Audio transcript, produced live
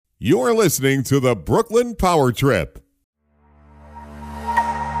You're listening to the Brooklyn Power Trip.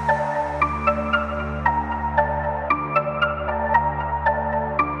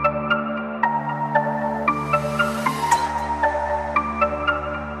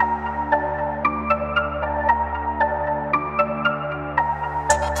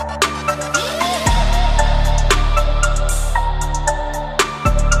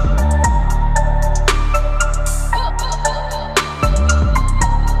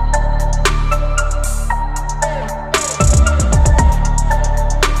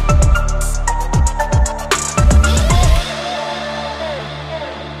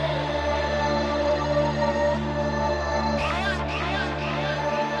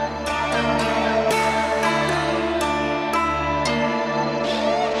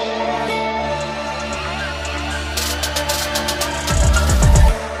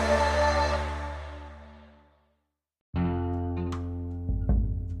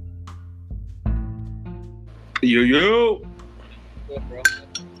 Yo. What, bro?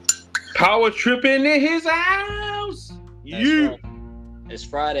 Power tripping in his house. Right. It's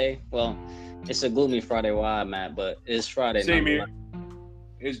Friday. Well, it's a gloomy Friday where I'm at, but it's Friday. Same here.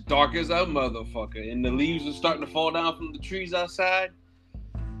 It's dark as a motherfucker, and the leaves are starting to fall down from the trees outside.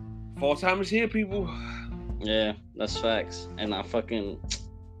 Fall time is here, people. Yeah, that's facts. And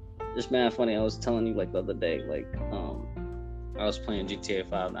this man funny. I was telling you like the other day, I was playing GTA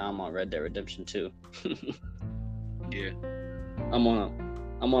 5. Now I'm on Red Dead Redemption 2. Yeah. I'm on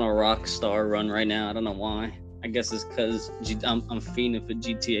a rock star run right now. I don't know why. I guess it's because I'm fiending for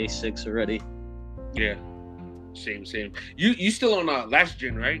GTA 6 already. Yeah. Same. You still on last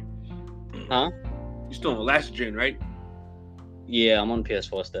gen, right? Huh? You still on last gen, right? Yeah, I'm on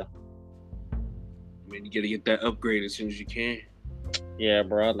PS4 still. I mean, you gotta get that upgrade as soon as you can. Yeah,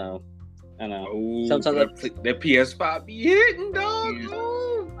 bro. I know. Oh, sometimes that PS5 be hitting, dog. Yeah.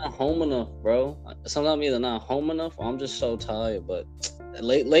 Not home enough, bro. Sometimes I'm either not home enough or I'm just so tired. But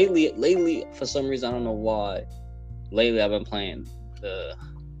lately, for some reason, I don't know why. Lately, I've been playing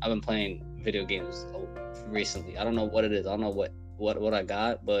video games recently. I don't know what it is. I don't know what I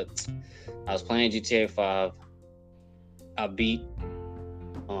got, but I was playing GTA 5. I beat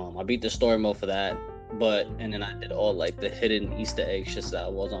the story mode for that. And then I did all like the hidden Easter eggs just that I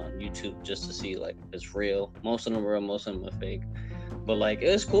was on YouTube just to see like if it's real. Most of them are real, most of them are fake. But like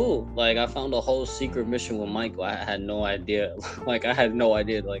it's cool. Like I found a whole secret mission with Michael. I had no idea. Like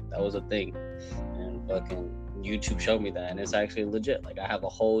that was a thing. And fucking YouTube showed me that, and it's actually legit. Like I have a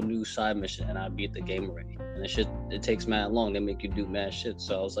whole new side mission and I beat the game already. And it takes mad long. They make you do mad shit.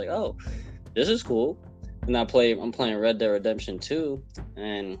 So I was like, oh, this is cool. And I'm playing Red Dead Redemption 2,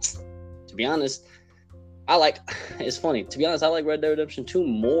 and to be honest, it's funny. To be honest, I like Red Dead Redemption 2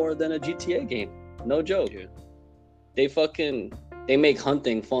 more than a GTA game. No joke. Yeah. They make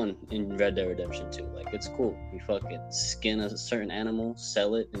hunting fun in Red Dead Redemption 2. Like, it's cool. You fucking skin a certain animal,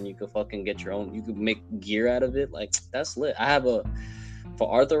 sell it, and you can fucking get your own. You can make gear out of it. Like, that's lit.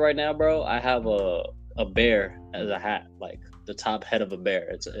 For Arthur right now, bro, I have a bear as a hat. Like, the top head of a bear.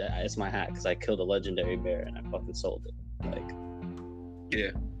 It's my hat because I killed a legendary bear and I fucking sold it. Like,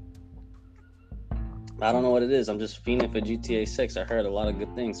 yeah. I don't know what it is. I'm just fiending for GTA 6. I heard a lot of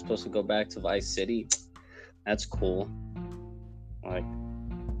good things. It's supposed to go back to Vice City. That's cool. Like,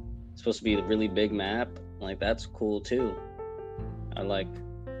 it's supposed to be a really big map. Like, that's cool too.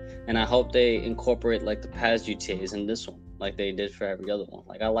 And I hope they incorporate like the past GTAs in this one, like they did for every other one.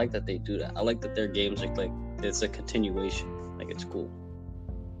 Like, I like that they do that. I like that their games are like it's a continuation. Like, it's cool.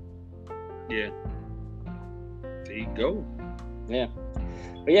 Yeah. There you go. Yeah.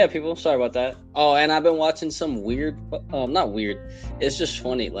 But yeah, people, sorry about that. Oh, and I've been watching some weird, not weird. It's just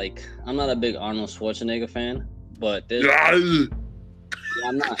funny. Like, I'm not a big Arnold Schwarzenegger fan, but there's. Yeah,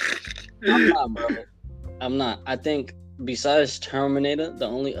 I'm not, bro. I'm not. I think besides Terminator, the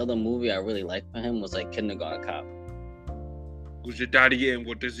only other movie I really liked for him was like Kindergarten Cop. Who's your daddy and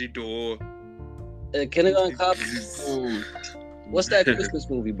what does he do? Kindergarten Cop. What's that Christmas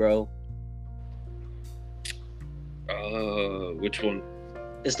movie, bro? Which one?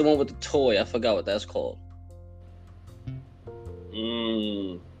 It's the one with the toy. I forgot what that's called.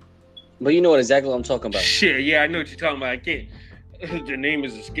 But you know exactly what I'm talking about. Shit, yeah, I know what you're talking about. I can't. Your name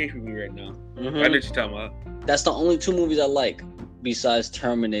is escaping me right now. Mm-hmm. I know what you're talking about. That's the only two movies I like besides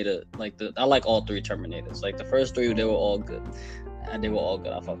Terminator. I like all three Terminators. Like the first three, they were all good. And they were all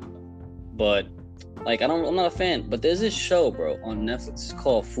good. I fuck with them. But like, I'm not a fan. But there's this show, bro, on Netflix. It's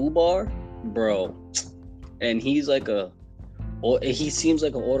called Fubar, bro. And he's like he seems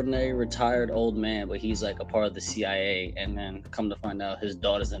like an ordinary retired old man, but he's like a part of the CIA. And then come to find out his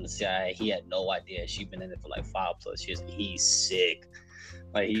daughter's in the CIA. He had no idea. She'd been in it for like 5+ years. He's sick.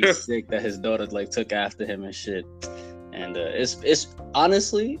 Like he's sick that his daughter like took after him and shit. And it's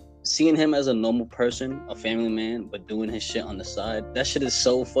honestly seeing him as a normal person, a family man, but doing his shit on the side. That shit is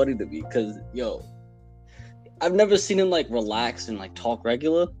so funny to me because I've never seen him like relax and like talk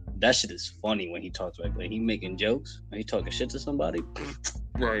regular. That shit is funny when he talks regular. He making jokes when he talking shit to somebody.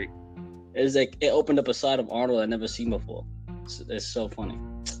 Right. It's like it opened up a side of Arnold I never seen before. It's so funny.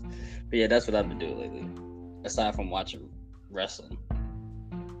 But yeah, that's what I've been doing lately. Aside from watching wrestling.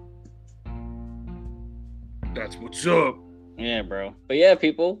 That's what's up. Yeah, bro. But yeah,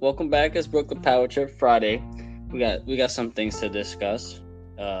 people, welcome back. It's Brooklyn Power Trip Friday. We got some things to discuss.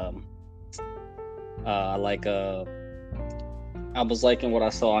 I was liking what I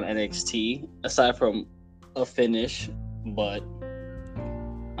saw on NXT, aside from a finish, but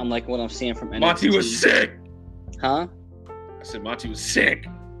I'm like what I'm seeing from NXT. Monty was sick. Huh? I said Monty was sick.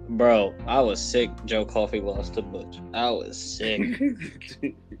 Bro, I was sick. Joe Coffey lost to Butch. I was sick.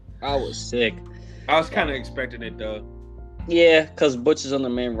 I was kind of expecting it though. Yeah, because Butch is on the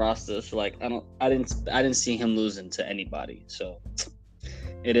main roster, so like I didn't see him losing to anybody. So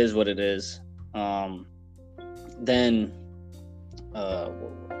it is what it is. Then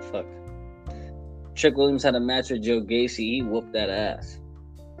fuck. Trick Williams had a match with Joe Gacy. He whooped that ass.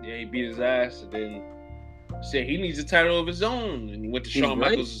 Yeah, he beat his ass and then said he needs a title of his own. And he went to Shawn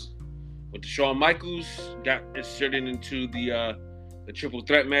Michaels. Went to Shawn Michaels, got inserted into the triple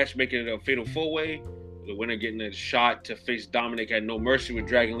threat match, making it a fatal 4-way. The winner getting a shot to face Dominic at No Mercy with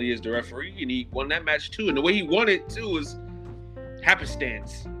Dragon Lee as the referee, and he won that match too. And the way he won it too was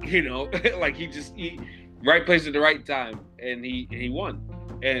happenstance, like he right place at the right time, and he won.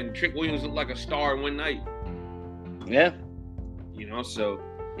 And Trick Williams looked like a star in one night. Yeah, so.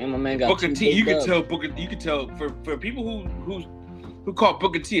 And my man got Booker T. You could tell for people who call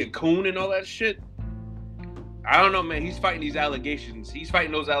Booker T a coon and all that shit. I don't know, man. He's fighting these allegations. He's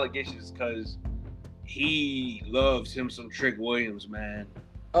fighting those allegations because he loves him some Trick Williams, man.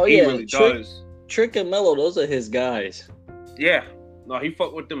 Oh he yeah, really does. Trick and Mello, those are his guys. Yeah, no, he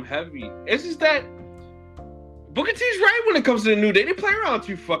fucked with them heavy. It's just that Booker T's right when it comes to the New Day. They play around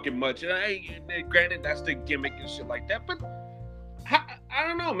too fucking much. And granted, that's the gimmick and shit like that, but I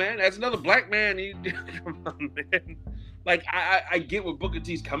don't know, man. As another black man, come on, man. Like I get where Booker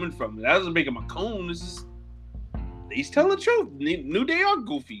T's coming from. That doesn't make him a coon. It's just he's telling the truth. New Day are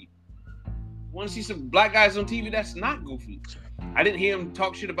goofy. Want to see some black guys on TV that's not goofy. I didn't hear him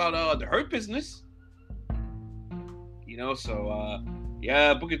talk shit about the Hurt Business. So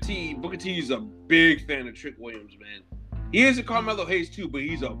yeah, Booker T is a big fan of Trick Williams, man. He is a Carmelo Hayes too, but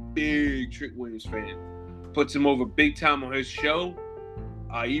he's a big Trick Williams fan. Puts him over big time on his show.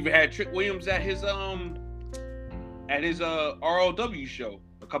 He even had Trick Williams at his ROW show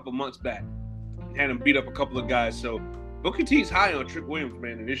a couple months back. Had him beat up a couple of guys. So Booker T's high on Trick Williams,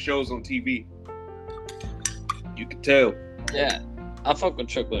 man, and his show's on TV. You can tell. Yeah, I fuck with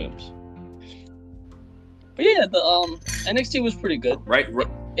Trick Williams. But yeah, the NXT was pretty good. Right.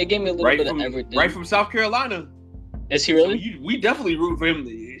 It gave me a little bit of everything. Right from South Carolina. Is he really? So we definitely rooting for him.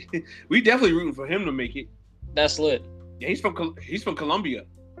 We definitely rooting for him to make it. That's lit. Yeah, he's from Columbia.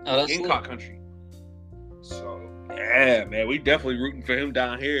 Oh, that's Gamecock country. So yeah, man, we definitely rooting for him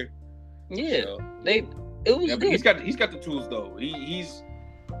down here. Yeah, so, it was good. He's got the tools though. He's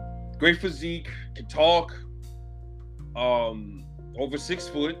great physique, can talk, over 6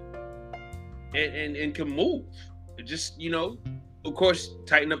 foot, and can move. It just of course,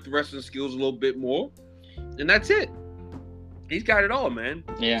 tighten up the wrestling skills a little bit more, and that's it. He's got it all, man.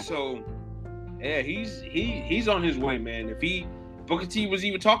 Yeah. So yeah, he's on his way, man. Booker T was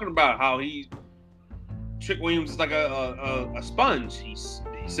even talking about how Trick Williams is like a sponge. He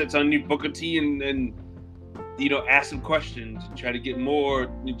sits underneath Booker T and ask him questions and try to get more,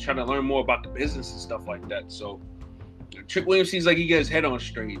 try to learn more about the business and stuff like that. So Trick Williams seems like he got his head on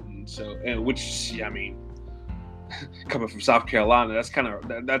straight, which I mean, coming from South Carolina,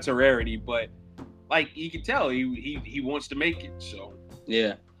 that's a rarity. But like you can tell, he wants to make it. So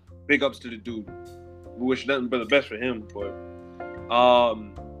yeah, big ups to the dude. We wish nothing but the best for him. But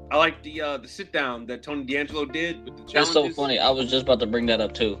I like the sit down that Tony D'Angelo did with the challenges. That's so funny. I was just about to bring that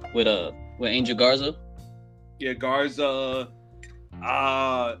up too with Angel Garza. Yeah, Garza,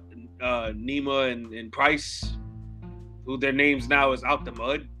 Nima and Price, who their names now is Out the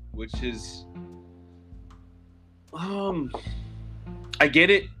Mud, which is I get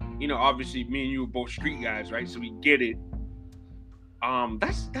it. Obviously me and you are both street guys, right? So we get it.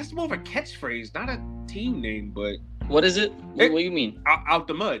 That's more of a catchphrase, not a team name, but what is it? What do you mean? Out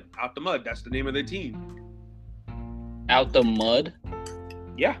the Mud. Out the Mud. That's the name of their team. Out the Mud?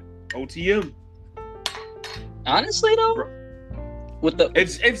 Yeah. OTM. Honestly, though? with the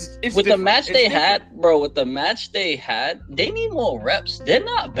it's with the match they different. had, bro. With the match they had, they need more reps. They're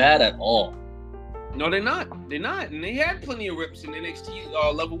not bad at all. No, they're not. They're not. And they had plenty of reps in NXT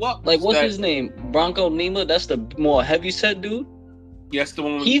level up. Like, what's his name? Bronco Nima. That's the more heavyset dude. Yes, the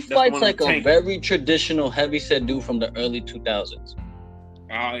one. He fights like a tank. very traditional heavyset dude from the early 2000s.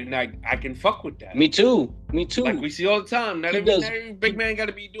 And I can fuck with that. Me too. Like we see all the time. Not every big man got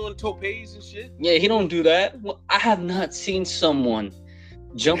to be doing topes and shit. Yeah, he don't do that. Well, I have not seen someone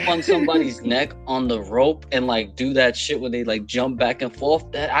jump on somebody's neck on the rope and like do that shit where they like jump back and forth.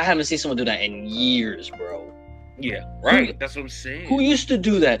 I haven't seen someone do that in years, bro. Yeah, right. That's what I'm saying. Who used to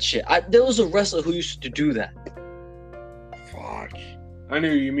do that shit? There was a wrestler who used to do that. Fuck. I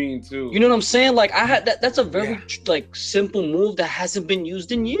knew you mean too. You know what I'm saying? Like I had that. That's a very like simple move that hasn't been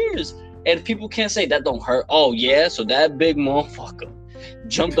used in years, and people can't say that don't hurt. Oh yeah, so that big motherfucker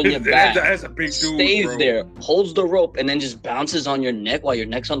jumped on your back, that's a big dude, stays bro. there, holds the rope, and then just bounces on your neck while your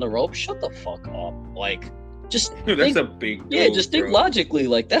neck's on the rope. Shut the fuck up. Like just that's a big dude. Yeah, just think logically.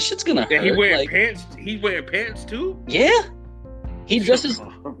 Like that shit's gonna hurt. He wearing like, pants. He wearing pants too. Yeah. He dresses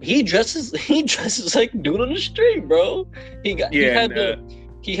like dude on the street, bro. He had the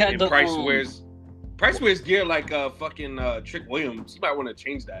Price wears gear like fucking Trick Williams. You might want to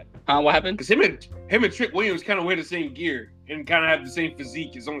change that. What happened? Because him and Trick Williams kind of wear the same gear and kind of have the same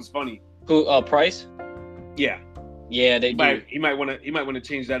physique. It's almost funny. Who? Price? Yeah. Yeah, they do. He might want to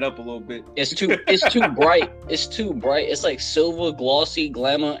change that up a little bit. It's too bright. It's too bright. It's like silver, glossy,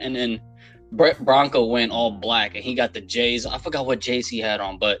 glamour, and then Brett Bronco went all black, and he got the J's. I forgot what J's he had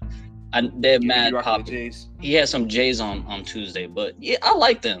on, but they're mad popular. He had some J's on Tuesday, but yeah, I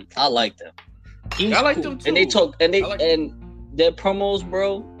like them. I like them too. And they talk, and their promos,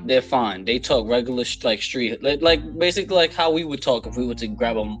 bro, they're fine. They talk regular like street, like basically like how we would talk if we were to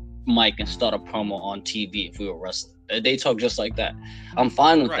grab a mic and start a promo on TV if we were wrestling. They talk just like that. I'm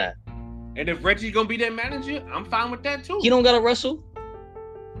fine with that. And if Reggie's gonna be their manager, I'm fine with that too. He don't gotta wrestle.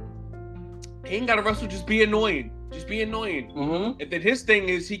 He ain't gotta wrestle. Just be annoying. Mm-hmm. And then his thing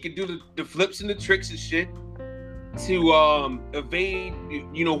is he could do the flips and the tricks and shit to evade,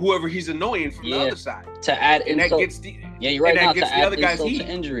 whoever he's annoying from the other side. To add and insult. that gets the you're right. Now that gets to the add other guys insult to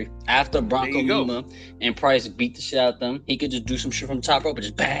injury. After Bronco Nima and Price beat the shit out of them, he could just do some shit from the top rope and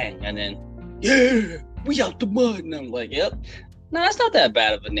just bang, and then we out the mud. And I'm like, yep. No, it's not that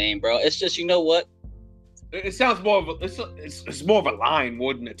bad of a name, bro. It's just, you know what? It sounds more of it's more of a line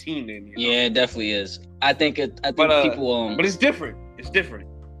more than a team name. Yeah, it definitely is. I think people. But it's different. It's different.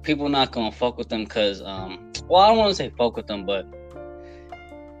 People not gonna fuck with them because I don't want to say fuck with them, but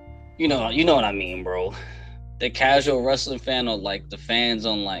you know what I mean, bro. The casual wrestling fan or like the fans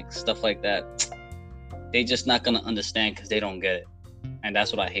on like stuff like that, they just not gonna understand because they don't get it, and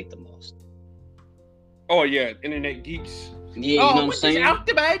that's what I hate the most. Oh yeah, internet geeks. Yeah, you know what I'm saying? Out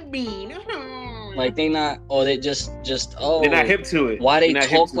the bad bean. Like they not, or they just they're not hip to it. Why they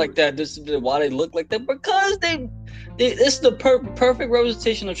talk like that? Why they look like that? Because it's the perfect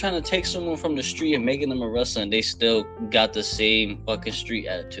representation of trying to take someone from the street and making them a wrestler, and they still got the same fucking street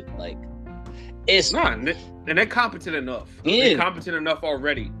attitude. Like it's and they're competent enough. Yeah. They're competent enough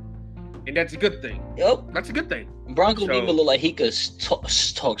already, and that's a good thing. Yep, that's a good thing. Bronco Nima look like he could talk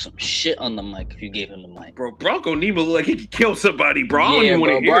some shit on the mic if you gave him the mic. Bro, Bronco Nima look like he could kill somebody, bro. Yeah,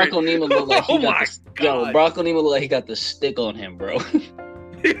 bro. Bronco Nima look like he got Bronco Nima look like he got the stick on him, bro.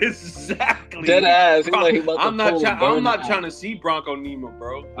 Exactly. Dead ass. I'm not trying to see Bronco Nima,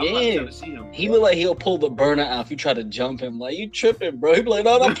 bro. I'm not trying to see him. Bro. He look like he'll pull the burner out if you try to jump him. Like, you tripping, bro. He be like,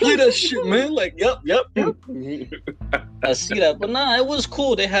 no, don't play that shit, man. Like, yep. I see that. But nah, it was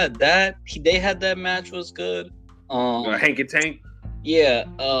cool. They had that. They had that match was good. Hank and Tank. Yeah.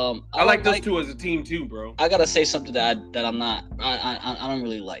 I like those two as a team too, bro. I gotta say something that I'm not. I don't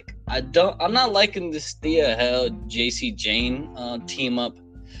really like. I'm not liking this Thea Hell JC Jane team up.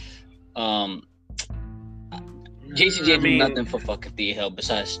 JC Jane do nothing for fucking Thea Hell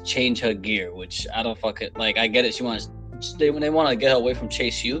besides change her gear, which I don't fucking like. I get it. They want to get her away from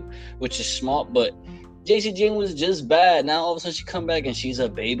Chase U, which is smart, but JC Jane was just bad. Now all of a sudden she come back and she's a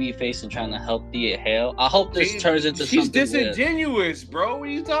baby face and trying to help Thea Hale. I hope this turns into something. She's disingenuous, bro. What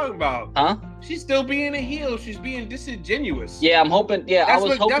are you talking about? Huh? She's still being a heel. She's being disingenuous. Yeah, I'm hoping. Yeah,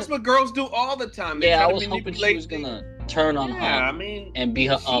 that's what girls do all the time. I was hoping she was gonna turn on her. And be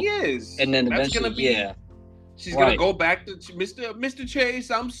her up. She is. And then eventually, she's gonna go back to Mr. Chase.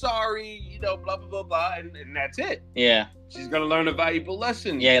 I'm sorry, blah blah blah blah, and that's it. Yeah. She's gonna learn a valuable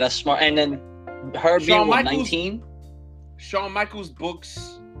lesson. Yeah, that's smart. And then her being 19. Shawn Michaels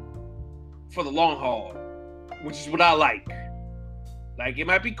books for the long haul, which is what I like. Like, it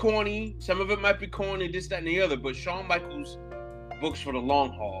might be corny. Some of it might be corny, this, that, and the other. But Shawn Michaels books for the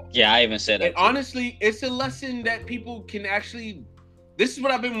long haul. Yeah, I even said that. And honestly, it's a lesson that people can actually. This is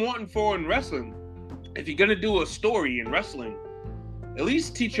what I've been wanting for in wrestling. If you're gonna do a story in wrestling, at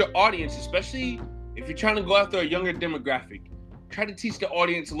least teach your audience, especially if you're trying to go after a younger demographic. Try to teach the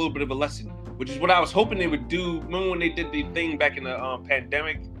audience a little bit of a lesson, which is what I was hoping they would do. Remember when they did the thing back in the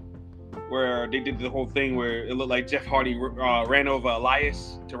pandemic, where they did the whole thing where it looked like Jeff Hardy ran over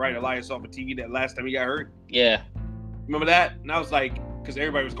Elias to write Elias off of TV that last time he got hurt? Yeah. Remember that? And I was like, because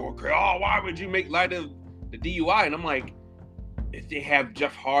everybody was going crazy, oh, why would you make light of the DUI? And I'm like, if they have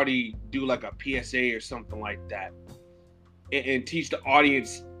Jeff Hardy do like a PSA or something like that and teach the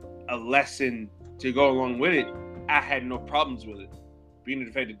audience a lesson to go along with it, I had no problems with it. Being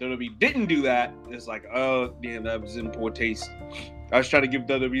the fact that WWE didn't do that, it's like, oh, yeah, that was in poor taste. I was trying to give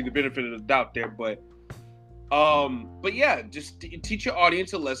WWE the benefit of the doubt there, but yeah, just teach your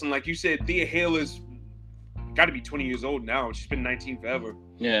audience a lesson. Like you said, Thea Hale is got to be 20 years old now. She's been 19 forever.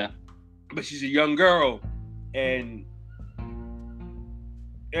 Yeah. But she's a young girl, and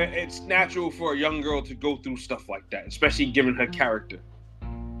it's natural for a young girl to go through stuff like that, especially given her character.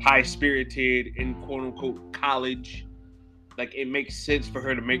 High-spirited in quote-unquote college. Like, it makes sense for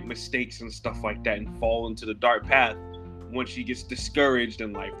her to make mistakes and stuff like that and fall into the dark path when she gets discouraged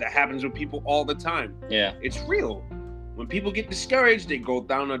in life. That happens with people all the time. Yeah. It's real. When people get discouraged, they go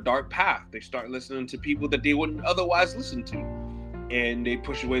down a dark path. They start listening to people that they wouldn't otherwise listen to. And they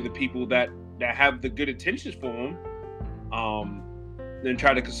push away the people that have the good intentions for them. Then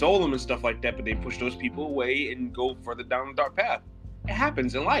try to console them and stuff like that, but they push those people away and go further down the dark path. It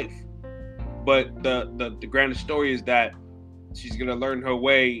happens in life. But the grandest story is that she's going to learn her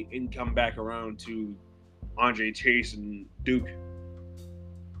way and come back around to Andre Chase and Duke.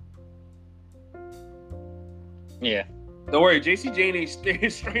 Yeah. Don't worry, JC Jane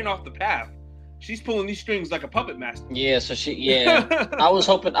ain't straying off the path. She's pulling these strings like a puppet master. Yeah, so I was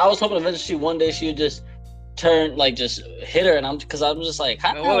hoping eventually one day she would just turn, like, just hit her, and I'm just like,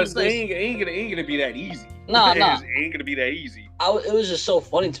 how? Well, it ain't gonna be that easy. Nah. It ain't gonna be that easy. It was just so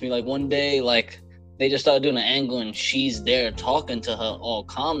funny to me. Like, one day, like, they just started doing an angle, and she's there talking to her all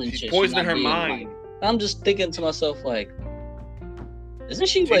calm and she's shit. Poisoning her mind. Like, I'm just thinking to myself, like, isn't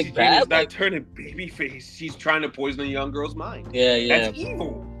she, JC like, bad? Jane is not like, turning babyface. She's trying to poison a young girl's mind. Yeah. That's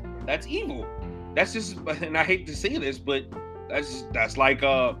evil. That's just, and I hate to say this, but that's like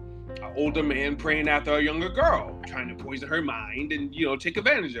an older man praying after a younger girl, trying to poison her mind and, take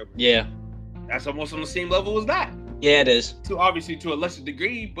advantage of her. Yeah. That's almost on the same level as that. Yeah, it is. Obviously to a lesser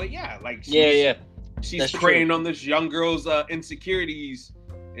degree, but yeah, like she's That's preying true. on this young girl's insecurities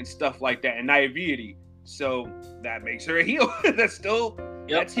and stuff like that and naivety. So that makes her a heel. That's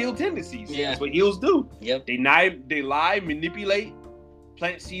heel tendencies. Yeah. That's what heels do. Yep. They lie, manipulate,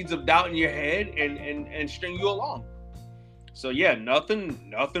 plant seeds of doubt in your head and string you along. So yeah,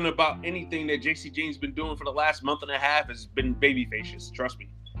 nothing about anything that JC Jane's been doing for the last month and a half has been babyfacious. Trust me.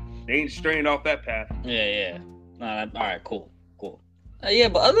 They ain't straying off that path. Yeah. All right, cool. Yeah,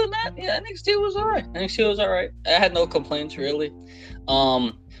 but other than that, yeah, NXT was all right. I had no complaints, really.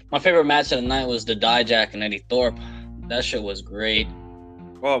 My favorite match of the night was the Dijak and Eddie Thorpe. That shit was great.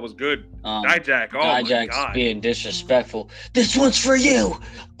 Oh, it was good. Dijak, my God. Being disrespectful. This one's for you.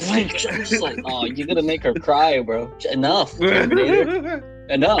 I'm just like, oh, you're gonna make her cry, bro. Enough.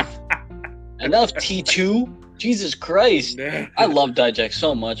 Enough, T2. Jesus Christ. I love Dijak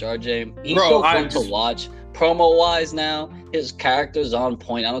so much, RJ. He's so fun to watch. Promo-wise now, his character's on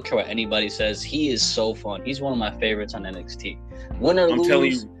point. I don't care what anybody says. He is so fun. He's one of my favorites on NXT. Win or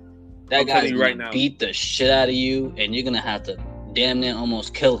lose, that guy's gonna beat the shit out of you, and you're gonna have to damn near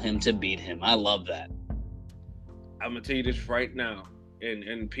almost kill him to beat him. I love that. I'm gonna tell you this right now,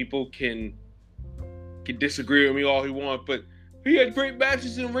 and people can disagree with me all he wants, but he had great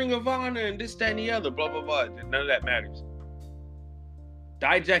matches in Ring of Honor and this, that, and the other, blah, blah, blah. None of that matters.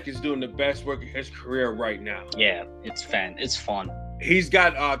 Dijak is doing the best work of his career right now. Yeah, it's fun. He's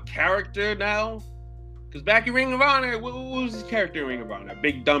got a character now. Because back in Ring of Honor, what was his character in Ring of Honor?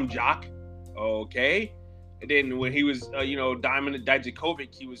 Big dumb jock. Okay. And then when he was, Diamond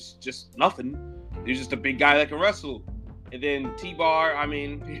Dijakovic, he was just nothing. He was just a big guy that can wrestle. And then T-Bar, I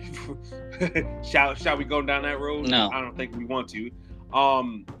mean, shall we go down that road? No. I don't think we want to.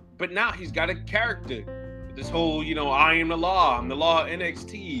 But now he's got a character. This whole, I am the law. I'm the law of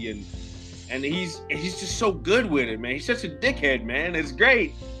NXT. And he's just so good with it, man. He's such a dickhead, man. It's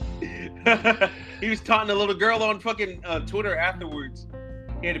great. He was taunting a little girl on fucking Twitter afterwards.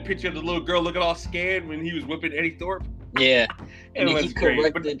 He had a picture of the little girl looking all scared when he was whipping Eddie Thorpe. Yeah. And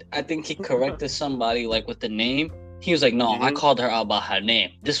I think he corrected somebody, like, with the name. He was like, no, I called her out by her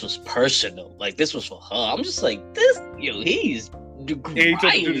name. This was personal. Like, this was for her. I'm just like, he's he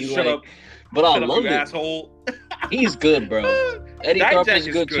told him to shut up. But I Shut up, love you it. asshole. He's good, bro. Eddie Thorpe Dijak is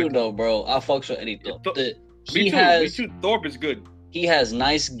good too, though, bro. I fucks with Eddie Thorpe. Me too. Thorpe is good. He has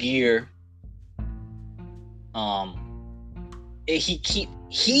nice gear.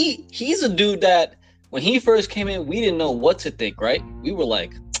 He's a dude that when he first came in, we didn't know what to think, right? We were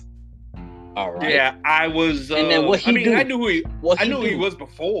like, all right. Yeah, I was. And then what he do? I knew who he was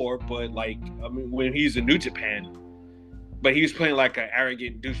before, but like, I mean, when he's in New Japan, but he was playing like an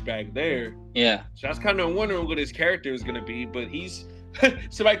arrogant douchebag there. Yeah. So I was kind of wondering what his character is gonna be, but he's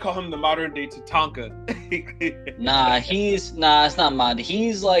somebody call him the modern day Tatanka. It's not modern.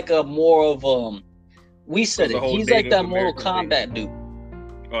 He's like a more of we said it. He's like that Mortal Kombat dude.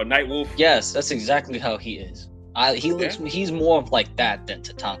 Oh, Nightwolf. Yes, that's exactly how he is. He's more of like that than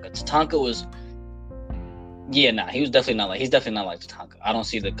Tatanka. Tatanka was, he was definitely not like. He's definitely not like Tatanka. I don't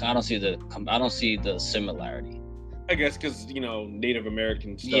see the similarity. I guess because Native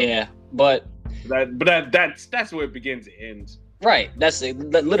American stuff. Yeah, but that's where it begins and ends. Right. That's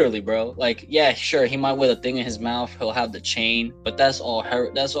literally, bro. Like, yeah, sure, he might wear the thing in his mouth. He'll have the chain, but that's all.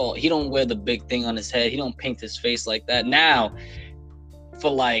 That's all. He don't wear the big thing on his head. He don't paint his face like that. Now,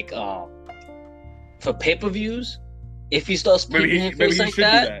 for pay-per-views, if he starts painting his face like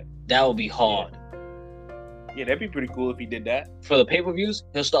that would be hard. Yeah, that'd be pretty cool if he did that. For the pay-per-views,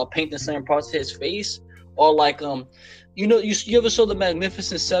 he'll start painting certain parts of his face, or like you ever saw the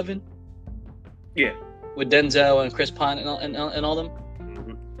Magnificent Seven? Yeah. With Denzel and Chris Pine and all them.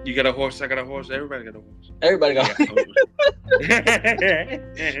 Mm-hmm. You got a horse, I got a horse, everybody got a horse. Everybody got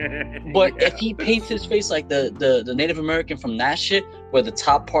But if he paints his face like the Native American from that shit, where the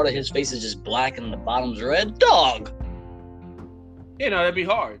top part of his face is just black and the bottom's red, dog. That'd be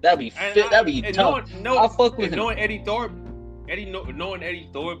hard. That'd be tough. I'll fuck with him. Knowing Eddie Thorpe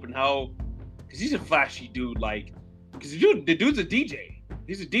and how, because he's a flashy dude, like, because the dude's a DJ.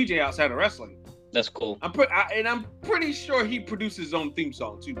 He's a DJ outside of wrestling. That's cool. I'm pretty sure he produced his own theme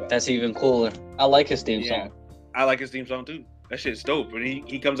song too. That's even cooler. I like his theme song. I like his theme song too. That shit's dope. And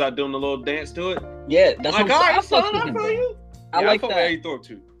he comes out doing a little dance to it. Yeah, that's my God. I feel you. I like that. Eddie Thorpe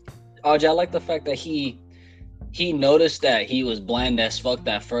too. RJ, I like the fact that he noticed that he was bland as fuck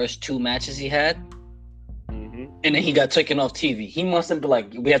that first 2 matches he had. And then he got taken off TV. He must have been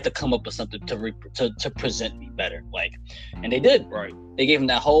like, we have to come up with something to present me better. Like, and they did. Right. They gave him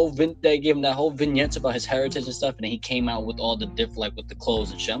that whole vignettes about his heritage and stuff, and then he came out with all the different, like with the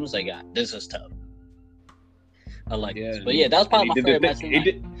clothes and shit. I was like, this is tough. I like this. But yeah, that was probably my favorite match.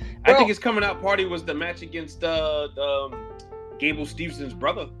 I think his coming out party was the match against Gable Stevenson's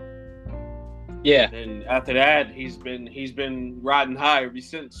brother. Yeah. And after that, he's been riding high ever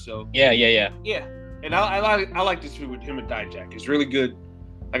since. So Yeah. Yeah. And I like this feud with him and Dijak. It's really good.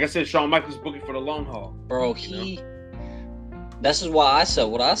 Like I said, Shawn Michaels booking for the long haul. Bro, this is why I said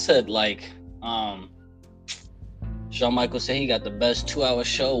what I said. Like, Shawn Michaels said he got the best 2-hour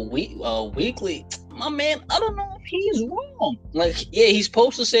show weekly. My man, I don't know if he's wrong. Like, yeah, he's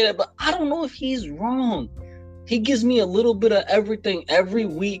supposed to say that, but I don't know if he's wrong. He gives me a little bit of everything every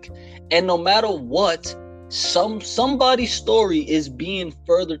week, and no matter what, somebody's story is being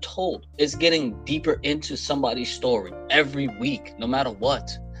further told. It's getting deeper into somebody's story every week, no matter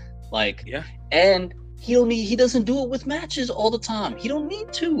what. Like, yeah. And he doesn't do it with matches all the time. He don't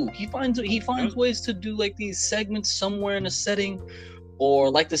need to. He finds ways to do like these segments somewhere in a setting,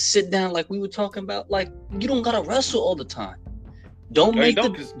 or like the sit down, like we were talking about. Like, you don't gotta wrestle all the time. Don't make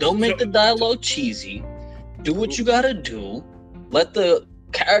the dialogue cheesy. Do what you gotta do. Let the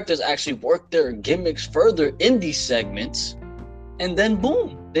characters actually work their gimmicks further in these segments, and then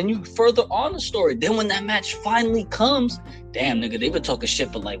boom, then you further on the story. Then when that match finally comes, damn nigga, they've been talking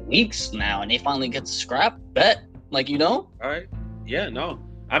shit for like weeks now, and they finally get to scrap. Bet, like, all right, yeah, no.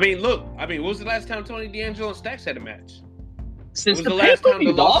 I mean, look, what was the last time Tony D'Angelo and Stacks had a match? Since the last time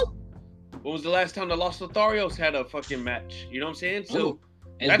dog. What was the last time the Los Lotharios had a fucking match? You know what I'm saying? So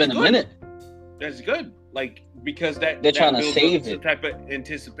it's been a minute. That's good. Like, because they're trying to save it. Some type of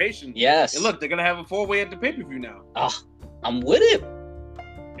anticipation. Yes. And look, they're gonna have a 4-way at the pay-per-view now. I'm with it.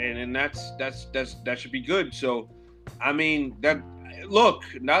 And that should be good. So, I mean,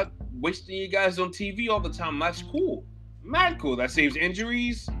 not wasting you guys on TV all the time. That's cool. Mad cool. That saves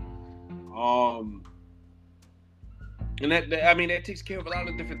injuries. And that takes care of a lot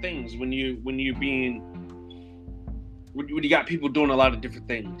of different things when you got people doing a lot of different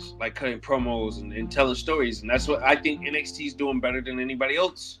things, like cutting promos and telling stories. And that's what I think NXT is doing better than anybody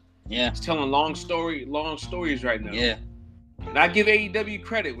else. Yeah. It's telling long stories right now. Yeah. And I give AEW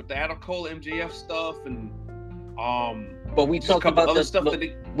credit with the Adam Cole MJF stuff and but we talked about other that stuff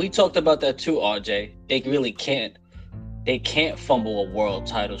we talked about that too, RJ. They really can't they can't fumble a world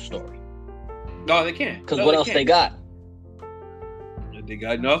title story. No, they can't. Because no, what else they got? They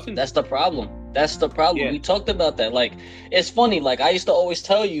got nothing. That's the problem. Yeah. We talked about that. Like, it's funny. Like, I used to always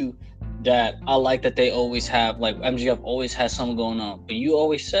tell you that I like that they always have, like, MJF always has something going on. But you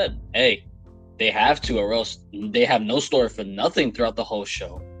always said, hey, they have to, or else they have no story for nothing throughout the whole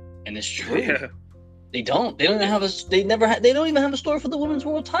show. And it's true. Yeah. They don't. They don't even have a. They don't even have a story for the women's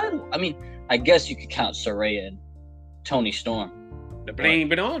world title. I mean, I guess you could count Saraya and Toni Storm. But they ain't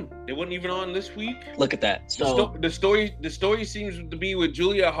been on. They weren't even on this week. Look at that. So the story seems to be with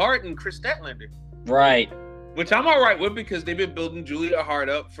Julia Hart and Chris Statlander. Right. Which I'm all right with because they've been building Julia Hart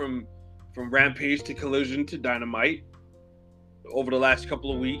up from Rampage to Collision to Dynamite over the last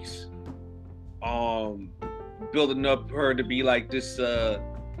couple of weeks. Building up her to be like this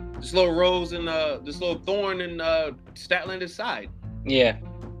little rose and this little thorn in Statlander's side. Yeah.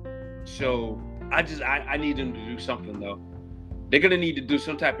 So I need them to do something though. They're gonna need to do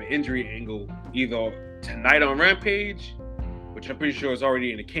some type of injury angle either tonight on Rampage, which I'm pretty sure is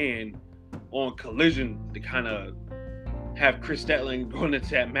already in the can, on Collision to kind of have Chris Statlander going into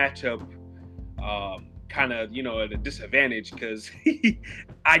that matchup, kind of at a disadvantage because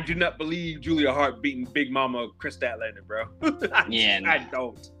I do not believe Julia Hart beating Big Mama Chris Statlander, bro. I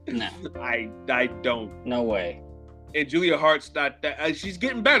don't. No. I don't. No way. And Julia Hart's not that. She's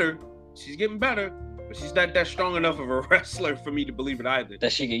getting better. But she's not that strong enough of a wrestler for me to believe it either.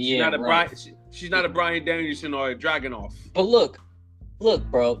 That she could, She's not a Bryan Danielson or a Dragunov. But look,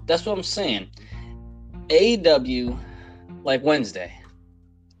 bro. That's what I'm saying. AEW, like Wednesday,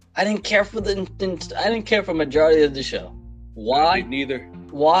 I didn't care for majority of the show. Why? Neither.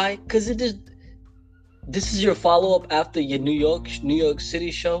 Why? Because this is your follow up after your New York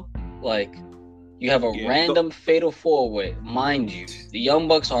City show. Like, you have a random fatal 4-way. Mind you, the Young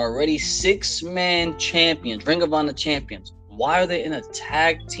Bucks are already 6-man champions, Ring of Honor champions. Why are they in a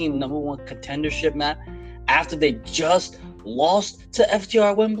tag team #1 contendership match after they just lost to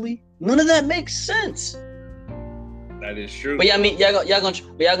FTR Wembley? None of that makes sense. That is true. But yeah, I mean, y'all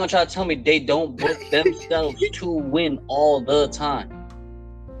gonna try to tell me they don't book themselves to win all the time.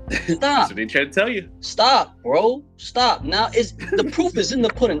 Stop. So they try to tell you. Stop, bro. Stop. Now the proof is in the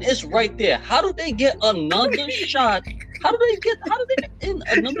pudding. It's right there. How do they get another shot? How do they get in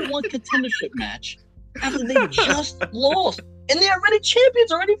a #1 contendership match after they just lost? And they're already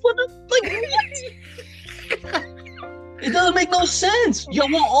champions already for the what? It doesn't make no sense.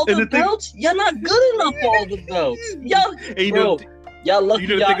 Y'all want all the belts? Y'all not good enough for all the belts. Y'all lucky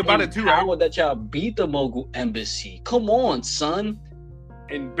y'all think about it too, right? That y'all beat the Mogul Embassy. Come on, son.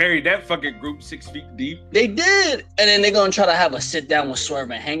 And buried that fucking group 6 feet deep. They did. And then they're gonna try to have a sit down with Swerve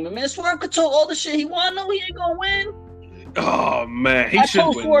and Hangman. Man, Swerve could talk all the shit he wanna know. He ain't gonna win. Oh man, he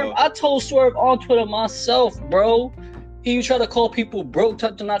should win. I told Swerve on Twitter myself, bro. He tried to call people broke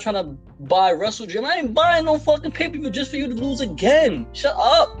to not trying to buy WrestleDream. I ain't buying no fucking pay-per-view just for you to lose again. Shut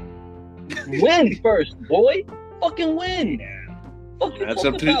up. Win first, boy. Fucking win. Yeah.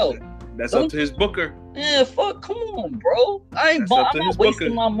 That's up to his booker. Yeah, fuck. Come on, bro. I'm not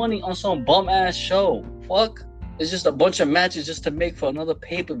wasting my money on some bum ass show. Fuck. It's just a bunch of matches just to make for another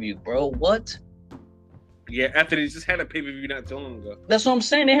pay-per-view, bro. What? Yeah, after they just had a pay-per-view not too long ago. That's what I'm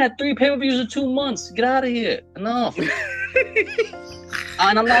saying. They had 3 pay-per-views in 2 months. Get out of here. Enough. And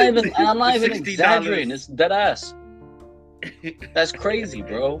I'm not even exaggerating. It's dead ass. That's crazy,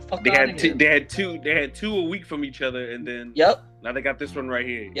 bro. Fuck they had two a week from each other, and then now they got this one right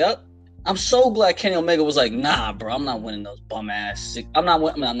here. Yep. I'm so glad Kenny Omega was like, nah, bro, I'm not winning those bum ass. They're not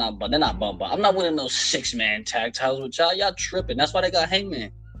bum. I'm not winning those 6-man tag titles with y'all. Y'all tripping. That's why they got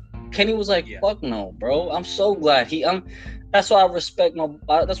Hangman. Kenny was like, fuck no, bro. I'm so glad that's why I respect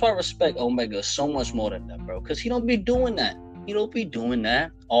Omega so much more than that, bro. Because he don't be doing that.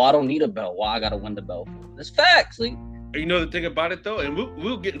 Oh, I don't need a belt. Why I gotta win the belt? That's facts. Like, you know the thing about it though, and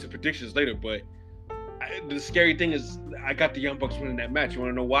we'll get into predictions later, but the scary thing is I got the Young Bucks winning that match. You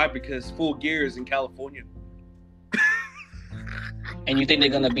want to know why? Because Full Gear is in California. And you think they're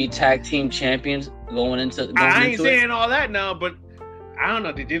gonna be tag team champions going into? I ain't saying all that now, but I don't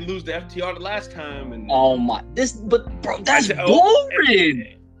know. They did lose the FTR the last time, and that's boring.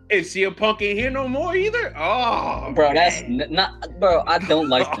 And CM Punk ain't here no more either. Oh, bro, that's not, bro. I don't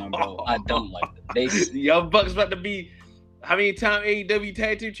like them, bro. I don't like them. The Young Bucks about to be how many times AEW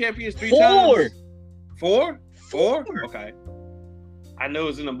tag team champions? 3 4 times. 4? Okay. I know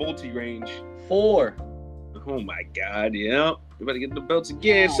it's in the multi-range. 4. Oh my God, yeah. We better get the belts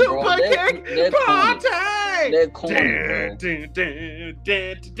again. They're corny, bro.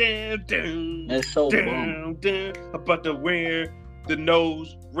 They're so bum. About to wear the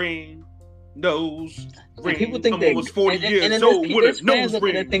nose ring. nose ring. People think I'm almost 40 years old with a nose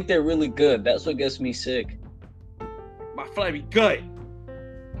ring. They think they're really good. That's what gets me sick. My flabby gut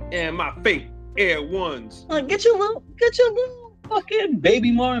and my fake Air Ones. Like, get your little fucking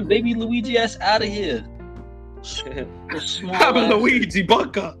baby Martin, baby Luigi ass out of here. I'm a Luigi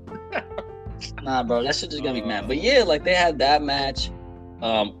Bunker. Nah, bro, that shit just got me mad. But yeah, like they had that match.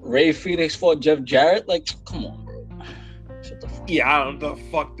 Ray Phoenix fought Jeff Jarrett. Like, come on, bro. Shut the fuck up. Yeah, I don't know the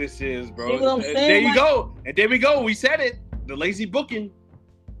fuck this is, bro. See what I'm saying? There you go. And there we go. We said it. The lazy booking.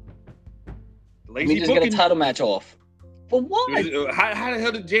 We just get a title match off. For what? How the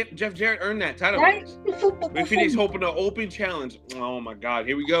hell did Jeff Jarrett earn that title Right? match? Ray Phoenix hoping an open challenge. Oh my god,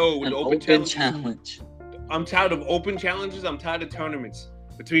 here we go with An the open challenge. I'm tired of open challenges. I'm tired of tournaments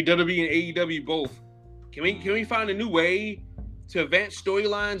between WWE and AEW both. Can we find a new way to advance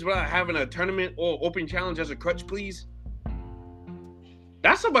storylines without having a tournament or open challenge as a crutch, please?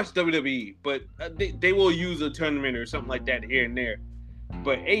 That's so much WWE, but they will use a tournament or something like that here and there.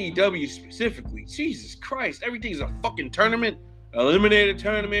 But AEW specifically, Jesus Christ, everything's a fucking tournament, eliminated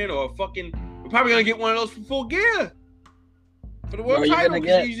tournament, or fucking. We're probably gonna get one of those for Full Gear for the world title.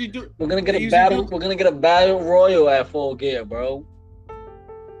 We're gonna get a battle. We're gonna get a battle royal at Full Gear, bro.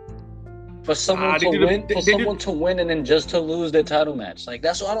 For someone to win, to win, and then just to lose their title match. Like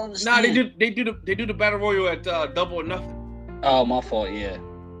that's what I don't understand. Nah, they do the battle royal at Double or Nothing. Oh, my fault. Yeah.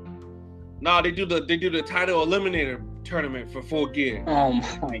 Nah, they do the title eliminator tournament for Full Gear. Oh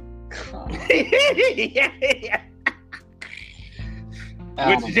my god.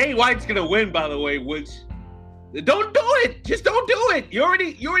 Which Jay White's gonna win, by the way. Which don't do it. Just don't do it. You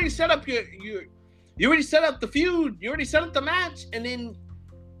already set up you already set up the feud. You already set up the match, and then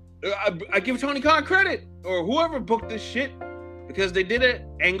I give Tony Khan credit or whoever booked this shit because they did an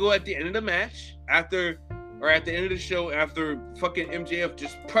angle at the end of the match at the end of the show after fucking MJF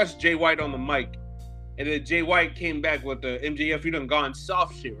just pressed Jay White on the mic. And then Jay White came back with the MJF, you done gone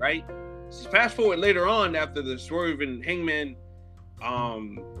soft shit, right? So fast forward later on after the Swerve and Hangman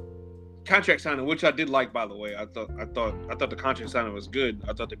contract signing, which I did like, by the way. I thought the contract signing was good.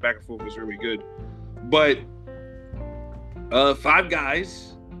 I thought the back and forth was really good. But 5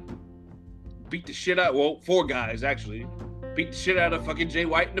 guys beat the shit out. Well, 4 guys actually beat the shit out of fucking Jay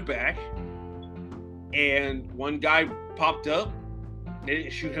White in the back. And one guy popped up. They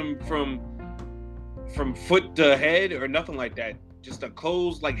didn't shoot him from foot to head or nothing like that. Just a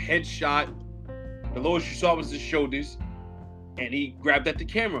closed like headshot. The lowest you saw was his shoulders, and he grabbed at the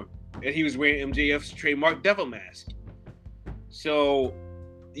camera. And he was wearing MJF's trademark devil mask. So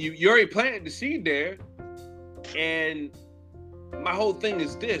you already planted the seed there. And my whole thing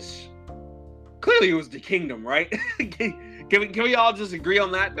is this: clearly it was the Kingdom, right? Can we all just agree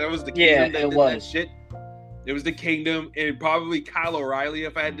on that? That was the Kingdom that did that shit. It was the Kingdom, and probably Kyle O'Reilly,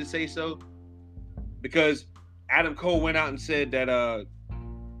 if I had to say so. Because Adam Cole went out and said that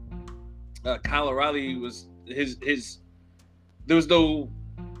Kyle O'Reilly was his there was no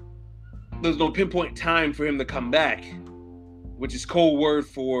pinpoint time for him to come back, which is code word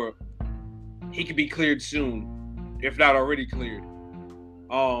for he could be cleared soon, if not already cleared.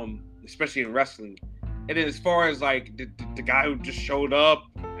 Especially in wrestling. And then as far as like the guy who just showed up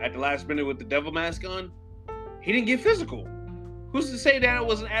at the last minute with the devil mask on, he didn't get physical. Who's to say that it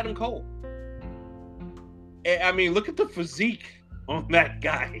wasn't Adam Cole? I mean, look at the physique on that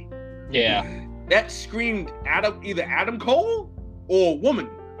guy. Yeah. That screamed either Adam Cole or a woman.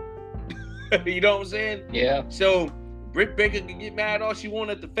 You know what I'm saying? Yeah. So Britt Baker can get mad all she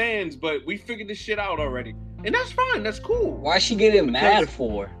wants at the fans, but we figured this shit out already. And that's fine. That's cool. Why is she getting mad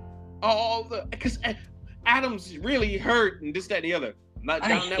for? Because Adam's really hurt and this, that, and the other. I'm not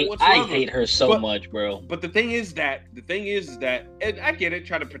down that whatsoever. I hate her so much, bro. But the thing is that, and I get it,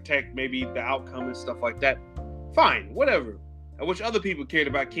 try to protect maybe the outcome and stuff like that. Fine, whatever. I wish other people cared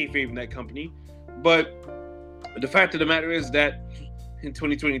about kayfabe in that company. But the fact of the matter is that in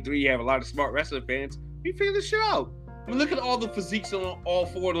 2023, you have a lot of smart wrestling fans. We figure this shit out. I mean, look at all the physiques on all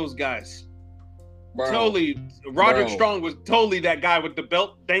 4 of those guys. Bro. Totally. Roderick Strong was totally that guy with the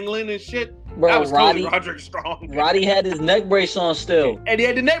belt dangling and shit. Bro, that was totally Roderick Strong. Roddy had his neck brace on still. And he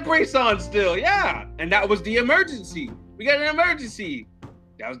had the neck brace on still, yeah. And that was the emergency. We got an emergency.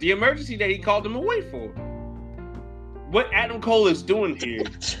 That was the emergency that he called him away for. What Adam Cole is doing here,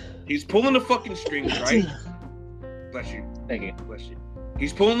 he's pulling the fucking strings, right? Bless you. Thank you. Bless you.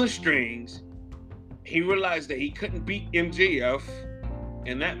 He's pulling the strings. He realized that he couldn't beat MJF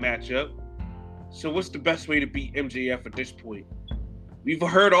in that matchup. So what's the best way to beat MJF at this point? We've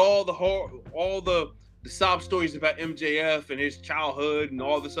heard all the sob stories about MJF and his childhood and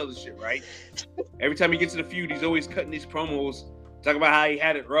all this other shit, right? Every time he gets in a feud, he's always cutting these promos Talk about how he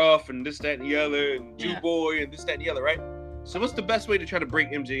had it rough and this, that, and the other, and Jew boy and this, that, and the other, right? So what's the best way to try to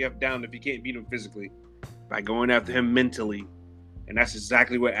break MJF down if you can't beat him physically? By going after him mentally. And that's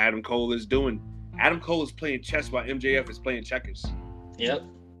exactly what Adam Cole is doing. Adam Cole is playing chess while MJF is playing checkers. Yep.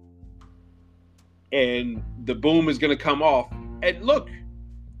 And the boom is going to come off. And look,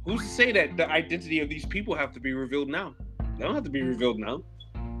 who's to say that the identity of these people have to be revealed now? They don't have to be revealed now.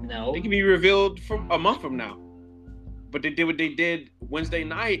 No. They can be revealed from a month from now. But they did what they did Wednesday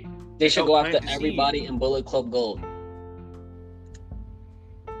night. They should go after everybody in Bullet Club Gold.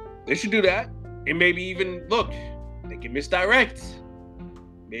 They should do that. And maybe even, look, they can misdirect.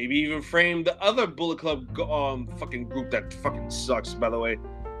 Maybe even frame the other Bullet Club fucking group that fucking sucks, by the way.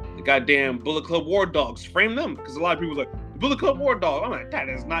 The goddamn Bullet Club War Dogs. Frame them. Because a lot of people are like, the Bullet Club War Dog. I'm like, that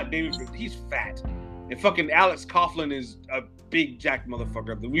is not David. He's fat. And fucking Alex Coughlin is a big jacked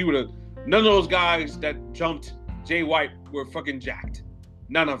motherfucker. We would have, none of those guys that jumped Jay White were fucking jacked.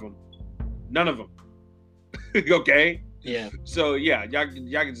 None of them. Okay? Yeah. So, yeah, y'all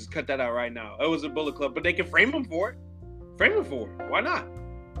can just cut that out right now. It was a Bullet Club, but they can frame them for it. Why not?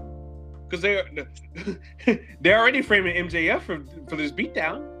 Because they're already framing MJF for this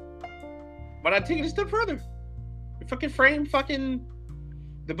beatdown. But I take it a step further. They fucking frame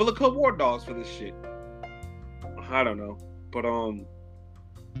the Bullet Club War Dogs for this shit. I don't know.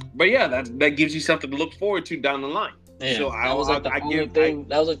 But yeah, that gives you something to look forward to down the line. Yeah, so that was like the only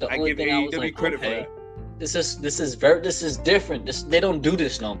thing I was like, credit okay, for that. This is different. They don't do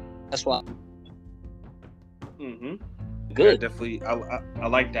this no more. That's why. Mm-hmm. Good. Yeah, definitely. I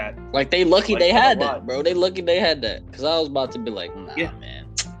like that. Like they lucky they had that, bro. They lucky they had that. Cause I was about to be like, nah, man.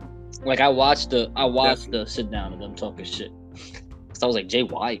 Like I watched the sit down of them talking shit. Cause I was like, Jay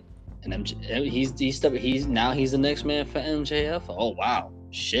White and he's the next man for MJF. Oh wow,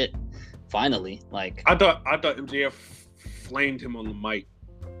 shit. Finally, like I thought MJF flamed him on the mic.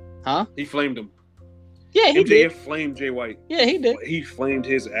 Huh? He flamed him. Yeah, he MJF did. flamed Jay White. Yeah, he did. He flamed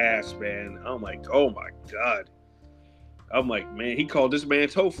his ass, man. I'm like, oh my god. I'm like, man, he called this man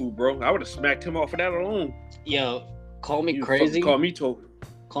tofu, bro. I would have smacked him off of that alone. Yo, call me crazy. Call me tofu.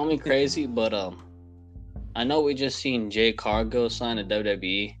 Call me crazy, but I know we just seen Jay Cargill sign to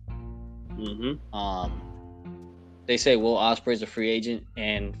WWE. Mm-hmm. They say Will Ospreay's a free agent,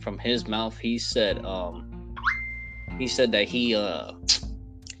 and from his mouth, he said that he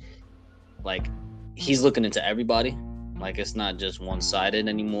like he's looking into everybody. Like it's not just one-sided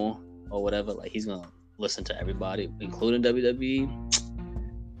anymore or whatever. Like he's gonna listen to everybody, including WWE.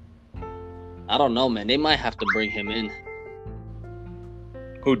 I don't know, man. They might have to bring him in.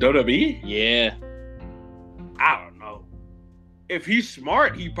 Who, WWE? Yeah. I don't know. If he's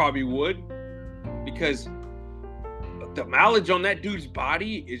smart, he probably would. Because the mileage on that dude's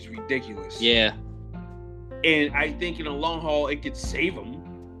body is ridiculous. Yeah. And I think in the long haul, it could save him.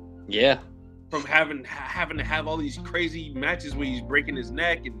 Yeah. From having to have all these crazy matches where he's breaking his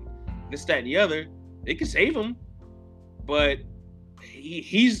neck and this, that, and the other. It could save him. But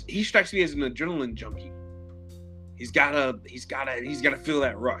he strikes me as an adrenaline junkie. He's gotta feel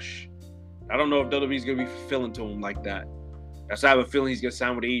that rush. I don't know if WWE's gonna be fulfilling to him like that. That's why I have a feeling he's gonna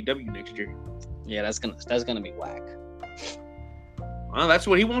sign with AEW next year. Yeah, that's gonna be whack. Well, that's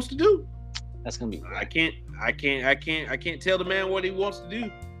what he wants to do. That's gonna be whack. I can't tell the man what he wants to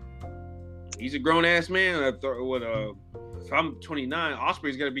do. He's a grown ass man. If I'm 29,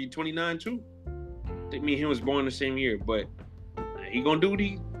 Ospreay's gotta be 29 too. I think me and him was born the same year, but he gonna do what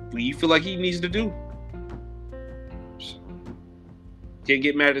he feel like he needs to do. So, can't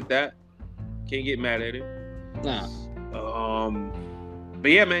get mad at that. Can't get mad at it. Nah.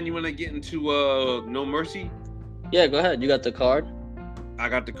 But yeah, man, you want to get into No Mercy? Yeah, go ahead. You got the card? I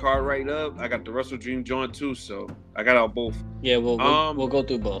got the card right up. I got the WrestleDream joint too, so I got all both. Yeah, we'll go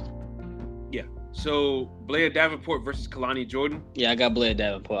through both. Yeah. So Blair Davenport versus Kalani Jordan. Yeah, I got Blair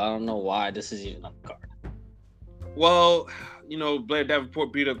Davenport. I don't know why this is even on the card. Well, Blair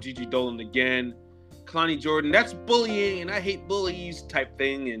Davenport beat up Gigi Dolan again. Kalani Jordan, that's bullying, and I hate bullies type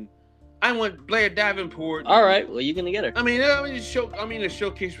thing, and I want Blair Davenport. All right, well, you're gonna get her. I mean, a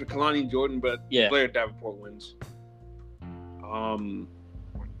showcase for Kalani Jordan, but yeah. Blair Davenport wins.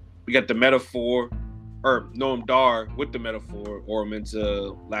 We got the Metaphor, or Noam Dar with the Metaphor, or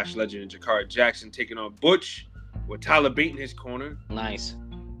Menta, Lash Legend, and Jakara Jackson taking on Butch with Tyler Bate in his corner. Nice.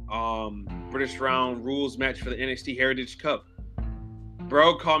 British round rules match for the NXT Heritage Cup.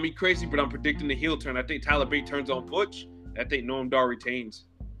 Bro, call me crazy, but I'm predicting the heel turn. I think Tyler Bate turns on Butch. I think Noam Dar retains.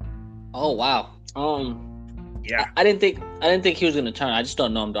 Oh wow. Yeah. I didn't think he was gonna turn. I just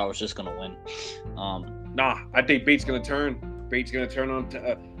thought Noam Dar was just gonna win. Nah, I think Bates gonna turn. Bates gonna turn on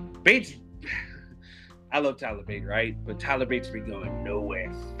Bates. I love Tyler Bate, right? But Tyler Bate's been going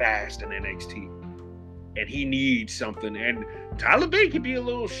nowhere fast in NXT. And he needs something. And Tyler Bate could be a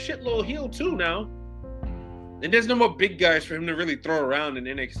little heel too now. And there's no more big guys for him to really throw around in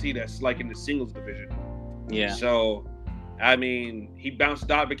NXT that's like in the singles division. Yeah. So, I mean, he bounced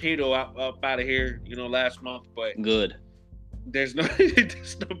Dabba-Kato up out of here, last month. But good. There's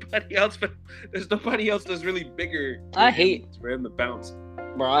nobody else. There's nobody else that's really bigger. For him to bounce.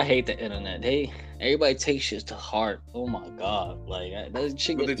 Bro, I hate the internet. Everybody takes shit to heart. Oh my god, like that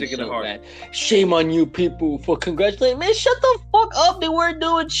shit gets me so bad. Shame on you people for congratulating. Man, shut the fuck up. They weren't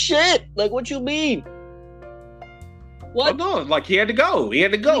doing shit. Like, what you mean? What? Oh no, like he had to go. What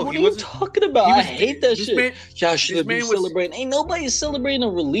are you talking about? I hate that shit. Y'all should be celebrating. Ain't nobody celebrating a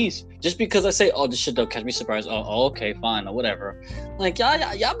release just because I say, "Oh, this shit don't catch me surprised." Oh, okay, fine, or whatever. Like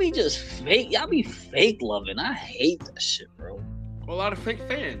y'all be just fake. Y'all be fake loving. I hate that shit, bro. A lot of fake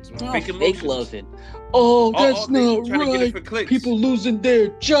fans. Fake loving. Oh, that's not right. People losing their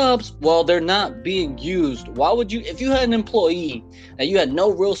jobs. Well, they're not being used. Why would you? If you had an employee and you had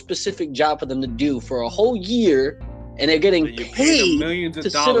no real specific job for them to do for a whole year, and they're getting paid to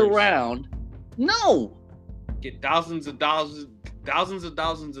sit around, no. Get thousands of dollars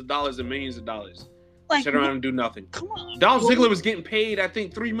and millions of dollars. Like, sit around and do nothing. Come on. Dolph Ziggler was getting paid, I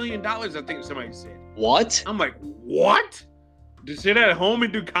think, $3 million. I think somebody said. What? I'm like, what? To sit at home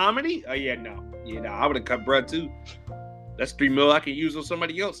and do comedy? Oh yeah, no. I would have cut bread too. That's $3 million I can use on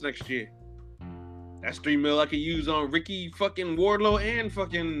somebody else next year. That's $3 million I can use on Ricky fucking Wardlow and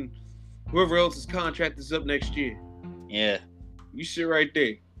fucking whoever else's contract is up next year. Yeah. You sit right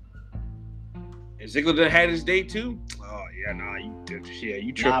there. And Ziggler done had his day too? Oh yeah, nah, you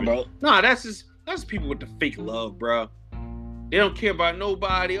tripping. Nah, bro. Nah, that's people with the fake love, bro. They don't care about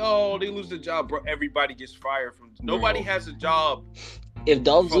nobody. Oh, they lose their job, bro. Everybody gets fired from. Nobody has a job. If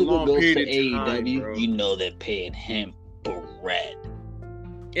Dolph Ziggler goes to AEW, you know they're paying him bread.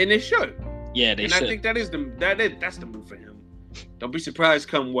 And they should. Yeah, they should. And I think that's the move for him. Don't be surprised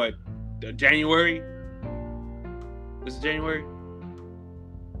come what? January? This is January?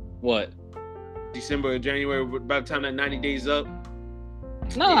 What? December or January, by the time that 90 days up.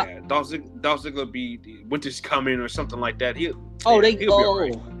 Nah. Yeah, Dolph Ziggler be winter's coming or something like that. He'll be all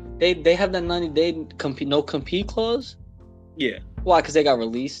right. They have that 90-day no compete clause? Yeah. Why? Because they got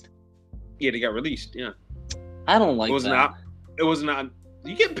released? Yeah, they got released. Yeah. I don't like that. It was not.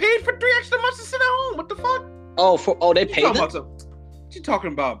 You get paid for 3 extra months to sit at home. What the fuck? They paid them? What you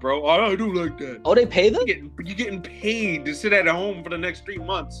talking about, bro? Oh, I do like that. Oh, they pay them? You getting paid to sit at home for the next 3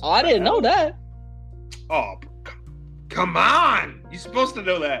 months. Oh, I didn't know that. Oh, come on! You're supposed to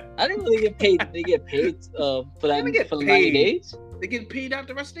know that. I didn't really get paid. They get paid for the 90 days. They get paid out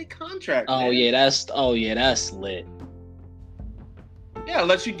the rest of their contract. Oh man. That's lit. Yeah,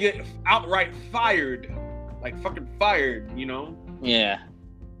 unless you get outright fired, like fucking fired, Yeah.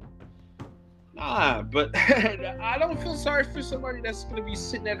 Nah, but I don't feel sorry for somebody that's gonna be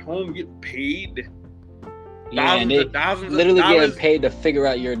sitting at home getting paid. Thousands literally of dollars. getting paid to figure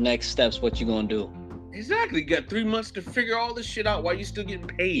out your next steps. What you gonna do? Exactly. You got 3 months to figure all this shit out while you still getting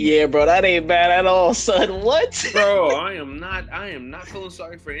paid. Yeah, bro, that ain't bad at all, son. What? Bro, I am not feeling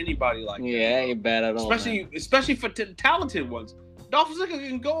sorry for anybody like that. Yeah, that ain't bad at all. Especially for talented ones. Dolph Ziggler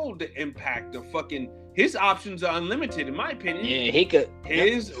can go to Impact or fucking. His options are unlimited, in my opinion. Yeah, he could.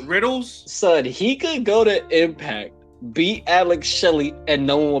 Riddles. Son, he could go to Impact, beat Alex Shelley, and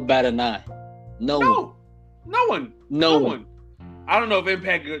no one will bat an eye. No one. I don't know if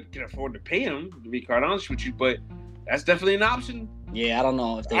Impact can afford to pay him, to be quite honest with you, but that's definitely an option. Yeah, I don't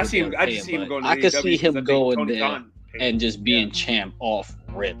know if they. I just see him going. I could see him going there and just being champ off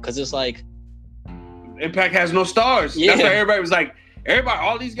rip, because it's like Impact has no stars. Yeah. That's why everybody was like,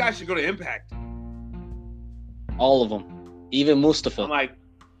 all these guys should go to Impact. All of them, even Mustafa. I'm like,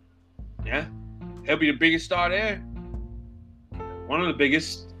 yeah, he'll be the biggest star there. One of the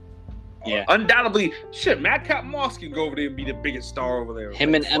biggest. Yeah. Undoubtedly, Madcap Moss can go over there and be the biggest star over there.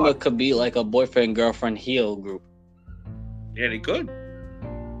 Him and Emma could be like a boyfriend-girlfriend heel group. Yeah, they could.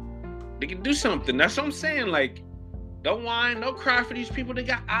 They can do something. That's what I'm saying. Like, don't whine, don't cry for these people. They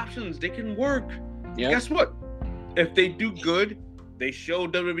got options. They can work. Yeah. Guess what? If they do good, they show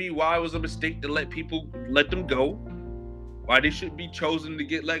WWE why it was a mistake to let them go, why they should be chosen to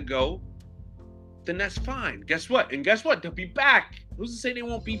get let go, then that's fine. Guess what? They'll be back. Who's to say they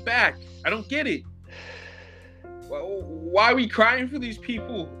won't be back? I don't get it. Why are we crying for these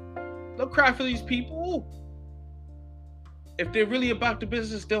people? Don't cry for these people. If they're really about the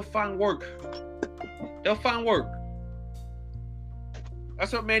business, they'll find work. That's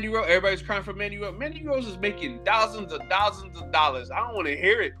what Mandy Rose. Everybody's crying for Mandy Rose. Mandy Rose is making thousands of dollars. I don't want to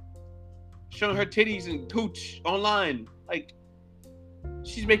hear it. showing her titties and cooch online. Like,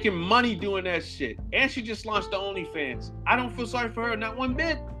 she's making money doing that shit. And she just launched the OnlyFans. I don't feel sorry for her, not one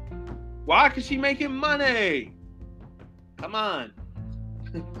bit. Why? Because she making money. Come on.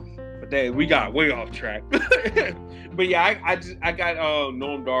 But then we got way off track. But yeah, I got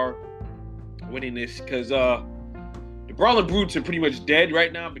Noam Dar winning this because the Brawling Brutes are pretty much dead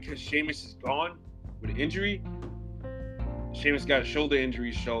right now because Sheamus is gone with an injury. Sheamus got a shoulder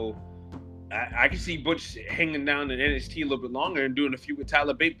injury, so I can see Butch hanging down in NXT a little bit longer and doing a feud with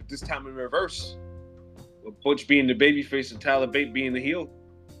Tyler Bate, but this time in reverse. With Butch being the babyface and Tyler Bate being the heel.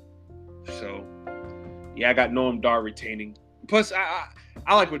 So, yeah, I got Noam Dar retaining. Plus,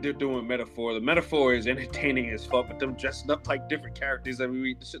 I like what they're doing with Metaphor. The Metaphor is entertaining as fuck, but them dressing up like different characters every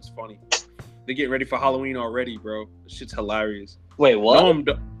week, this shit's funny. They get ready for Halloween already, bro. This shit's hilarious. Wait, what?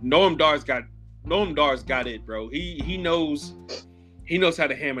 Noam Dar's got it, bro. He knows how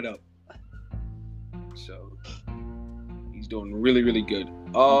to ham it up. So he's doing really, really good.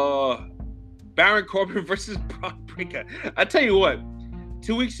 Baron Corbin versus Braun Breaker. I tell you what,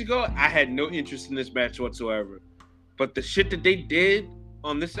 2 weeks ago I had no interest in this match whatsoever. But the shit that they did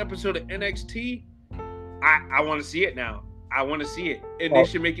on this episode of NXT, I want to see it now. I want to see it, and they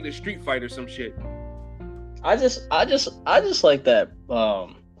should make it a street fight or some shit. I just like that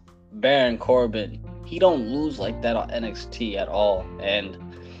Baron Corbin. He don't lose like that on NXT at all, and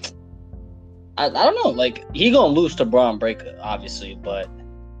I don't know. Like, he gonna lose to Braun Breaker, obviously, but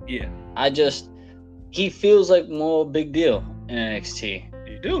yeah, he feels like more big deal in NXT.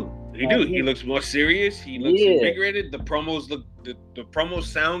 He do. He looks more serious. He looks invigorated. The promos the promos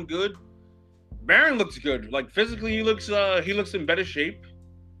sound good. Baron looks good. Like, physically, he looks in better shape.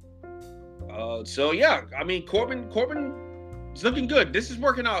 So yeah, I mean, Corbin is looking good. This is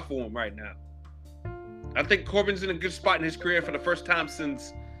working out for him right now. I think Corbin's in a good spot in his career for the first time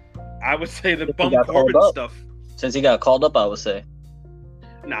since, I would say, the Bum Corbin stuff. Since he got called up, I would say.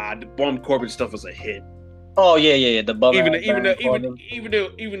 Nah, the Bum Corbin stuff was a hit. Oh yeah, the bum.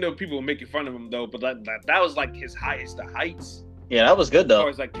 Even though people were making fun of him though, but that was like his highest of heights. Yeah, that was good though. As far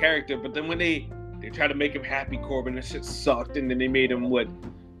as like character, but then when they tried to make him Happy Corbin, that shit sucked, and then they made him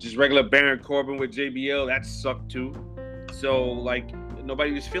just regular Baron Corbin with JBL, that sucked too. So like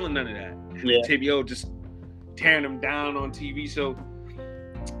nobody was feeling none of that. Yeah. JBL just tearing him down on TV. So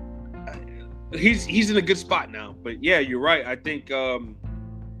he's in a good spot now. But yeah, you're right. I think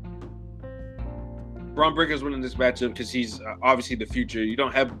Braun Breaker's winning this matchup because he's obviously the future. You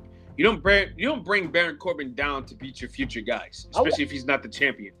don't bring Baron Corbin down to beat your future guys, especially if he's not the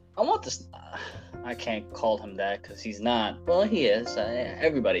champion. I want this. I can't call him that because he's not. Well, he is.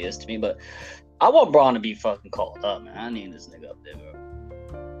 Everybody is to me, but I want Braun to be fucking called up, man. I need this nigga up there,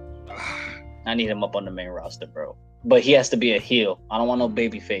 bro. I need him up on the main roster, bro. But he has to be a heel. I don't want no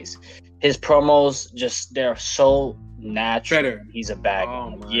baby face. His promos they're so natural. Better. He's a bag.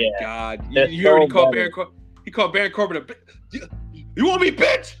 Oh my god! You So already called better. Baron Corbin. He called Baron Corbin a bitch. You want me,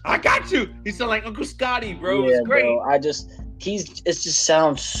 bitch? I got you. He sounded like Uncle Scotty, bro. Yeah, It's great. bro. It just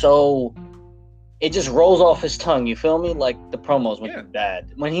sounds so. It just rolls off his tongue. You feel me? Like the promos when he's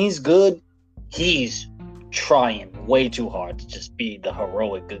bad. When he's good, he's trying way too hard to just be the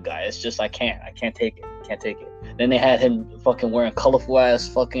heroic good guy. It's just I can't take it. Then they had him fucking wearing colorful ass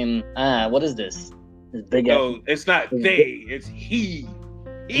fucking what is this? This big ass. No, it's not they. It's he.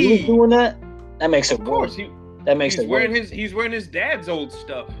 He's doing that. That makes it Of course, worse. That makes it worse. He's wearing his dad's old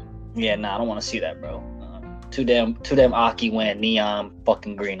stuff. Yeah, nah, I don't want to see that, bro. Too damn Aki wearing neon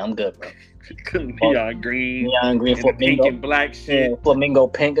fucking green. I'm good, bro. Neon green, flamingo, pink and black shit. Yeah, flamingo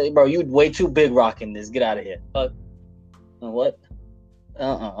pink, bro. You way too big rocking this. Get out of here. What?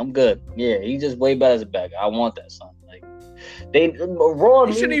 I'm good. Yeah, he's just way better as a bag. I want that, son. Like Raw.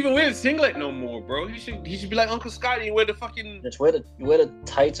 He shouldn't even wear a singlet no more, bro. He should be like Uncle Scotty and wear the fucking. Just wear the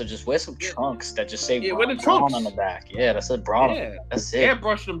tights or just wear some trunks that just say wear the trunks on the back. Yeah, that's a Braun. Yeah, that's it.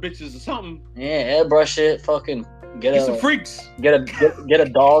 Airbrush them bitches or something. Yeah, airbrush it. Fucking get some freaks. Get a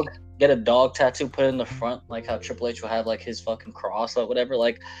dog. Get a dog tattoo put in the front, like how Triple H will have like his fucking cross or whatever.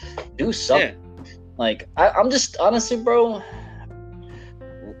 Like, do something. Yeah. Like, I'm just honestly, bro.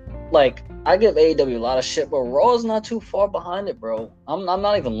 Like, I give AEW a lot of shit, but Raw's not too far behind it, bro. I'm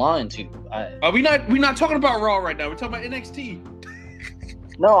not even lying to you. We're not talking about Raw right now. We're talking about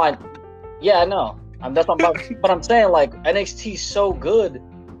NXT. No, I know. That's what but I'm saying, like, NXT's so good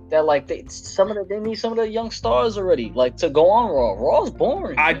that like they need some of the young stars already, like, to go on Raw. Raw's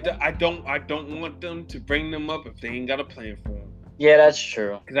boring. I don't want them to bring them up if they ain't got a plan for them. Yeah, that's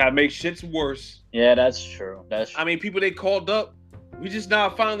true. Because that makes shit's worse. Yeah, that's true. I mean, people they called up We just now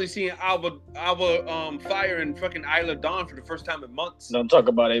finally seeing Alba Fire and fucking Isla Dawn for the first time in months. Don't talk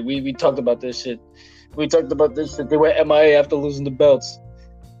about it. We talked about this shit. They went MIA after losing the belts.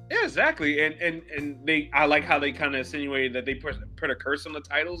 Yeah, exactly. And I like how they kind of insinuated that they put a curse on the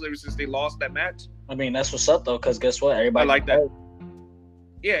titles ever since they lost that match. I mean, that's what's up though, because guess what? Everybody I like that.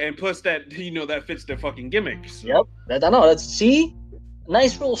 Yeah, and plus that that fits their fucking gimmick. So. Yep. I know. That's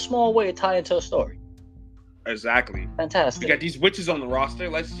nice little small way to tie into a story. Exactly. Fantastic. We got these witches on the roster.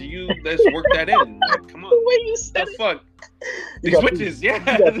 Let's work that in. Like, come on. The way you said the fuck? These witches, You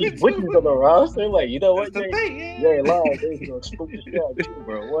got these witches on the roster. Like, you know what? That's the thing, You ain't lying. They gonna spook the shit out of you,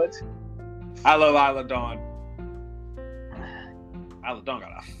 bro. What? I love Isla Dawn. Isla Dawn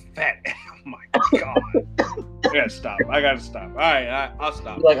got a fat. Oh my god. I gotta stop. All right, I'll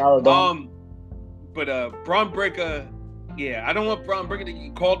stop. You like Isla Dawn? But Braun Breaker. Yeah, I don't want Braun Breaker to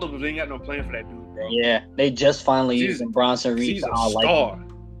get called up because they ain't got no plan for that dude, bro. Yeah, they just finally using Bronson Reed. He's a star.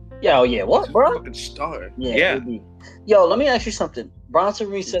 What, bro? Fucking star. Yeah. Yo, let me ask you something. Bronson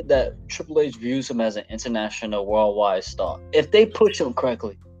Reed said that Triple H views him as an international, worldwide star. If they push him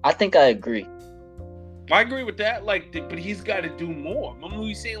correctly, I think I agree. I agree with that. But he's got to do more. Remember what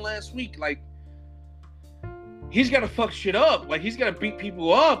we were saying last week? He's got to fuck shit up. He's got to beat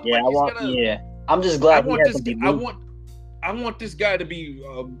people up. Yeah, I'm just glad I want this guy to be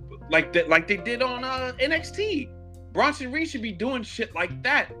like that, like they did on NXT. Bronson Reed should be doing shit like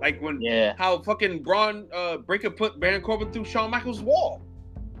that, how fucking Braun Breaker put Baron Corbin through Shawn Michaels' wall.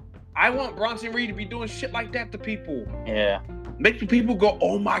 I want Bronson Reed to be doing shit like that to people. Yeah, make the people go,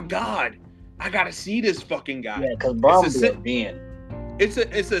 "Oh my god, I gotta see this fucking guy." Yeah, because Braun being. It's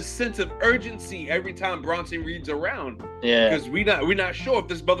a sense of urgency every time Bronson Reed's around. Yeah, because we're not sure if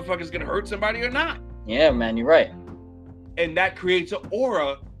this motherfucker's gonna hurt somebody or not. Yeah, man, you're right. And that creates an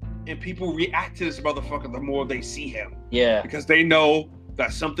aura, and people react to this motherfucker the more they see him. Yeah. Because they know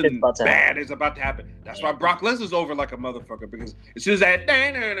that something bad is about to happen. That's why Brock Lesnar's over like a motherfucker, because as soon as that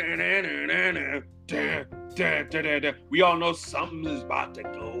we all know something is about to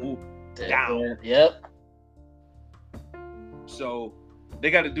go down. Yep. So they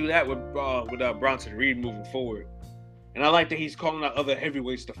got to do that with Bronson Reed moving forward. And I like that he's calling out other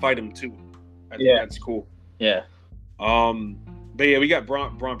heavyweights to fight him too. I think that's cool. Yeah. But yeah, we got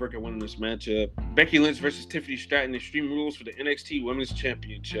Braun Breaker winning this matchup. Becky Lynch versus Tiffany Stratton, Extreme Rules for the NXT Women's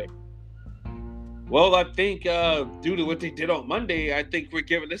Championship. Well, I think due to what they did on Monday, I think we're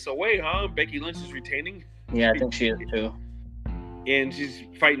giving this away, huh? Becky Lynch is retaining. Yeah, I think she is too. And she's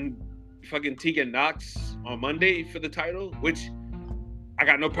fighting fucking Tegan Nox on Monday for the title, which I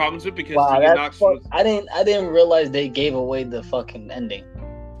got no problems with because Tegan Nox was... I didn't realize they gave away the fucking ending.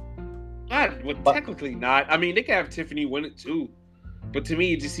 Technically not. I mean, they could have Tiffany win it too. But to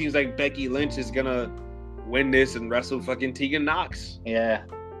me, it just seems like Becky Lynch is gonna win this and wrestle fucking Tegan Nox. Yeah.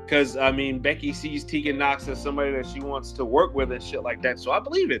 Because, I mean, Becky sees Tegan Nox as somebody that she wants to work with and shit like that. So I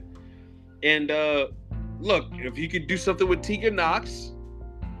believe it. And look, if you could do something with Tegan Nox,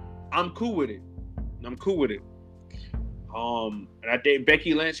 I'm cool with it. And I think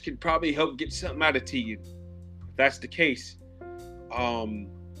Becky Lynch could probably help get something out of Tegan, if that's the case.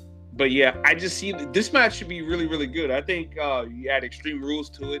 But yeah, I just see this match should be really, really good. I think you add Extreme Rules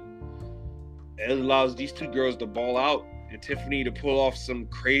to it. It allows these two girls to ball out and Tiffany to pull off some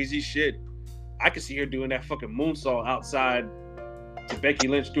crazy shit. I could see her doing that fucking moonsault outside to Becky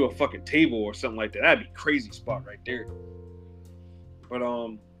Lynch through a fucking table or something like that. That'd be a crazy spot right there. But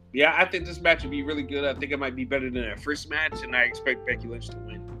yeah, I think this match would be really good. I think it might be better than that first match, and I expect Becky Lynch to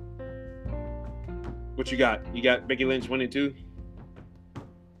win. What you got? You got Becky Lynch winning too?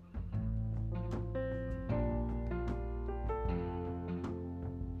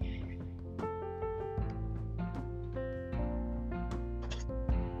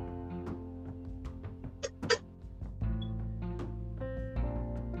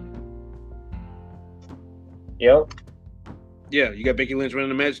 Yep. Yeah, you got Becky Lynch winning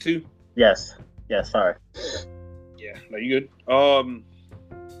the match too? Yes. Sorry. Yeah, no, you good.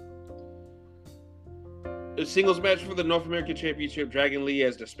 The singles match for the North American Championship, Dragon Lee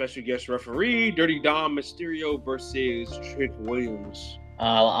as the special guest referee, Dirty Dom Mysterio versus Trick Williams.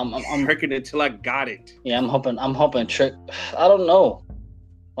 I'm tricking until I got it. Yeah, I'm hoping Trick. I don't know.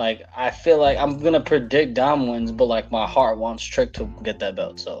 Like, I feel like I'm gonna predict Dom wins, but like my heart wants Trick to get that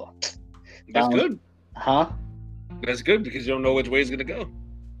belt. So that's good. Huh? That's good because you don't know which way it's gonna go.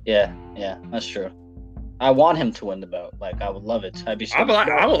 Yeah, that's true. I want him to win the belt. Like, I would love it. I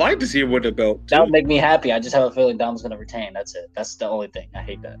would like to see him win the belt too. That would make me happy. I just have a feeling Dom's gonna retain. That's it. That's the only thing. I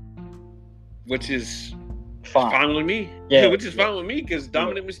hate that. Which is fine with me. Yeah, which is fine with me because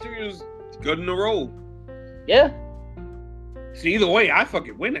Dominic Mysterio's good in the role. Yeah. So either way, I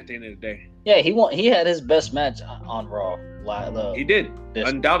fucking win at the end of the day. Yeah, he won. He had his best match on Raw. He did,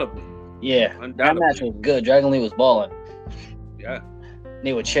 undoubtedly. Yeah, that match was good. Dragon Lee was balling. Yeah,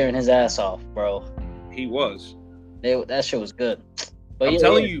 they were cheering his ass off, bro. He was. That shit was good. But I'm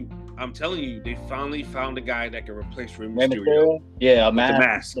telling you, they finally found a guy that can replace Rey Mysterio. Mysterio? Yeah, the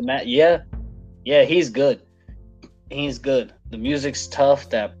mask. Yeah, he's good. He's good. The music's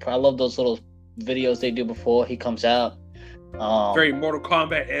tough. I love those little videos they do before he comes out. Very Mortal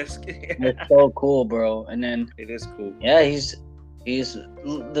Kombat-esque. It's so cool, bro. And then it is cool. Yeah, he's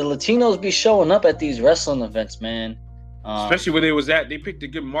the Latinos be showing up at these wrestling events, man. Especially where they was at. They picked a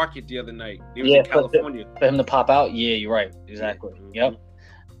good market the other night. They was in California. For him to pop out. Yeah, you're right. Exactly. Yep.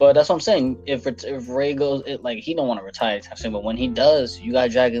 But that's what I'm saying. If Ray goes, he don't want to retire anytime soon. But when he does, you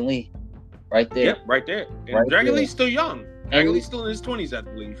got Dragon Lee, right there. Yep, right there. And Dragon Lee's still young. Dragon Lee's still in his 20s, I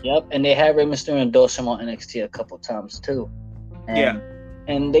believe. Yep. And they had Rey Mysterio endorse him on NXT a couple times too.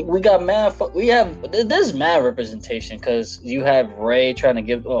 And there's mad representation because you have Ray trying to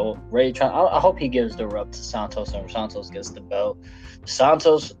give. I hope he gives the rub to Santos and Santos gets the belt.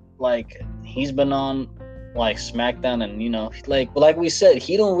 Santos, he's been on Smackdown, and like we said,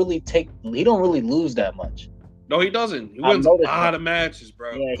 he don't really lose that much. No, he doesn't. He wins a lot of matches,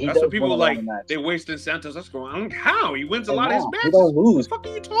 bro. Yeah, that's what people they wasted Santos. That's going. How he wins a lot of his matches? He don't lose. What the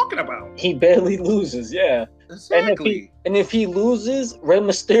fuck are you talking about? He barely loses. Yeah, exactly. And if he loses, Rey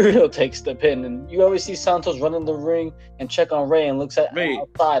Mysterio takes the pin, and you always see Santos run in the ring and check on Rey and looks at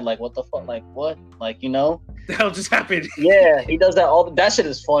outside what the fuck, what, the hell just happened? Yeah, he does that that shit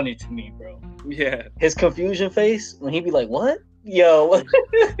is funny to me, bro. Yeah, his confusion face when he be like, "What, yo."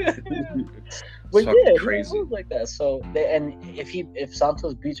 But crazy. He moves like that. So if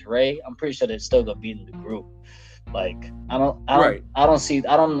Santos beats Ray, I'm pretty sure they're still gonna beat in the group. I don't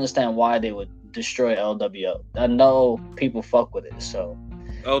understand why they would destroy LWO. I know people fuck with it, so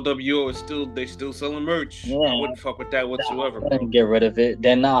LWO is still selling merch. Yeah. I wouldn't fuck with that whatsoever. Bro. Get rid of it.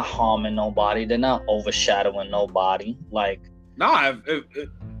 They're not harming nobody. They're not overshadowing nobody.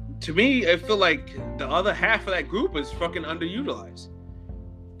 To me, I feel like the other half of that group is fucking underutilized.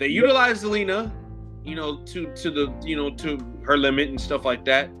 They utilized Zelina, to her limit and stuff like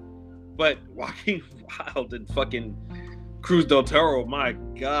that. But Joaquin Wilde and fucking Cruz del Toro, my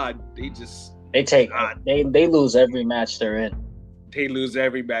God, they lose every match they're in. They lose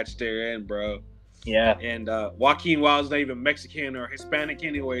every match they're in, bro. Yeah. And Joaquin Wilde's not even Mexican or Hispanic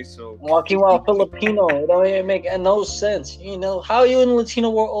anyway, so Joaquin Wilde Filipino. It don't even make no sense. How are you in the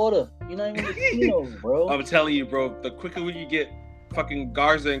Latino world order? You're not even Latino, bro. I'm telling you, bro, the quicker you get fucking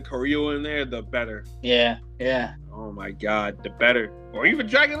Garza and Carrillo in there, the better. Yeah. Oh my God, the better. Or even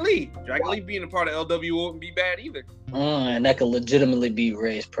Dragon Lee. Dragon Lee being a part of LWO wouldn't be bad either. And that could legitimately be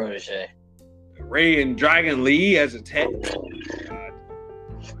Ray's protege. Ray and Dragon Lee as a tag. Oh my God.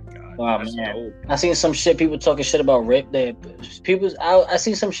 Wow, man. Dope. I seen some shit. People talking shit about Ray. I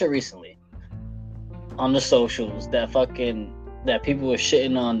seen some shit recently on the socials that people were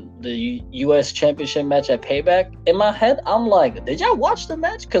shitting on the U.S. Championship match at Payback. In my head, I'm like, did y'all watch the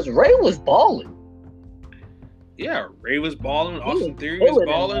match? Because Ray was balling. Yeah, Ray was balling. Austin Theory was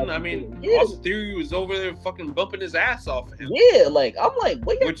balling. I mean, Austin Theory was over there fucking bumping his ass off of him. Yeah, I'm like,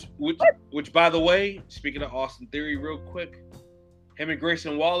 wait. Which, by the way, speaking of Austin Theory real quick, him and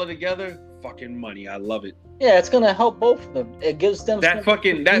Grayson Waller together, fucking money. I love it. Yeah, it's going to help both of them. It gives them that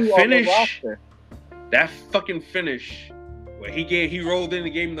fucking finish. Where he rolled in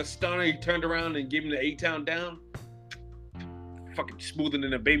and gave him the stunner, he turned around and gave him the 8-count down. Fucking smoother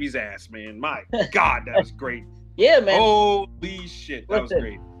than a baby's ass, man. My God, that was great. Yeah, man. Holy shit, that was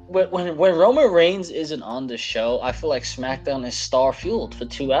great. When Roman Reigns isn't on the show, I feel like SmackDown is star fueled for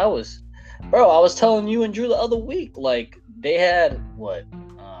 2 hours. Bro, I was telling you and Drew the other week, they had what?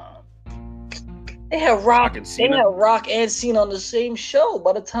 They had Rock and Cena on the same show.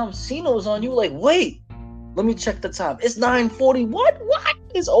 By the time Cena was on, you were like, wait. Let me check the time. It's 9:40. What?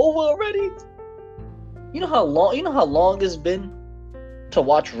 It's over already? You know how long it's been to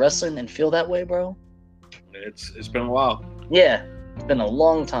watch wrestling and feel that way, bro? It's been a while. Yeah, it's been a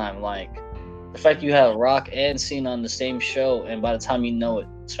long time. The fact you have Rock and Cena on the same show, and by the time you know it,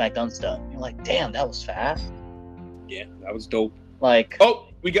 SmackDown's done. You're like, damn, that was fast. Yeah, that was dope.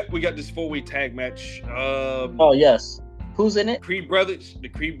 We got this 4-way tag match. Oh yes, who's in it? The Creed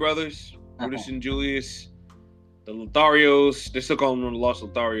brothers, Brutus and Julius. The Lotharios, they still call them the Los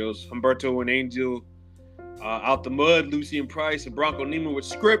Lotharios. Humberto and Angel. Out the Mud, Lucy and Price and Bronco Neiman with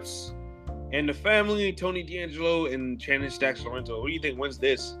scripts. And the family, Tony D'Angelo and Shannon Stacks Lorenzo. Who do you think wins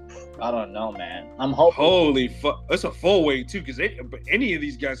this? I don't know, man. I'm hoping. Holy fuck. That's a full weight, too, because any of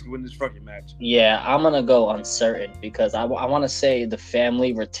these guys can win this fucking match. Yeah, I'm going to go uncertain because I want to say the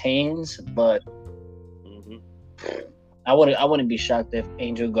family retains, but I wouldn't be shocked if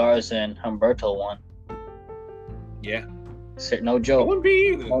Angel Garza and Humberto won. Yeah. No joke. I wouldn't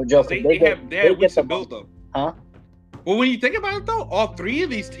be either. No joke. They had weeks of build-up. Huh? Well, when you think about it, though, all three of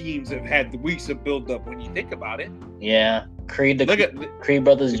these teams have had the weeks of build-up when you think about it. Yeah. Creed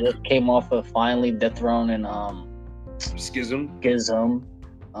brothers just came off of finally Dethroned and Schism.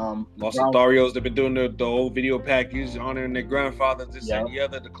 Los Lotharios, they've been doing the whole video package, honoring their grandfathers, this and the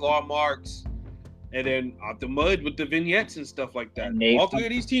other, the claw marks. And then Out the Mud with the vignettes and stuff like that. All three of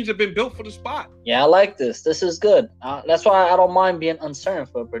these teams have been built for the spot. Yeah, I like this. This is good. That's why I don't mind being uncertain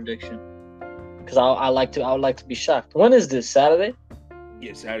for a prediction. Because I would like to be shocked. When is this? Saturday?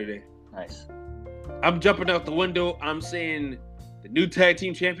 Yeah, Saturday. Nice. I'm jumping out the window. I'm saying the new tag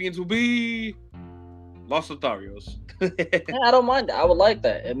team champions will be Los Lotharios. Yeah, I don't mind that. I would like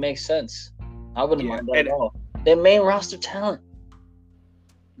that. It makes sense. I wouldn't mind that at all. They're main roster talent.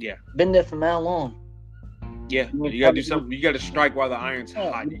 Yeah. Been there for how long? Yeah, you gotta do something. You gotta strike while the iron's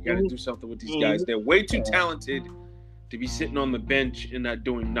hot. You gotta do something with these guys. They're way too talented to be sitting on the bench and not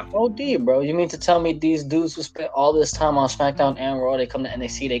doing nothing. OD, bro. You mean to tell me these dudes who spent all this time on SmackDown and Raw, they come to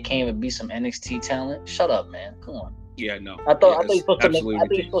NXT, they can't even be some NXT talent? Shut up, man. Come on. Yeah, no. I thought you were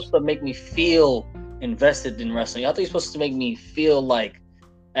supposed to make me feel invested in wrestling. I thought you were supposed to make me feel like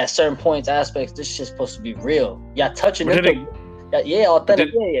at certain points, aspects, this shit's supposed to be real. Y'all touching into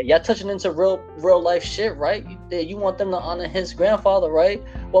authentic. Y'all touching into real life shit, right? You want them to honor his grandfather, right?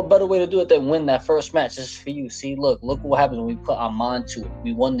 What better way to do it than win that first match just for you? See, look what happens when we put our mind to it.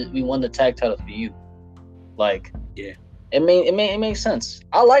 We won the tag title for you. Like, yeah, it makes sense.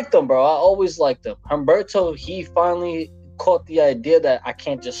 I like them, bro. I always liked them. Humberto, he finally caught the idea that I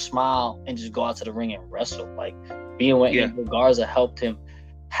can't just smile and just go out to the ring and wrestle. Like, being with Angel Garza helped him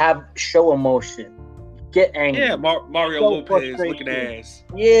show emotion. Get angry. Yeah, Mario Lopez looking ass.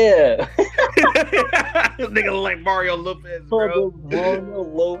 Yeah. Nigga look like Mario Lopez, bro. Mario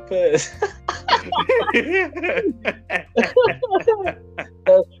Lopez.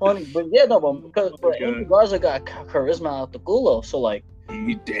 That's funny. But yeah, no, because Angel Garza got charisma out the culo. So like,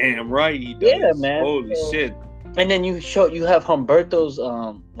 you damn right he does. Yeah, man. Holy shit. And then you have Humberto's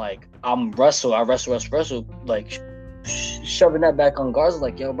like, I wrestle, like shoving that back on Garza,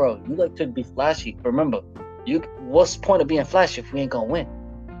 like, yo, bro, you like to be flashy. Remember, what's the point of being flashy if we ain't gonna win?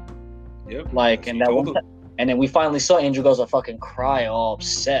 Yep. Like, and then we finally saw Angel Garza fucking cry, all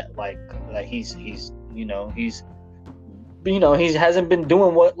upset, like he hasn't been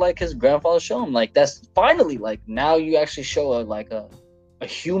doing what like his grandfather showed him. Like, that's finally, like, now you actually show a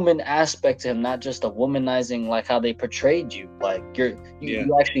human aspect to him, not just a womanizing, like how they portrayed you. Like,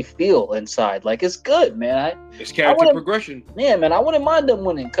 you actually feel inside. Like, it's good, man. It's character progression. Yeah, man. I wouldn't mind them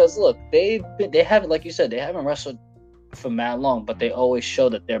winning because look, they haven't, like you said, they haven't wrestled for mad long, but they always show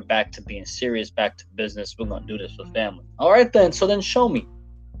that they're back to being serious, back to business. We're gonna do this for family. All right, then. So then, show me.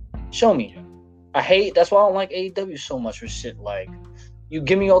 That's why I don't like AEW so much with shit. Like, you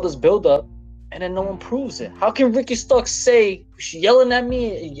give me all this build up, and then no one proves it. How can Ricky Starks say, yelling at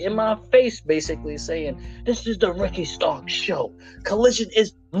me in my face, basically saying, this is the Ricky Starks show. Collision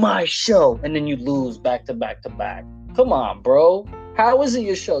is my show. And then you lose back to back to back. Come on, bro. How is it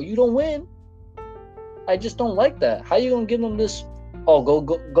your show? You don't win. I just don't like that. How you gonna give them this? Oh,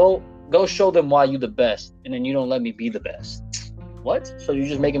 go show them why you the best. And then you don't let me be the best. What? So you're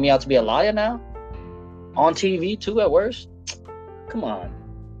just making me out to be a liar now? On TV too, at worst? Come on.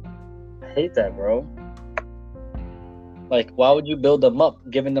 I hate that, bro. Like, why would you build them up,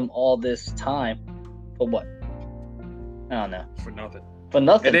 giving them all this time for what? I don't know. For nothing.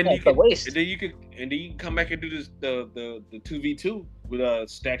 And then you can waste. And then you can come back and do this the 2v2 with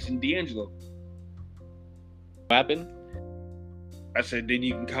Stacks and D'Angelo. What happened? I said then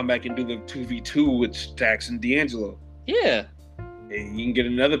you can come back and do the 2v2 with Stacks and D'Angelo. Yeah. And you can get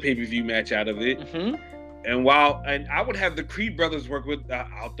another pay-per-view match out of it. Mm-hmm. And I would have the Creed brothers work with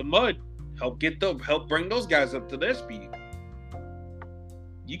Out the Mud, help bring those guys up to their speed.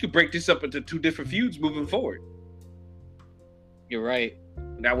 You could break this up into two different feuds moving forward. You're right.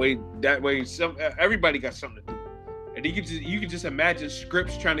 That way, everybody got something to do. And you could just imagine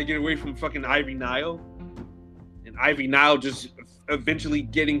Scripps trying to get away from fucking Ivy Nile, and Ivy Nile just eventually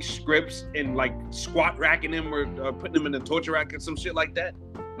getting Scripps and like squat racking him or putting him in a torture rack or some shit like that.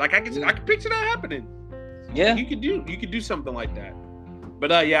 Like I can picture that happening. Yeah, you could do something like that.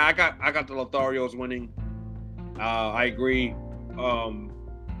 But I got the Lotharios winning. I agree.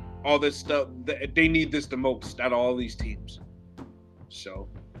 all this stuff. They need this the most out of all these teams. So,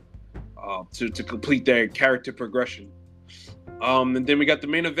 to complete their character progression. And then we got the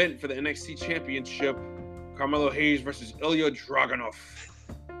main event for the NXT Championship: Carmelo Hayes versus Ilya Dragunov.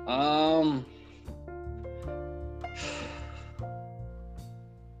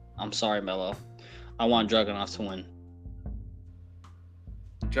 I'm sorry, Melo. I want Dragunov to win.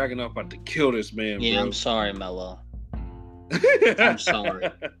 Dragunov about to kill this man. Yeah, bro. I'm sorry, Melo. I'm sorry.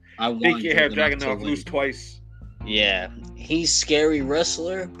 I want They can't have Dragunov to Dragunov win. lose twice. Yeah, he's scary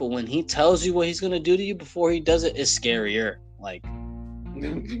wrestler, but when he tells you what he's gonna do to you before he does it, it's scarier. Like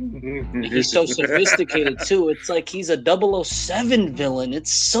he's so sophisticated too. It's like he's a 007 villain.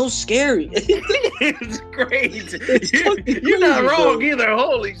 It's so scary. It's great. It's You're not crazy, wrong bro. either.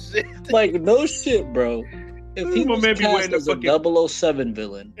 Holy shit. Like no shit, bro. If he My was man be wearing cast the as a 007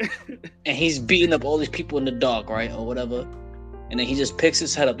 villain and he's beating up all these people in the dark, right, or whatever, and then he just picks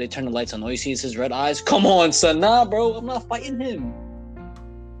his head up, they turn the lights on, all you see is his red eyes. Come on, son. Nah, bro, I'm not fighting him.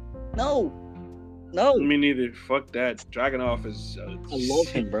 No. Me neither. Fuck that. Dragunov is. I love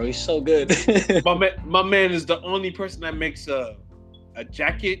him, bro. He's so good. My man is the only person that makes a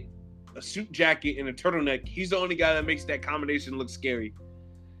jacket, a suit jacket, and a turtleneck. He's the only guy that makes that combination look scary.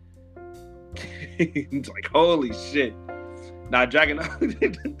 It's like, holy shit. Nah,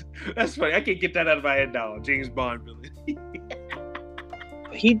 Dragunov. That's funny. I can't get that out of my head now. James Bond villain.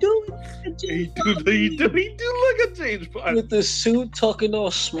 He do. He do look at James Bond. With the suit, talking all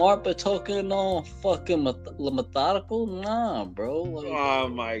smart, but talking all fucking methodical. Nah, bro. Like, Oh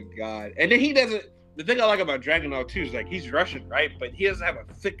my god! And then he doesn't. The thing I like about Dragunov too is like he's Russian, right? But he doesn't have a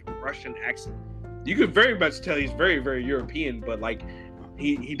thick Russian accent. You could very much tell he's very, very European, but like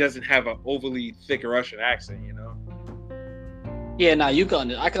he doesn't have an overly thick Russian accent, you know? yeah, nah,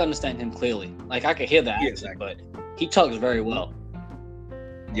 I can understand him clearly. Like I can hear that Yeah, accent, exactly. but he talks very well.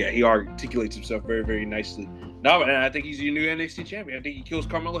 Yeah, he articulates himself very, very nicely. No, and I think he's your new NXT champion. I think he kills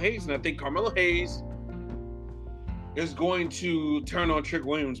Carmelo Hayes, and I think Carmelo Hayes is going to turn on Trick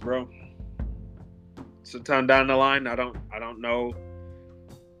Williams, bro. Sometime down the line, I don't know.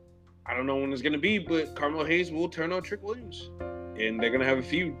 I don't know when it's gonna be, but Carmelo Hayes will turn on Trick Williams, and they're gonna have a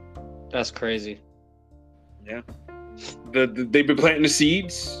feud. That's crazy. Yeah, they've been planting the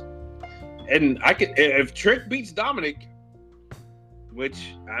seeds, and if Trick beats Dominic,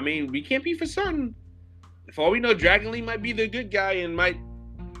 which I mean we can't be for certain. If all we know, Dragon Lee might be the good guy and might,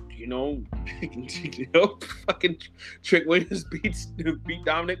 fucking Trick Williams beat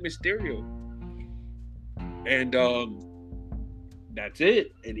Dominic Mysterio, and that's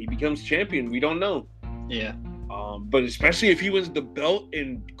it, and he becomes champion. We don't know. Yeah. But especially if he wins the belt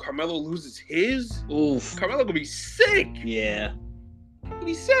and Carmelo loses his, Oof. Carmelo gonna be sick. Yeah. He'll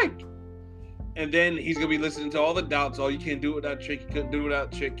be sick. And then he's gonna be listening to all the doubts. Oh, you can't do it without Trick. You couldn't do it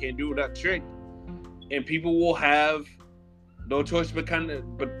without Trick. Can't do it without Trick. And people will have no choice but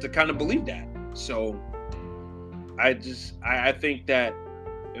to believe that. So I think that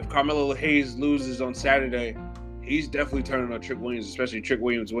if Carmelo Hayes loses on Saturday, he's definitely turning on Trick Williams, especially if Trick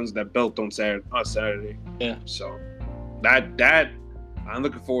Williams wins that belt on Saturday. Yeah. So that I'm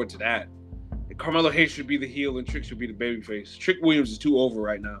looking forward to that. And Carmelo Hayes should be the heel and Trick should be the babyface. Trick Williams is too over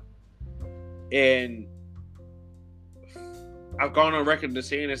right now. And I've gone on record to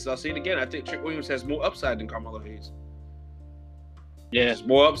saying this, I'll say it again. I think Trick Williams has more upside than Carmelo Hayes. Yeah. There's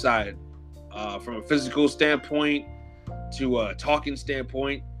more upside from a physical standpoint to a talking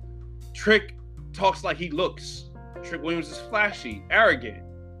standpoint. Trick talks like he looks. Trick Williams is flashy, arrogant.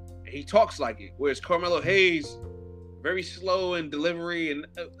 He talks like it. Whereas Carmelo Hayes, very slow in delivery. And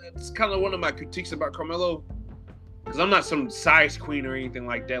it's kind of one of my critiques about Carmelo. Because I'm not some size queen or anything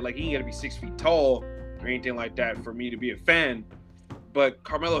like that. Like, he ain't got to be 6 feet tall or anything like that for me to be a fan. But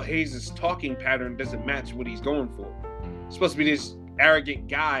Carmelo Hayes' talking pattern doesn't match what he's going for. He's supposed to be this arrogant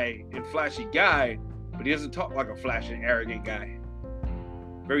guy and flashy guy, but he doesn't talk like a flashy, arrogant guy.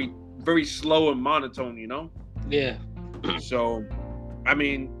 Very, very slow and monotone, you know? Yeah. So, I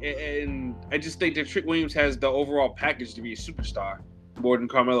mean, and I just think that Trick Williams has the overall package to be a superstar more than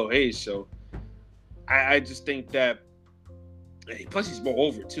Carmelo Hayes. So, I just think that, plus he's more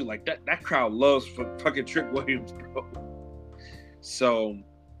over too. Like that crowd loves fucking Trick Williams, bro. So,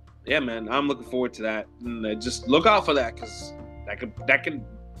 yeah, man, I'm looking forward to that. And just look out for that, because that can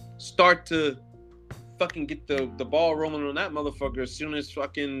start to fucking get the ball rolling on that motherfucker as soon as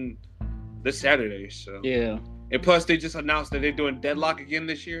fucking this Saturday. So Yeah. And plus they just announced that they're doing Deadlock again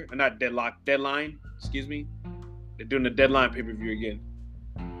this year. Or not Deadlock, Deadline, excuse me. They're doing the Deadline pay-per-view again.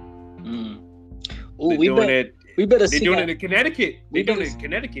 Ooh, They're we doing better They're see doing that. it in Connecticut. They're We doing better- it in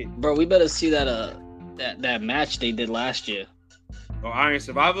Connecticut. Bro, we better see that that match they did last year. or Iron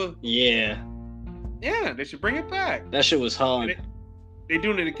Survivor. Yeah. Yeah, they should bring it back. That shit was hard. They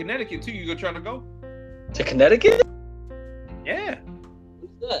doing it in Connecticut too. You go try to go? To Connecticut? Yeah.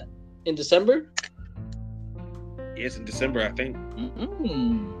 What's that? In December? Yeah, it's in December, I think.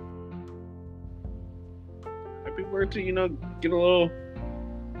 Might be worth to,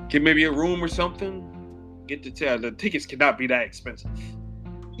 get maybe a room or something. Get the tickets cannot be that expensive.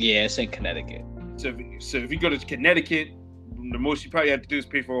 Yeah, it's in Connecticut. So if you go to Connecticut, the most you probably have to do is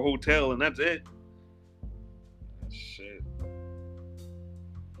pay for a hotel, and that's it.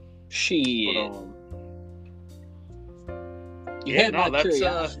 Shit. You had my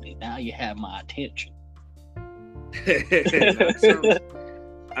curiosity. Now you have my attention.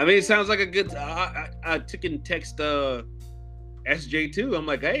 It sounds like a good. I took and text SJ too. I'm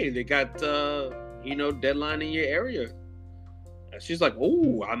like, hey, they got deadline in your area. And she's like,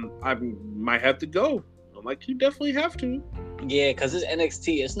 oh, I might have to go. I'm like, you definitely have to. Yeah, because it's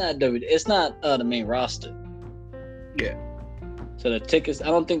NXT. It's not the main roster. Yeah. So the tickets, I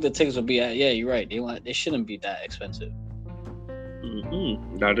don't think the tickets will be at. Yeah, you're right. They shouldn't be that expensive.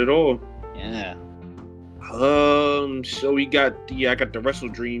 Not at all. Yeah. So we got I got the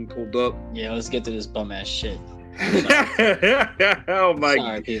WrestleDream pulled up. Yeah, let's get to this bum ass shit. Oh my!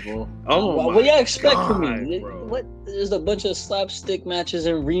 Sorry, people. Oh my! What y'all expect from me? Bro. What? There's a bunch of slapstick matches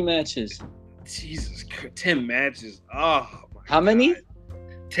and rematches. Jesus, 10 matches. Oh my! How many?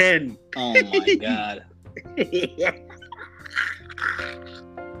 10. Oh my god.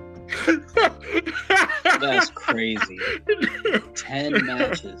 That's crazy. 10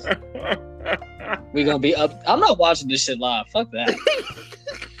 matches. We gonna be up. I'm not watching this shit live. Fuck that.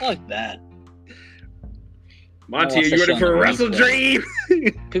 Fuck that. Monty, are you ready for WrestleDream?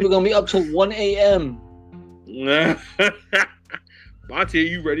 People gonna be up till 1 a.m. Monty, are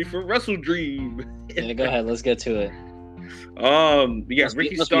you ready for WrestleDream? Yeah, go ahead. Let's get to it. We got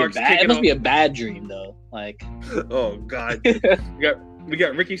Ricky Starks. It must be a bad dream though. Like, oh god. We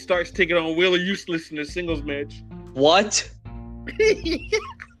got Ricky Starks taking on Wheeler Useless in a singles match. What?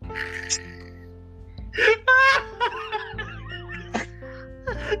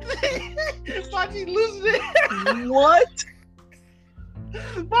 Monty losing it. What?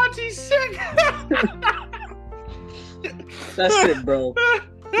 Monty's sick. That's it, bro.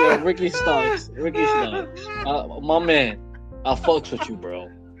 Yo, Ricky Starks. My man. I fucks with you, bro.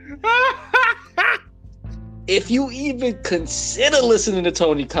 If you even consider listening to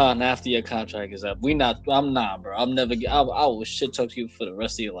Tony Khan after your contract is up, I'm not, bro. I will shit talk to you for the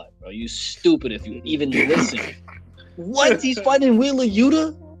rest of your life, bro. You stupid if you even listen. What? He's fighting Wheeler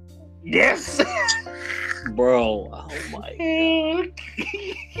Yuta? Yes. Bro, oh my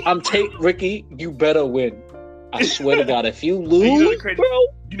god. Ricky, you better win. I swear to God, if you lose, bro.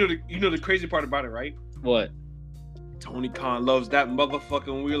 You know the crazy part about it, right? What? Tony Khan loves that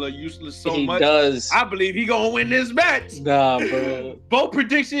motherfucking Wheeler Useless so much. He does. I believe he gonna win this match. Nah, bro. Bold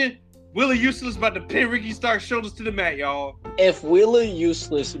prediction: Wheeler Useless about to pin Ricky Starks' shoulders to the mat, y'all. If Wheeler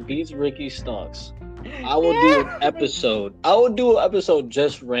Useless beats Ricky Starks, I will do an episode. I will do an episode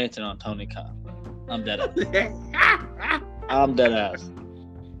just ranting on Tony Khan. I'm dead ass. I'm dead ass.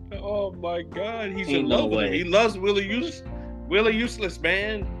 Oh my god, he's Ain't in love no with him. way. He loves Wheeler Useless. Wheeler Useless,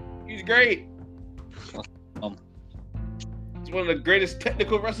 man. He's great. He's one of the greatest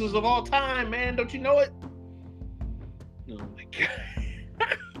technical wrestlers of all time, man. Don't you know it? Oh my god.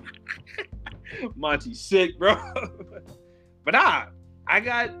 Monty's sick, bro. But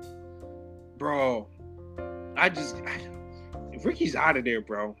Ricky's out of there,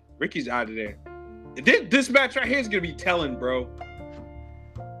 bro. Ricky's out of there. This match right here is gonna be telling, bro.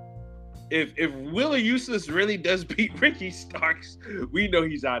 If Wheeler Useless really does beat Ricky Starks, we know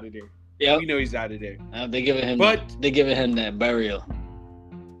he's out of there. Yeah, we know he's out of there. They're giving him that burial.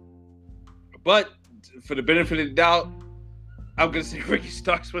 But for the benefit of the doubt, I'm gonna say Ricky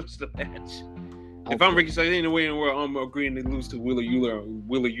Starks wins the match. Okay. If I'm Ricky Starks, ain't no way in the world I'm agreeing to lose to Wheeler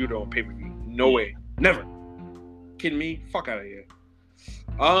Yuta on pay-per-view. No way. Never. Kidding me? Fuck out of here.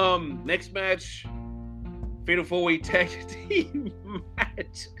 Next match, Fatal 4-Way Tag Team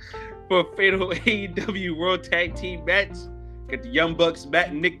match for Fatal AEW World Tag Team match. Got the Young Bucks,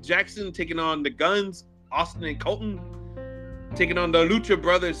 Matt and Nick Jackson taking on the Guns, Austin and Colton, taking on the Lucha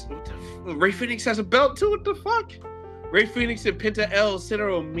Brothers. Ray Phoenix has a belt too. What the fuck? Ray Phoenix and Penta El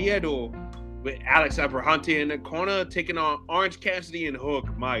Cero Miedo with Alex Abrahante in the corner, taking on Orange Cassidy and Hook.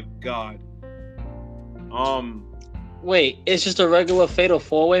 My God. Wait, it's just a regular Fatal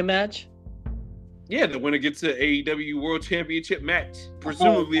 4-Way match? Yeah, the winner gets the AEW World Championship match,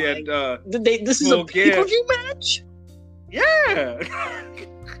 presumably at. This is a pay-per-view match? Yeah.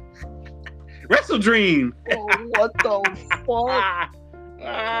 WrestleDream. Oh, what the fuck?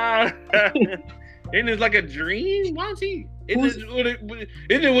 Isn't it like a dream? Why is he? Isn't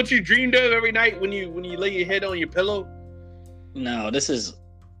it what you dreamed of every night when you lay your head on your pillow? No, this is.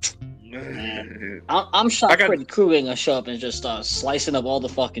 Man. I'm shocked Freddy Krueger ain't gonna show up and just start slicing up all the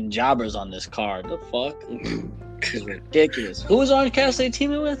fucking jobbers on this card. The fuck? It's ridiculous. Who is Orange Cassidy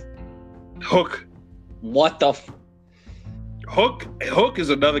teaming with? Hook. What the? Hook is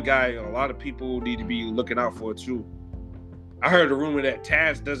another guy a lot of people need to be looking out for too. I heard a rumor that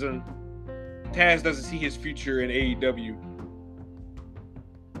Taz doesn't see his future in AEW.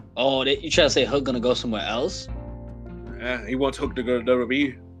 Oh, you trying to say Hook gonna go somewhere else? He wants Hook to go to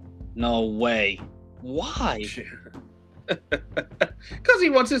WWE. No way. Why? Because he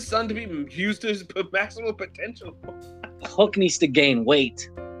wants his son to be used to his maximum potential. Hook needs to gain weight.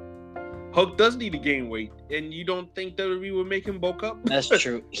 Hook does need to gain weight, and you don't think WWE would make him bulk up? That's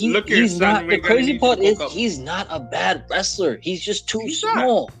true. Look at he's not. The crazy part is up. He's not a bad wrestler. He's just too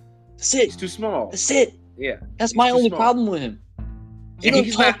small. That's it. He's too small. That's it. Yeah. That's my only problem with him. He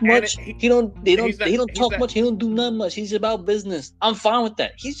don't talk much. He don't talk much. He don't do nothing much. He's about business. I'm fine with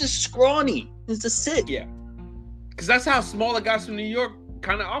that. He's just scrawny. He's just sick. Yeah. Because that's how smaller guys from New York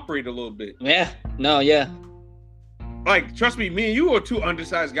kind of operate a little bit. Yeah. No. Yeah. Like, trust me, me and you are two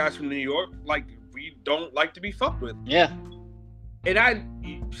undersized guys from New York. Like, we don't like to be fucked with. Yeah. And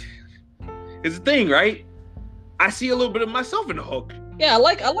it's the thing, right? I see a little bit of myself in the Hook. Yeah, I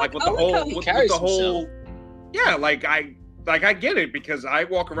like how he carries himself. Yeah, I get it because I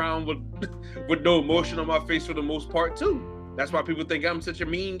walk around with no emotion on my face for the most part too. That's why people think I'm such a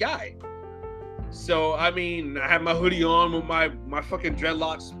mean guy. So I mean, I have my hoodie on with my fucking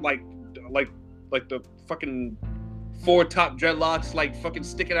dreadlocks, like the fucking 4 top dreadlocks, like fucking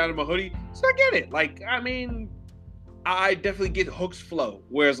sticking out of my hoodie. So I get it. Like, I mean, I definitely get Hook's flow,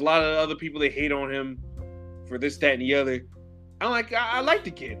 whereas a lot of other people, they hate on him for this, that, and the other. I like the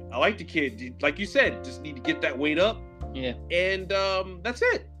kid. I like the kid. Like you said, just need to get that weight up. Yeah. And that's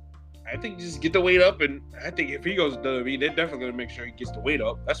it. I think just get the weight up, and I think if he goes to WWE, they're definitely gonna make sure he gets the weight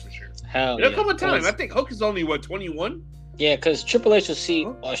up. That's for sure. There'll come a time. I think Hook is only 21. Yeah, because Triple H will see,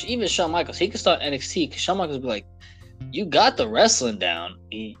 or even Shawn Michaels, he can start NXT. Because Shawn Michaels will be like, "You got the wrestling down.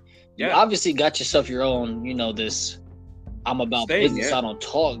 You obviously got yourself your own, this I'm about business. Yeah. I don't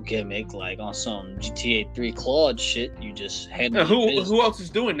talk gimmick like on some GTA 3 Claude shit. You just handle who else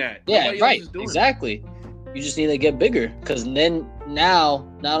is doing that? Yeah, nobody right. Exactly. You just need to get bigger because then now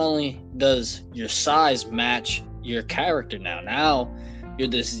not only does your size match your character now you're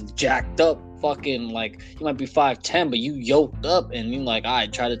this jacked up fucking like you might be 5'10", but you yoked up and you're like, all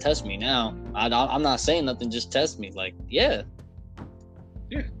right, try to test me now. I'm not saying nothing, just test me. Like, yeah.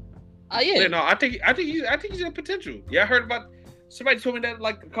 Yeah, no, I think he's got potential. Yeah, I heard about somebody told me that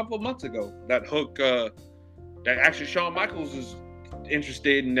like a couple of months ago. That Hook, that actually Shawn Michaels is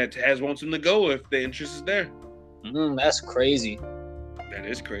interested and that Taz wants him to go if the interest is there. That's crazy. That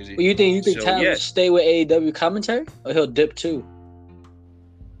is crazy. Well, you think Taz will stay with AEW commentary or he'll dip too?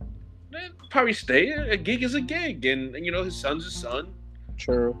 Probably stay. A gig is a gig, and his son's his son.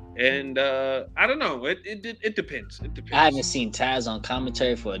 True. And I don't know. It depends. It depends. I haven't seen Taz on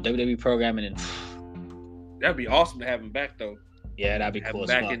commentary for a WWE program, and that'd be awesome to have him back, though. Yeah, that'd be cool.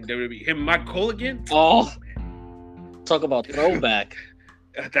 Back in WWE. Him, Mike Cole again. Oh, man. Talk about throwback.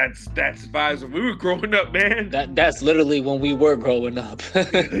 That's vibes when we were growing up, man. That's literally when we were growing up.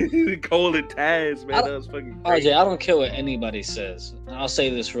 Cole and Taz, man, that was fucking great. RJ, I don't care what anybody says. I'll say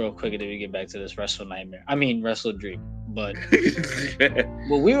this real quick and then we get back to this WrestleDream. But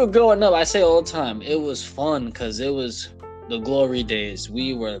when we were growing up, I say all the time, it was fun because it was the glory days.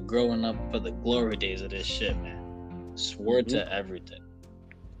 We were growing up for the glory days of this shit, man. Swore to everything.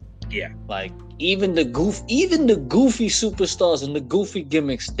 Yeah, like even the goofy superstars and the goofy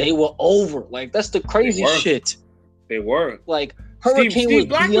gimmicks, they were over. Like that's the crazy shit. They were like Hurricane Steve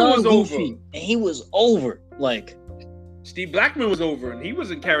Blackman was goofy, over, and he was over. Like Steve Blackman was over, and he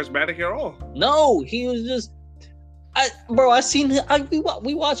wasn't charismatic at all. No, he was just. I seen him.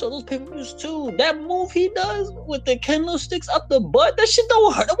 We watch all those pay-per-views too. That move he does with the kendo sticks up the butt, that shit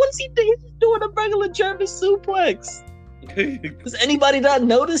don't hurt. What is he doing? He's just doing a regular German suplex. Does anybody not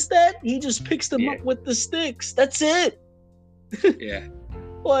notice that? He just picks them up with the sticks. That's it. Yeah.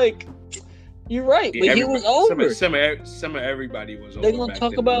 Like, you're right, but he was over. Some of everybody was over. They're gonna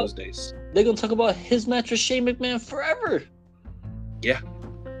talk about those days. They're gonna talk about his match with Shane McMahon forever. Yeah.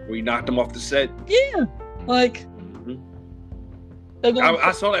 Where he knocked him off the set. Yeah. Like.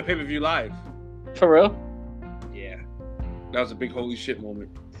 I saw that pay-per-view live. For real? Yeah. That was a big holy shit moment.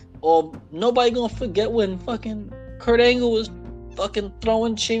 Or nobody gonna forget when fucking Kurt Angle was fucking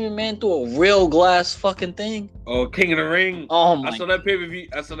throwing Shane McMahon through a real glass fucking thing. Oh, King of the Ring. Oh my! I saw that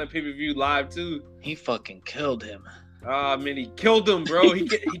pay-per-view. Live too. He fucking killed him. Ah, man, he killed him, bro. He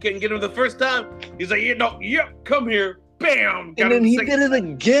couldn't get him the first time. He's like, come here, bam. And then he did it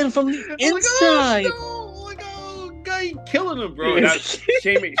again from the inside. Guy killing him, bro.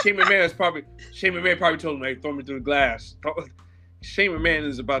 Shane McMahon probably told him, "Hey, throw me through the glass." Shane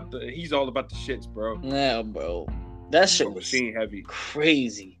McMahon he's all about the shits, bro. Yeah, bro. That shit was machine heavy.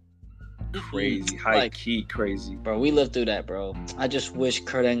 Crazy, high key crazy. Bro, we lived through that, bro. I just wish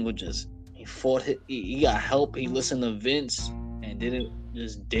Kurt Angle he got help. He listened to Vince and didn't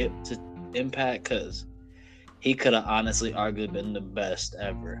just dip to Impact, because he could have honestly arguably been the best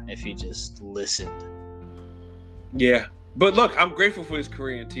ever if he just listened. Yeah, but look, I'm grateful for his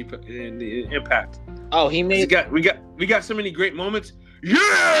career in the Impact. Oh, he made. We got so many great moments.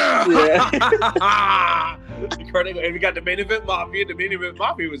 Yeah. Kurt Angle, and we got the main event Mafia. The main event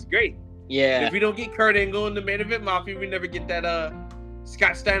Mafia was great. Yeah. And if we don't get Kurt Angle in the main event Mafia, we never get that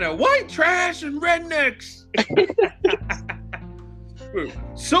Scott Steiner white trash and rednecks.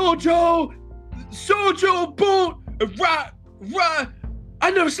 Sojo, Boot, right. I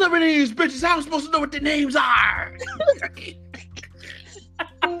never slept with any of these bitches. How am I supposed to know what their names are?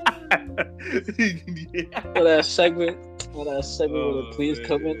 For that segment where the police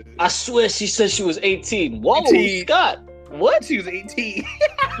come in. I swear she said she was 18. Whoa, 18. Scott. What? She was 18.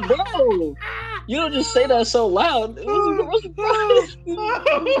 Bro, you don't just say that so loud. What's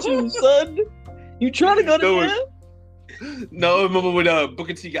you, son? You trying to go to jail? No, remember when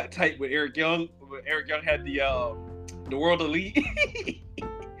Booker T got tight with Eric Young? When Eric Young had the World Elite.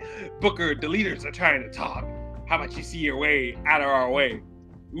 Booker, the leaders are trying to talk. How about you see your way out of our way?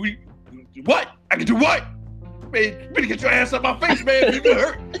 What? I can do what? Man, you better get your ass up my face, man. You get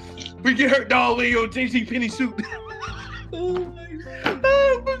hurt. We get hurt, dog, in your JC Penny suit.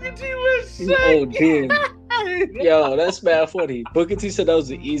 Booker T was sick. Oh, damn. Yo, that's bad funny. Booker T said that was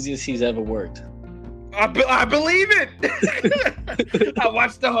the easiest he's ever worked. I believe it. I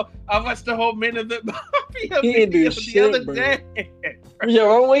watched the whole main event Mafia video the other day.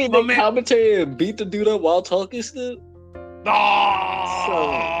 Yo, I'm waiting to commentary and beat the dude up while talking still. No,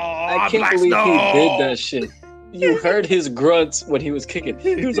 I can't believe he did that shit. You heard his grunts when he was kicking.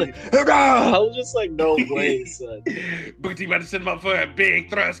 He was like, I was just like, no way, son. Booker T about to send him up for a big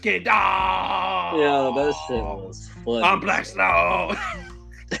thrust kick. Yeah, that shit was funny. I'm Black Snow.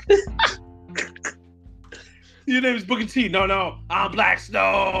 Your name is Booker T. No, I'm Black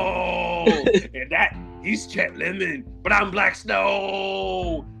Snow. And he's Chet Lemon, but I'm Black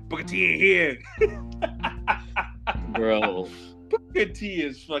Snow. Booker T ain't here. Bro. Booker T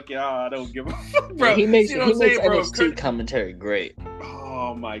is fucking, I don't give a fuck, bro. He makes NXT commentary great.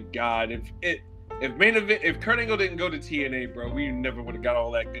 Oh my God. If Kurt Angle didn't go to TNA, bro, we never would have got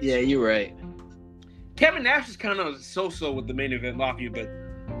all that good shit. Yeah, you're right. Kevin Nash is kind of so-so with the main event Mafia, but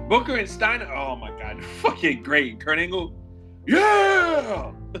Booker and Steiner, oh my God, fucking great. Kurt Angle,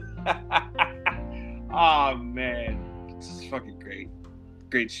 yeah! Oh man, this is fucking great.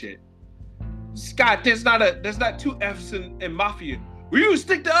 Great shit. Scott, there's not two F's in Mafia. Will you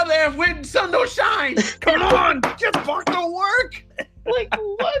stick the other F when the sun don't shine? Come on, just fuck the work. Like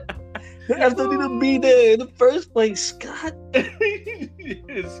what? The F don't need to be there in the first place, Scott.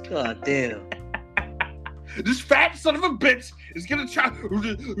 God damn. This fat son of a bitch is gonna try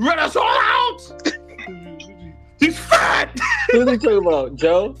to run us all out. He's fat. Who are they talking about,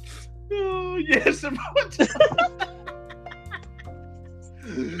 Joe? Oh, yes,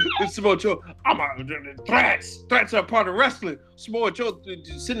 it's Samoa Joe. Threats are part of wrestling. Samoa Joe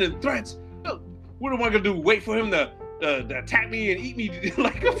sending threats. What am I gonna do? Wait for him to attack me and eat me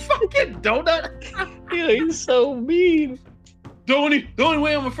like a fucking donut? Yeah, he's so mean. The only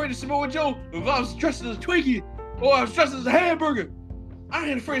way I'm afraid of Samoa Joe if I was dressed as a Twinkie or I was dressed as a hamburger. I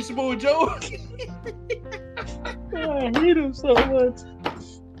ain't afraid of Samoa Joe. I hate him so much.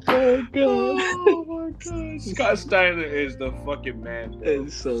 Oh god. Oh my god. Scott Steiner is the fucking man.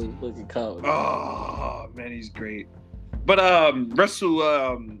 It's so fucking common. Oh man, he's great. But this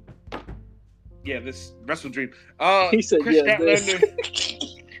WrestleDream. He said,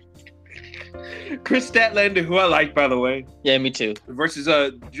 Chris Statlander, who I like, by the way. Yeah, me too. Versus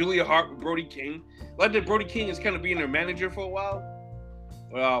Julia Hart with Brody King. Like that Brody King is kind of being their manager for a while.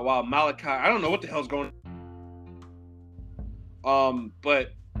 While Malachi, I don't know what the hell's going on.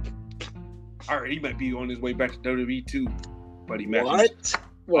 But he might be on his way back to WWE too. But he matches.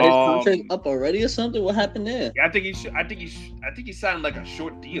 What? His contract up already or something? What happened there? Yeah, I think he signed like a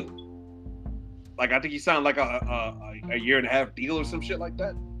short deal. Like I think he signed like a year and a half deal or some shit like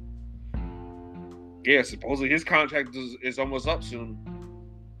that. Yeah, supposedly his contract is almost up soon.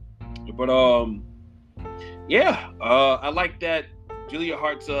 But I like that Julia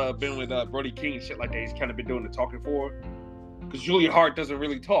Hart's been with Brody King and shit like that. He's kind of been doing the talking for her, because Julia Hart doesn't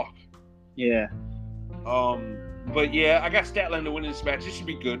really talk. Yeah. But yeah, I got Statlander winning this match. This should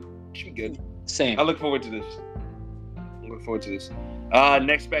be good. Same. I look forward to this.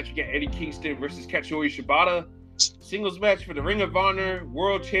 Next match, we got Eddie Kingston versus Katsuyori Shibata. Singles match for the Ring of Honor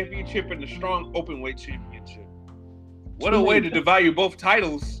World Championship and the Strong Openweight Championship. What a way to devalue both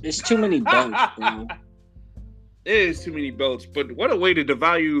titles. There's too many belts, bro. There is too many belts, but what a way to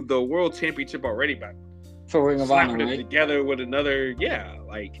devalue the World Championship already by For Ring of Honor, right? together with another,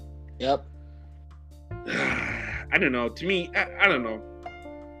 Yep. I don't know. To me, I don't know.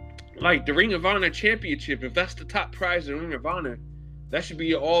 Like the Ring of Honor Championship, if that's the top prize in Ring of Honor, that should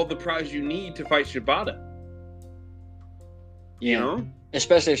be all the prize you need to fight Shibata. Yeah. You know?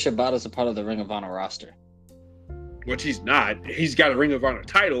 Especially if Shibata's a part of the Ring of Honor roster. Which he's not. He's got a Ring of Honor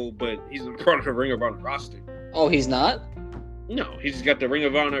title, but he's a part of the Ring of Honor roster. Oh, he's not? No, he's got the Ring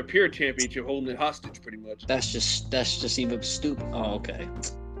of Honor Pure Championship holding it hostage pretty much. That's just even stupid. Oh, okay.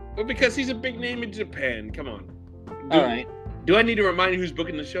 Well, because he's a big name in Japan. Come on. All right. Do I need to remind you who's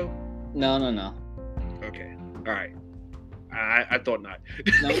booking the show? No. Okay. All right. I thought not.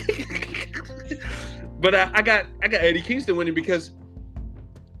 No. But I got Eddie Kingston winning because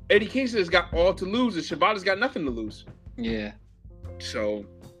Eddie Kingston has got all to lose and Shibata's got nothing to lose. Yeah. So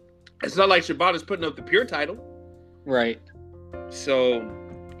it's not like Shibata's putting up the Pure title. Right. So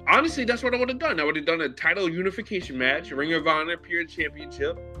honestly, that's what I would have done. I would have done a title unification match, Ring of Honor Pure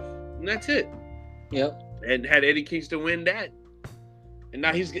Championship, and that's it. Yep. And had Eddie Kingston win that. And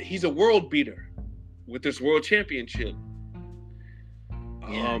now he's a world beater with this world championship.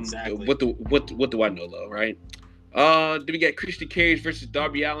 Yeah, exactly. What do I know though, right? Do we get Christian Cage versus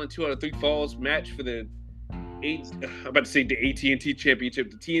Darby Allin 2 out of 3 falls match for the AT&T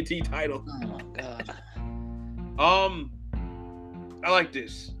Championship, the TNT title. Oh my god. I like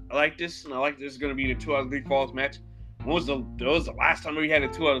this, and I like this is going to be the 2 out of 3 falls match. When was the last time we had a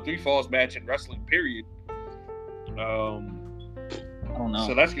 2 out of 3 falls match in wrestling? Period. I don't know.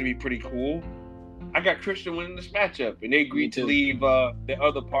 So that's going to be pretty cool. I got Christian winning this matchup, and they agreed to leave the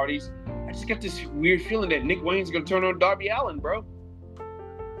other parties. I just got this weird feeling that Nick Wayne's going to turn on Darby Allin, bro.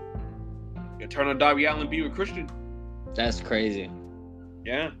 Gonna turn on Darby Allin and be with Christian. That's crazy.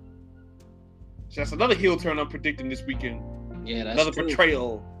 Yeah. So that's another heel turn I'm predicting this weekend. Yeah, that's another true.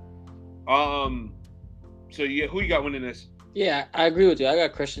 Betrayal. So yeah, who you got winning this? Yeah, I agree with you. I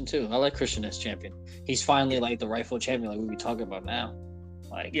got Christian too. I like Christian as champion. He's finally like the rightful champion, like we be talking about now.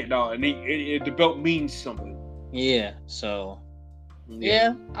 Like, yeah, no, and the belt means something. Yeah, so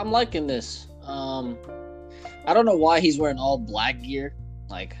yeah, I'm liking this. I don't know why he's wearing all black gear.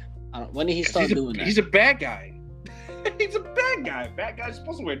 Like, when did he start doing that? He's a bad guy. He's a bad guy. Bad guy's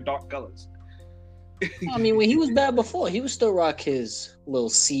supposed to wear dark colors. I mean, when he was bad before, he would still rock his little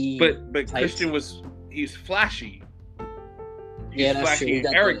C. But tights. Christian he's flashy. That's flashy true.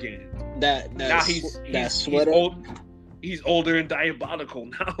 and arrogant. Now he's sweater. He's older and diabolical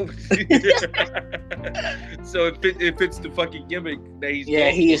now. So it fits the fucking gimmick that he's Yeah,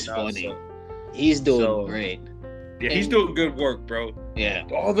 he is now, funny. so. He's doing great. Yeah, he's doing good work, bro. Yeah.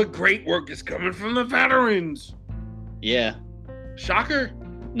 All the great work is coming from the veterans. Yeah. Shocker.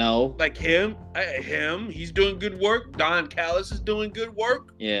 No. Like him, he's doing good work. Don Callis is doing good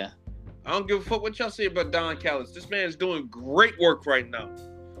work. Yeah. I don't give a fuck what y'all say about Don Callis. This man is doing great work right now.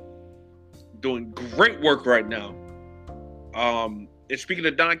 And speaking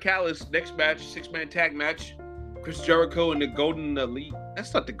of Don Callis, next match, 6-man tag match, Chris Jericho and the Golden Elite.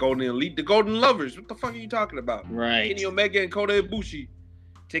 That's not the Golden Elite, the Golden Lovers. What the fuck are you talking about? Right. Kenny Omega and Kota Ibushi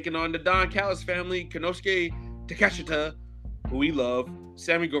taking on the Don Callis family, Konosuke Takeshita, who we love,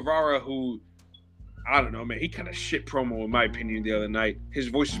 Sammy Guevara, who, I don't know, man, he kind of shit promo in my opinion the other night. His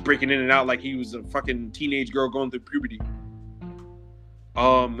voice is breaking in and out like he was a fucking teenage girl going through puberty.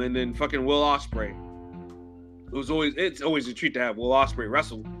 And then fucking Will Ospreay. It's always a treat to have Will Ospreay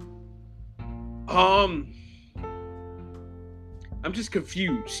wrestle. I'm just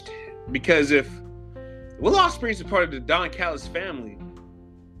confused because if Will Ospreay is a part of the Don Callis family,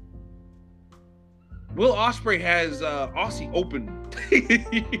 Will Ospreay has Aussie Open,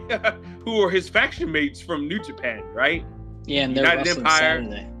 who are his faction mates from New Japan, right? Yeah, and they're United wrestling Empire,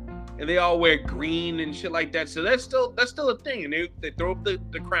 Saturday. and they all wear green and shit like that. So that's still a thing, and they throw up the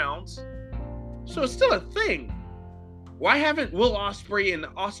crowns. So it's still a thing. Why haven't Will Ospreay and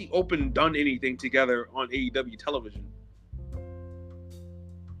Aussie Open done anything together on AEW television?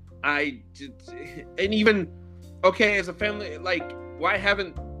 And even, okay, as a family, like, why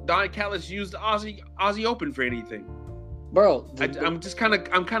haven't Don Callis used the Aussie Open for anything. Bro, I'm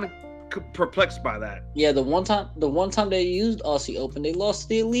kind of perplexed by that. Yeah, the one time they used Aussie Open, they lost to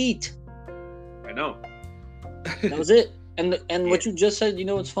the Elite. I know. That was it. And what you just said, you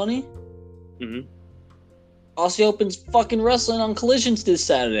know what's funny? Mm-hmm. Aussie Open's fucking wrestling on Collisions this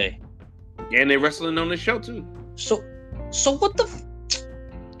Saturday. Yeah, and they're wrestling on this show too. So what the?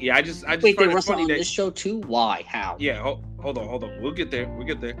 Yeah, I just Wait, find they it wrestle funny on that this show too? Why? How? Yeah, hold on. We'll get there.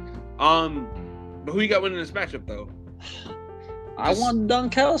 But who you got winning this matchup though? I want Don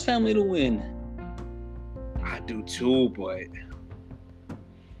Callis family to win. I do too, but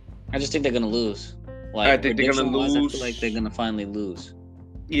I just think they're gonna lose. Like, I think they're gonna lose. I feel like they're gonna finally lose.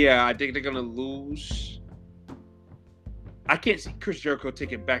 Yeah, I think they're gonna lose. I can't see Chris Jericho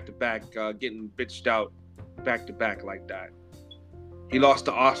taking back-to-back, getting bitched out back-to-back like that. He lost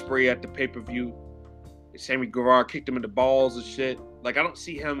to Ospreay at the pay-per-view. Sammy Guevara kicked him in the balls and shit. Like, I don't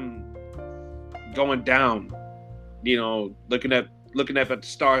see him going down. You know, looking up at the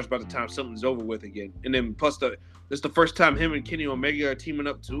stars by the time something's over with again. And then plus this is the first time him and Kenny Omega are teaming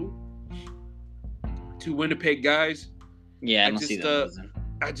up too. Two Winnipeg guys. Yeah, I don't see that losing.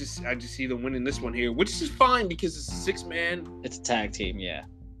 I just see them winning this one here, which is fine because it's a 6-man. It's a tag team, yeah.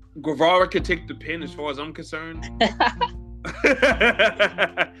 Guevara could take the pin as far as I'm concerned.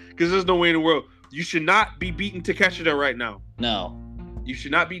 Because there's no way in the world. You should not be beating Takeshita right now. No. You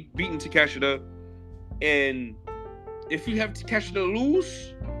should not be beating Takeshita. And if you have Takeshita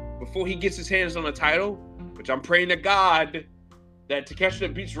lose before he gets his hands on the title, which I'm praying to God that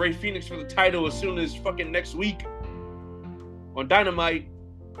Takeshita beats Rey Fenix for the title as soon as fucking next week on Dynamite.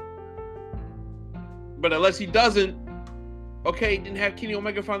 But unless he doesn't, okay, then have Kenny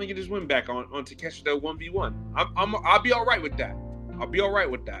Omega finally get his win back on Takeshita 1v1. I'll be all right with that.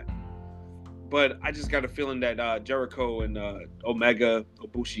 But I just got a feeling that Jericho and Omega,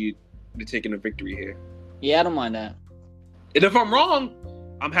 Ibushi, they're taking a victory here. Yeah, I don't mind that. And if I'm wrong,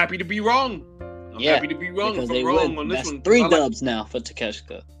 I'm happy to be wrong. I'm happy to be wrong if I'm wrong on this one. 3 dubs now for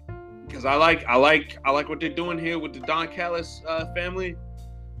Takeshita. Because I like what they're doing here with the Don Callis family.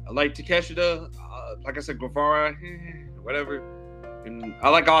 I like Takeshita. Like I said, Guevara, whatever. And I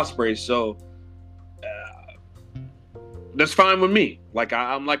like Ospreay, so that's fine with me. Like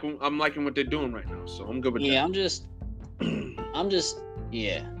I'm liking what they're doing right now, so I'm good with that. Yeah, I'm just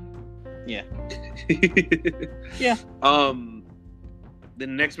yeah. Yeah. The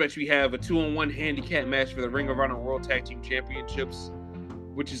next match we have a 2-on-1 handicap match for the Ring of Honor World Tag Team Championships,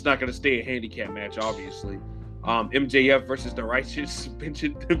 which is not going to stay a handicap match, obviously. MJF versus the Righteous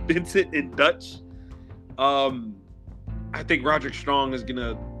Vincent and Dutch. I think Roderick Strong is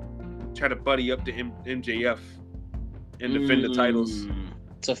gonna try to buddy up to MJF and defend the titles.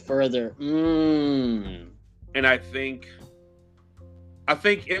 To further. And I think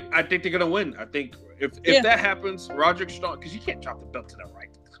they're gonna win. I think if that happens, Roderick Strong, because you can't drop the belt to the right.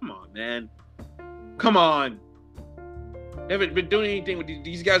 Come on, man. Come on. They haven't been doing anything with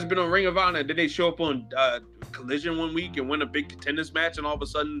these guys. Have been on Ring of Honor. Then they show up on Collision one week and win a big contenders match, and all of a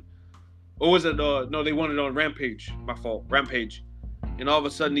sudden, or was it? No, they won it on Rampage. My fault. Rampage. And all of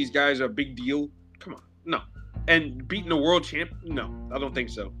a sudden, these guys are a big deal. Come on, no. And beating the world champ? No, I don't think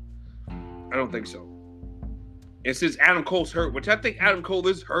so. And since Adam Cole's hurt, which I think Adam Cole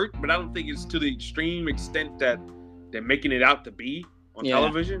is hurt, but I don't think it's to the extreme extent that they're making it out to be on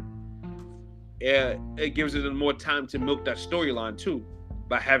television. It gives it more time to milk that storyline too,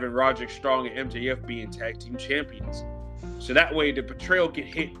 by having Roderick Strong and MJF being tag team champions. So that way the betrayal can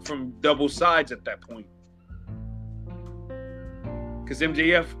hit from double sides at that point. Because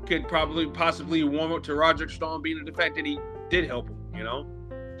MJF could possibly warm up to Roderick Strong being the fact that he did help him, you know?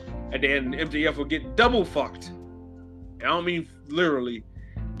 And then MJF will get double fucked. And I don't mean literally,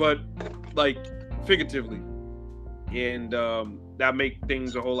 but like figuratively. And that make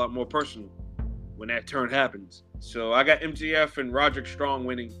things a whole lot more personal when that turn happens. So I got MJF and Roderick Strong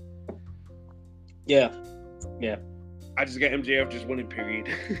winning. Yeah. I just got MJF just winning, period.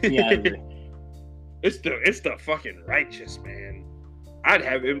 Yeah, I agree. It's the fucking Righteous, man. I'd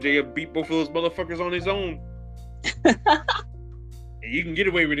have MJF beat both of those motherfuckers on his own. And you can get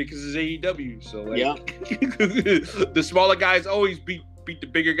away with it because it's AEW. So like, the smaller guys always beat the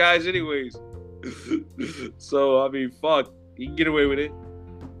bigger guys anyways. So I mean, fuck, you can get away with it.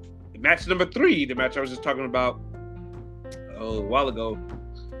 Match number 3, the match I was just talking about a while ago.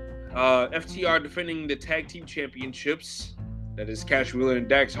 FTR defending the tag team championships. That is Cash Wheeler and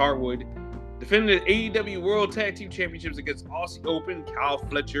Dax Harwood. Defending the AEW World Tag Team Championships against Aussie Open, Kyle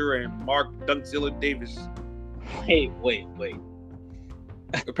Fletcher, and Mark Dunkzilla Davis. Wait.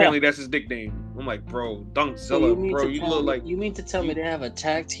 Apparently, that's his nickname. I'm like, bro, Dunkzilla, So bro. You look like you mean to tell me they have a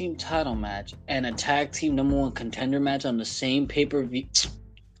tag team title match and a tag team #1 contender match on the same pay-per-view?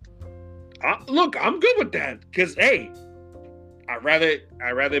 Look, I'm good with that because hey, I'd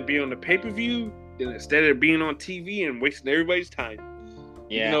rather be on the pay-per-view than instead of being on TV and wasting everybody's time.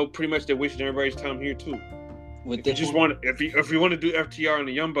 Yeah, You know, pretty much they're wasting everybody's time here too. with If you want to do FTR and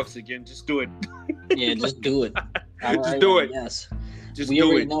the Young Bucks again, just do it. yeah, just do it. Just do it. Yes, Just we do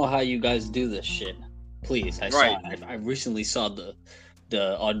already it. know how you guys do this shit. Please, I recently saw the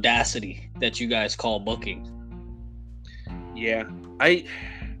audacity that you guys call booking. Yeah, I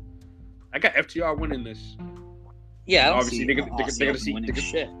got FTR winning this. Yeah, I don't Obviously, see, they're gonna see winning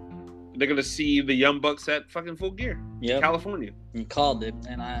shit. they're gonna see the Young Bucks at fucking Full Gear, Yep. California. You called it,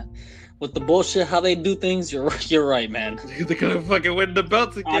 and with the bullshit how they do things, you're right, man. They're gonna fucking win the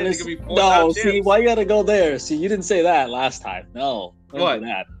belts again. Honestly, They're gonna be four-time see, champs. why you gotta go there? See, you didn't say that last time. No, don't What? do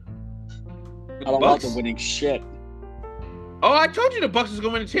that. The I don't want Bucks? them winning shit. Oh, I told you the Bucks was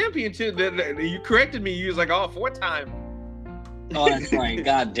gonna win the championship. You corrected me. You was like, oh, 4-time. Oh, that's right.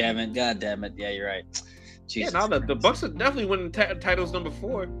 God damn it. Yeah, you're right. Jesus. Yeah, now the Bucks are definitely winning titles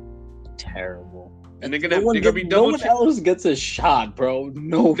 #4, Terrible. and they're gonna be double. No one else gets a shot, bro.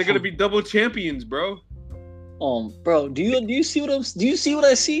 No. They're gonna be double champions, bro. Bro. Do you see what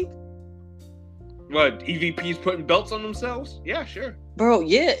I see? What, EVP's putting belts on themselves? Yeah, sure. Bro,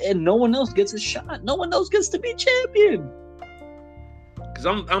 yeah, and no one else gets a shot. No one else gets to be champion. Because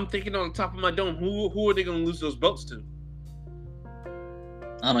I'm thinking on the top of my dome, who are they gonna lose those belts to?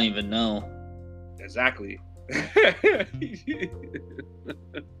 I don't even know. Exactly.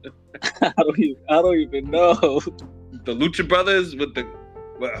 I don't even know. The Lucha Brothers with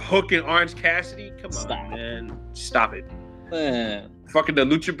Hook and Orange Cassidy? Come on, Stop. man. Stop it. Man, Fucking the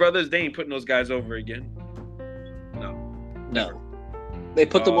Lucha Brothers, they ain't putting those guys over again. no. They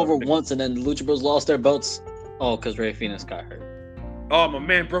put them Oh, over they- once, and then the Lucha Bros lost their belts. Oh, because Rey Fenix got hurt. Oh, my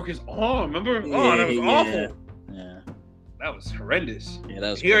man broke his arm. Remember? Oh, that was awful. Yeah, That was horrendous. yeah,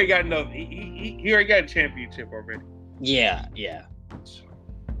 that was. He already got enough. He already got a championship already. Yeah. So,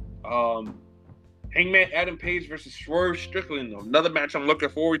 Hangman Adam Page versus Swerve Strickland. Another match I'm looking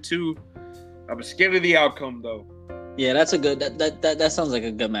forward to. I'm scared of the outcome though. Yeah, that's a good. That sounds like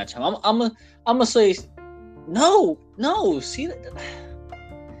a good match. I'm gonna say, no. See that?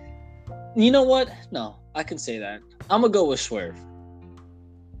 You know what? No, I can say that. I'm gonna go with Swerve.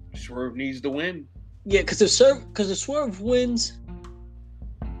 Swerve needs to win. Yeah, because if Swerve wins,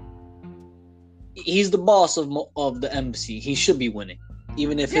 he's the boss of the MC. He should be winning,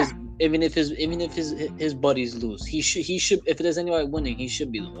 even if his buddies lose. He should. If there's anybody winning, he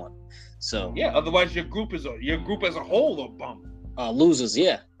should be the one. So Yeah. Otherwise, your group as a whole will bump. loses.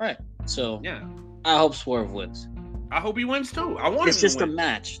 Yeah, right. So Yeah. I hope Swerve wins. I hope he wins too. I want It's him just to a win.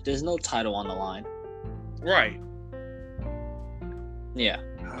 match. There's no title on the line. Right. Yeah.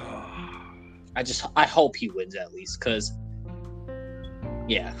 I hope he wins at least, because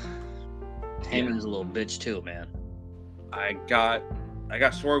yeah, Heyman's a little bitch too, man. I got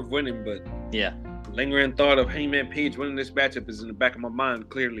Swerve winning, but Yeah. lingering thought of Hangman Page winning this matchup is in the back of my mind,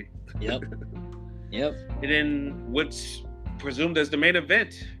 clearly. Yep. Yep. And then what's presumed as the main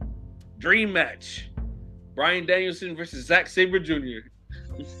event, dream match, Bryan Danielson versus Zack Sabre Jr.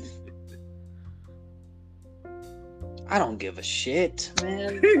 I don't give a shit,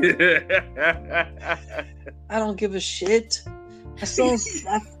 man. I don't give a shit.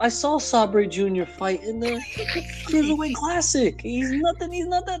 I saw Sabre Jr. fight in the Cruiserweight Classic. He's nothing. He's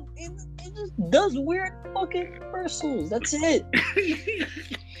not that. He just does weird fucking reversals. That's it.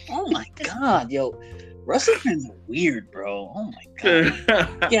 Oh my god, yo, wrestling fans are weird, bro. Oh my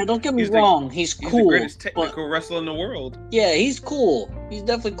god. Yeah, don't get me wrong. He's cool. He's the greatest but technical wrestler in the world. yeah, he's cool. He's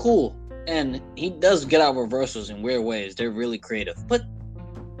definitely cool, and he does get out reversals in weird ways. They're really creative. But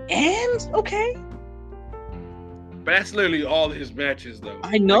okay. But that's literally all his matches, though.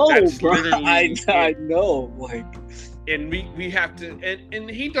 I know, Like, that's bro. literally I it. know. Like, And we have to, and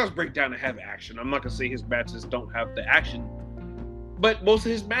he does break down and have action. I'm not gonna say his matches don't have the action, but most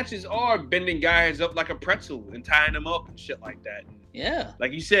of his matches are bending guys up like a pretzel and tying them up and shit like that. And yeah,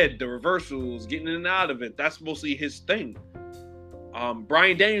 like you said, the reversals, getting in and out of it, that's mostly his thing.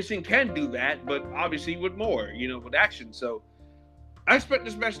 Bryan Danielson can do that, but obviously with more, with action. So I expect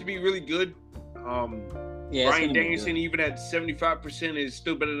this match to be really good. yeah. Bryan Danielson, even at 75%, is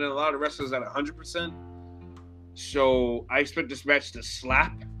still better than a lot of wrestlers at 100%. So I expect this match to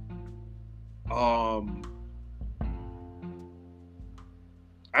slap.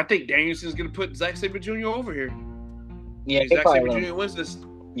 I think Danielson's gonna put Zack Sabre Jr. over here. Yeah, Zack Sabre Jr. wins this.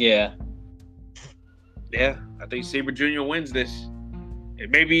 Yeah. Yeah, I think Sabre Jr. wins this,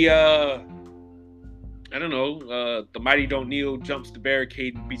 maybe I don't know. The Mighty Don't Kneel jumps the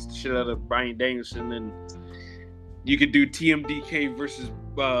barricade and beats the shit out of Bryan Danielson, and you could do TMDK versus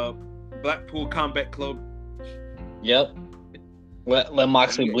Blackpool Combat Club. Yep. Let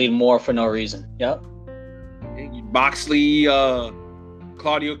Moxley bleed more for no reason. Yep. Moxley,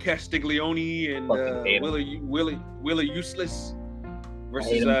 Claudio Castiglione, and Willa Useless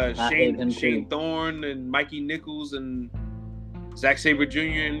versus Shane Thorne and Mikey Nichols and Zack Sabre Jr.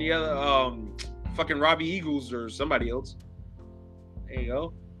 and the other fucking Robbie Eagles or somebody else. There you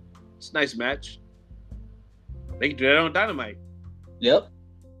go. It's a nice match. They can do that on Dynamite. Yep.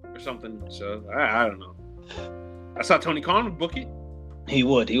 Or something. So I don't know. I saw Tony Khan would book it. He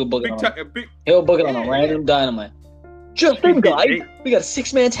would. He would book it on a random Dynamite. Just think, guys. We got a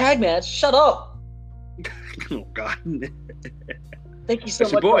 6-man tag match. Shut up. Oh God. Thank you so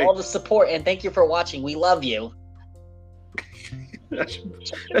much for all the support, and thank you for watching. We love you.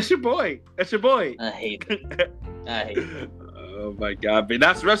 That's your boy. I hate it. Oh my God, but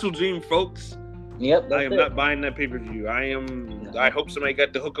that's WrestleDream, folks. Yep. I am not buying that pay-per-view. I hope somebody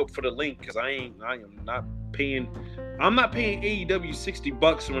got the hookup for the link because I am not paying. I'm not paying AEW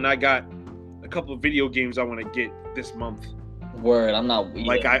 $60 when I got a couple of video games I want to get this month. Word, I'm not. Yeah.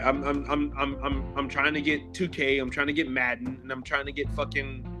 Like I'm trying to get 2K. I'm trying to get Madden, and I'm trying to get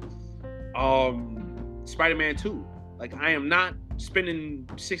fucking Spider-Man 2. Like I am not spending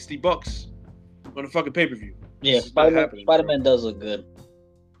 $60 on a fucking pay-per-view. Yeah, Spider-Man does look good.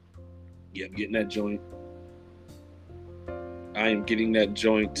 Yeah, I'm getting that joint. I am getting that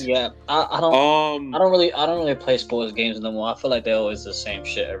joint. Yeah, I don't really play sports games no more. I feel like they're always the same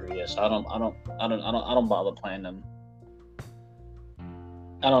shit every year. So I don't bother playing them.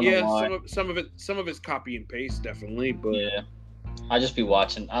 I don't know why. some of it's copy and paste, definitely, but yeah, I just be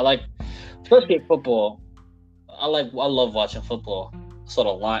watching. I like, especially football. I love watching football. So the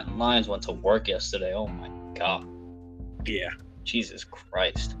Lions went to work yesterday. Oh my God. Yeah. Jesus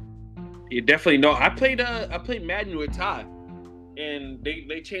Christ. You definitely know. I played Madden with Ty, and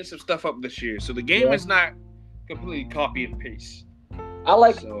they changed some stuff up this year. So the game is not completely copy and paste. I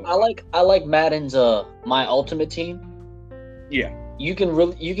like Madden's My Ultimate Team. Yeah. You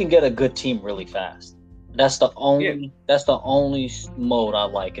can get a good team really fast. That's the only mode I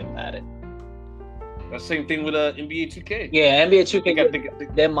like in Madden. That's the same thing with NBA 2K. Yeah, NBA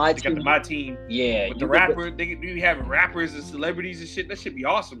 2K. They're my team. Got my team. Yeah, with the rapper, they have rappers and celebrities and shit. That should be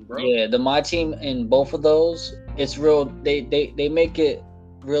awesome, bro. Yeah, my team in both of those, it's real. They make it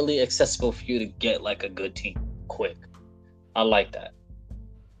really accessible for you to get like a good team quick. I like that.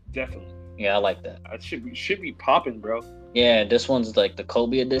 Definitely. Yeah, I like that. That should be popping, bro. Yeah, this one's like the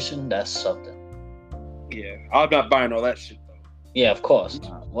Kobe edition. That's something. Yeah, I'm not buying all that shit though. Yeah, of course.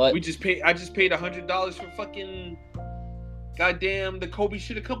 What? I just paid $100 for fucking goddamn the Kobe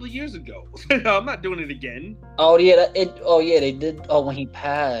shit a couple of years ago. I'm not doing it again. Oh yeah, they did. Oh, when he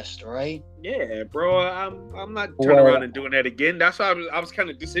passed, right? Yeah, bro. I'm not turning around and doing that again. That's why I was kind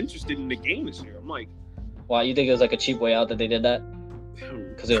of disinterested in the game this year. I'm like, wow, you think it was like a cheap way out that they did that?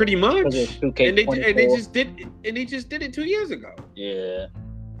 Pretty much. And they just did it 2 years ago. Yeah.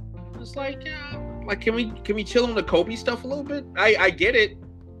 It's like, can we chill on the Kobe stuff a little bit? I get it.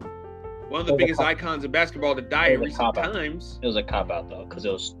 One of the biggest icons of basketball to die in recent times. It was a cop out though, because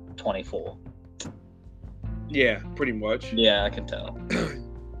it was 24. Yeah, pretty much. Yeah, I can tell.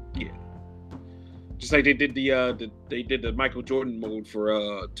 Yeah. Just like they did the Michael Jordan mode for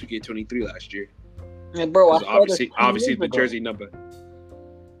 2K23 last year. Yeah, bro. Obviously the jersey number.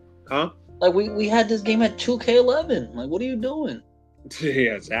 Huh? Like we had this game at 2K11. Like, what are you doing?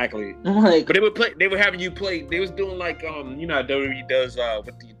 Yeah, exactly. Like, but they were having you play. They was doing like you know how WWE does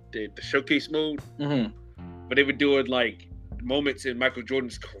with the showcase mode. Mm-hmm. But they were doing like moments in Michael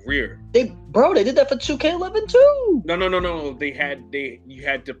Jordan's career. They did that for 2K11 too. No. You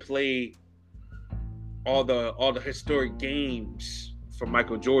had to play all the historic games for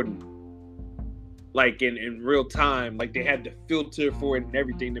Michael Jordan. Like in real time, like they had to filter for it and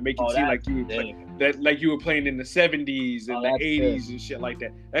everything to make it seem like you were playing in the 70s and the 80s and shit like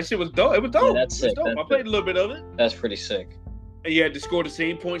that. That shit was dope. It was dope. Yeah, that's sick. Dope. I played a little bit of it. That's pretty sick. And you had to score the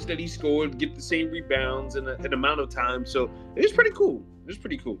same points that he scored, get the same rebounds in an amount of time. So it was pretty cool.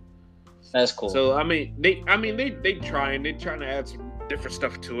 That's cool. So they trying to add some different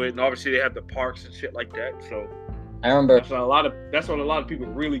stuff to it, and obviously they have the parks and shit like that. So I remember that's what a lot of people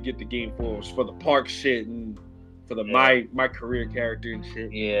really get the game for, was for the park shit and for the my career character and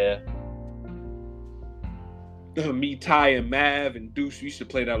shit. Yeah. Me, Ty, and Mav and Deuce used to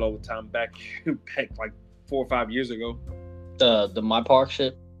play that all the time back like 4 or 5 years ago. The My Park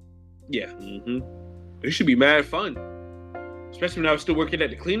shit. Yeah. Mm-hmm. It should be mad fun. especially when I was still working at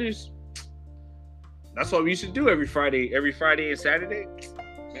the cleaners. That's all we used to do every Friday and Saturday.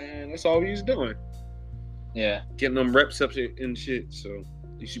 Man, that's all we was doing. Yeah. Getting them reps up and shit. So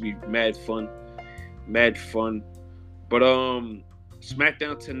it should be mad fun. But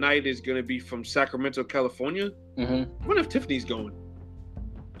SmackDown tonight is gonna be from Sacramento, California. Mm-hmm. I wonder if Tiffany's going.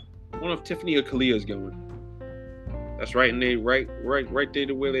 I wonder if Tiffany or Kalia's going. That's right in there, right there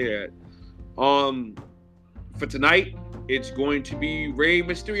to where they're at. For tonight, it's going to be Rey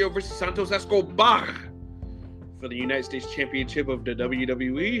Mysterio versus Santos Escobar for the United States Championship of the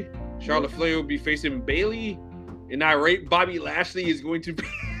WWE. Charlotte Flair will be facing Bayley, and irate Bobby Lashley is going to be.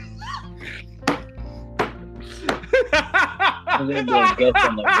 I'm gonna be a guest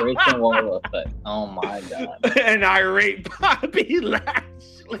on the Grayson Waller effect. Oh my god! An irate Bobby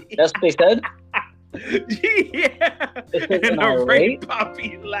Lashley. That's what they said. Yeah, and irate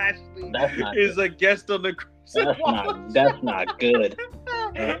Bobby Lashley is a guest on the Grayson Waller. That's not good.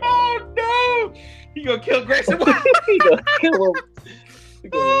 Oh no! He gonna kill Grayson Waller. He gonna kill him.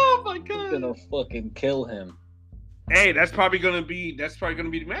 Oh my god! He's gonna fucking kill him. Hey, that's probably gonna be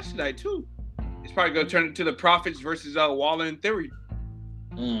the match tonight too. It's probably gonna turn into the Profits versus Waller and Theory.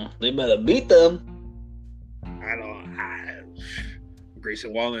 They better beat them.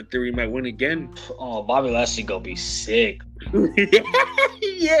 Grayson Waller and Theory might win again. Oh, Bobby Lashley gonna be sick.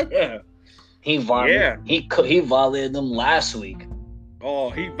 Yeah. He violated them last week. Oh,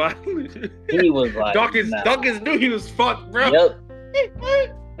 he violated. He was like, Dawkins knew he was fucked, bro. Yep.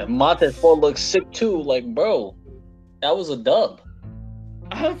 And Montez Ford looked sick too. Like, bro, that was a dub.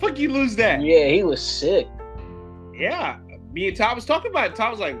 How the fuck you lose that? Yeah, he was sick. Yeah. Me and Tom was talking about it. Tom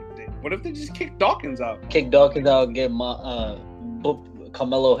was like, what if they just kick Dawkins out? Get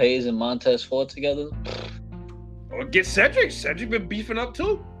Carmelo Hayes and Montez Ford together. Or get Cedric. Cedric been beefing up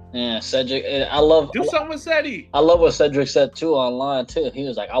too. Yeah, Cedric. Do something with Cedric. I love what Cedric said too online too. He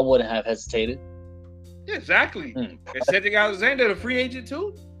was like, I wouldn't have hesitated. Yeah, exactly. And Cedric Alexander, the free agent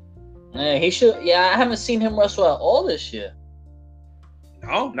too. Man, he should. Yeah, I haven't seen him wrestle at all this year.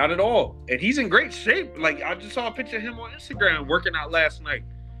 No, not at all. And he's in great shape. Like, I just saw a picture of him on Instagram working out last night.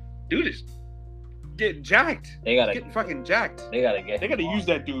 Dude is getting jacked. Getting fucking jacked. They gotta use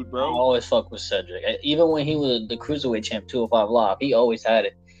that dude, bro. I always fuck with Cedric. Even when he was the Cruiserweight champ 205 Live, he always had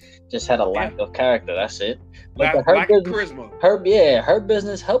it. Just had a lack of character. That's it. Lack of charisma. Her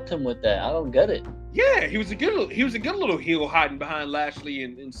business helped him with that. I don't get it. Yeah, he was a good little heel hiding behind Lashley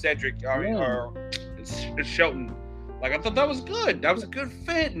and Cedric or Shelton. Like, I thought that was good. That was a good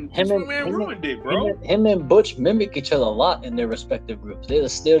fit, and ruined it, bro. Him and Butch mimic each other a lot in their respective groups. They're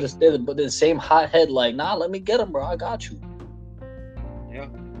the same hothead. Like, nah, let me get him, bro. I got you. Yeah.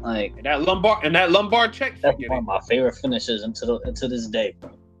 Like, and that lumbar check. That's one of my favorite finishes into this day,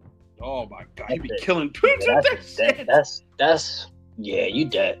 bro. Oh my god, he be killing dudes with that shit. That's you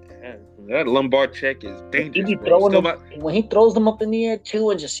dead. Yeah, that lumbar check is dangerous. He be throwing them when he throws them up in the air too,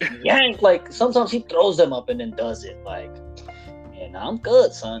 and just yank. Like, sometimes he throws them up and then does it. Like, yeah, I'm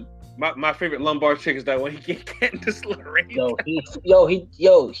good, son. My favorite lumbar check is that when he get Candice LeRae.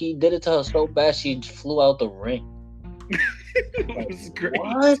 He did it to her so bad she flew out the ring. It was great.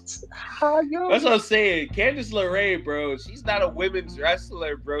 What? How, yo? That's what I'm saying. Candice LeRae, bro, she's not a women's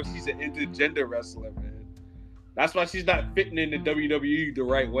wrestler, bro. She's an intergender wrestler, man. That's why she's not fitting in the WWE the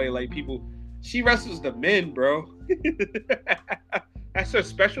right way. Like, she wrestles the men, bro. That's her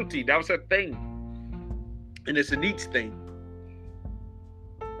specialty. That was her thing. And it's a neat thing.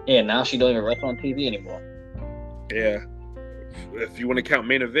 Yeah, now she don't even wrestle on TV anymore. Yeah. If you want to count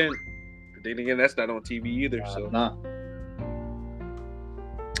main event, then again, that's not on TV either. So nah.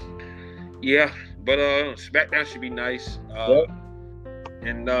 Yeah, but SmackDown should be nice.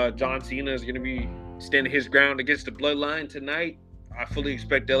 And John Cena is going to be standing his ground against the Bloodline tonight. I fully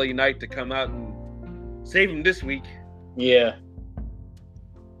expect LA Knight to come out and save him this week. Yeah.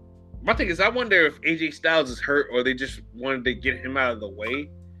 My thing is, I wonder if AJ Styles is hurt or they just wanted to get him out of the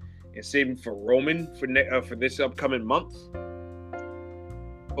way and save him for Roman for this upcoming month.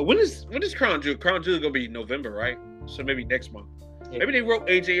 But when is Crown Jewel? Crown Jewel is going to be November, right? So maybe next month. Yeah. Maybe they wrote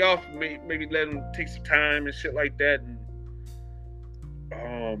AJ off, maybe let him take some time and shit like that. And,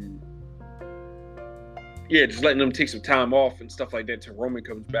 just letting them take some time off and stuff like that till Roman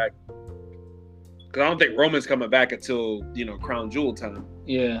comes back. Because I don't think Roman's coming back until, Crown Jewel time.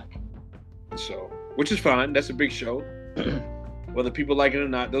 Yeah. So, which is fine. That's a big show. Whether people like it or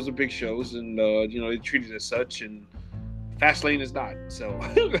not, those are big shows. And, they treat it as such. And Fastlane is not. So,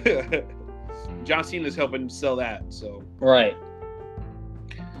 John Cena's helping sell that. So, right.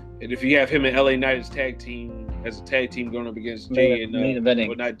 And if you have him and LA Knight as a tag team going up against Jay and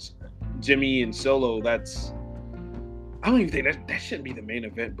not Jimmy and Solo, that's I don't even think that shouldn't be the main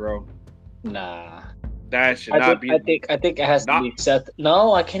event, bro. Nah. That should not be. I think it has to be Seth.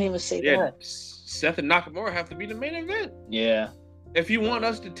 No, I can't even say that. Seth and Nakamura have to be the main event. Yeah. If you want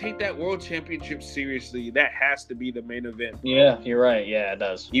us to take that world championship seriously, that has to be the main event. Bro. Yeah, you're right. Yeah, it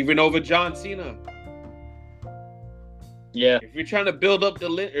does. Even over John Cena. Yeah. If you're trying to build up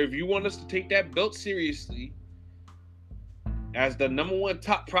if you want us to take that belt seriously as the number one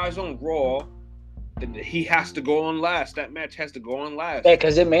top prize on Raw, then he has to go on last. That match has to go on last. Yeah,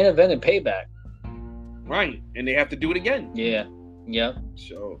 because it main event and Payback. Right, and they have to do it again. Yeah. Yep.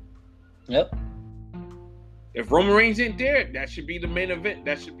 So. Yep. If Roman Reigns ain't there, that should be the main event.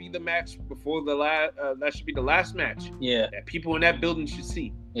 That should be the match before the last. That should be the last match. Yeah. That people in that building should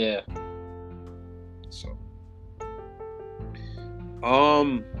see. Yeah. So.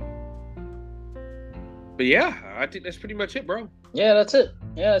 But yeah, I think that's pretty much it, bro. Yeah, that's it.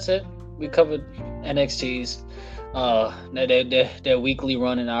 We covered NXT's their weekly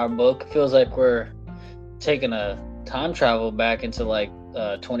run in our book. Feels like we're taking a time travel back into like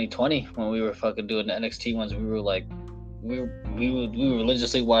 2020 when we were fucking doing the NXT ones. We were like, we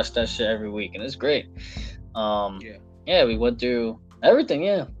religiously watched that shit every week, and it's great. Yeah, we went through everything.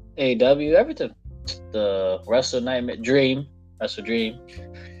 Yeah, AEW, everything. The WrestleDream,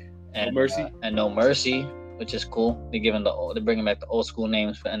 and No Mercy, and No Mercy, which is cool. They're bringing back the old school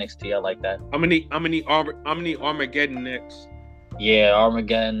names for NXT. I like that. How many Armageddon next? Yeah,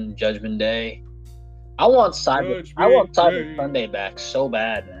 Armageddon, Judgment Day. I want Cyber Sunday back so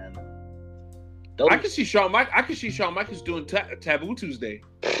bad, man. I can see Shawn Michaels doing Taboo Tuesday.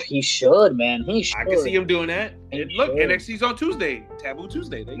 He should, man. He should. I can see him doing that. Look, NXT's on Tuesday. Taboo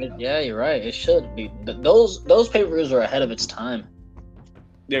Tuesday. Yeah, you're right. It should be. Those pay-per-views were ahead of its time.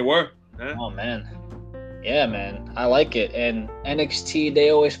 They were. Huh? Oh man. Yeah, man. I like it. And NXT, they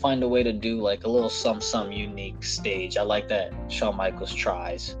always find a way to do like a little some unique stage. I like that Shawn Michaels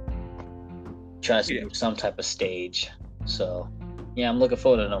tries to do some type of stage. So yeah, I'm looking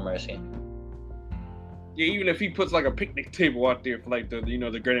forward to No Mercy. Yeah, even if he puts like a picnic table out there for like the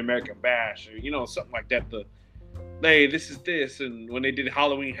Great American Bash or something like that. Hey, this is this, and when they did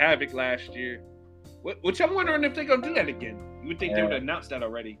Halloween Havoc last year, which I'm wondering if they're gonna do that again. You would think they would announce that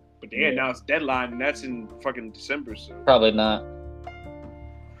already, but they announced deadline, and that's in fucking December. So probably not.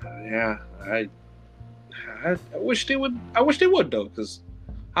 Yeah, I wish they would. I wish they would though, because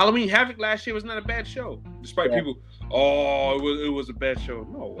Halloween Havoc last year was not a bad show, despite people. Oh, it was a bad show.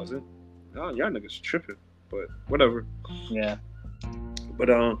 No, it wasn't. Oh, y'all niggas tripping, but whatever. Yeah. But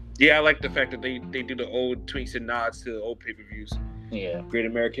I like the fact that they do the old tweaks and nods to the old pay-per-views. Yeah. Great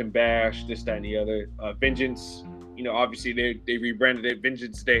American Bash, this, that, and the other. Vengeance, obviously they rebranded it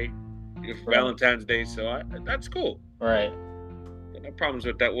Vengeance Day for Valentine's Day, so that's cool. Right. No problems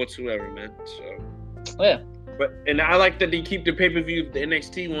with that whatsoever, man. So. Yeah. And I like that they keep the pay-per-view, the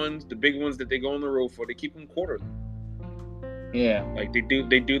NXT ones, the big ones that they go on the road for. They keep them quarterly. Yeah. Like they do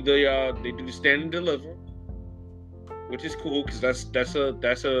the stand and deliver, which is cool because that's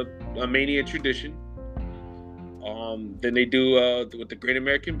a Mania tradition. Then they do with the Great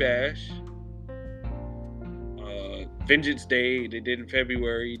American Bash, Vengeance Day they did in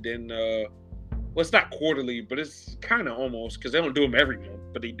February. Then it's not quarterly, but it's kind of almost because they don't do them every month,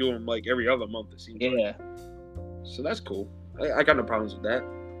 but they do them like every other month. It seems. Yeah. Like. So that's cool. I got no problems with that.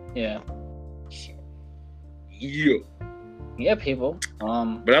 Yeah. So, yeah. Yeah, people.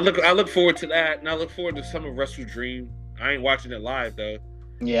 But I look forward to that, and I look forward to some of WrestleDream. I ain't watching it live though.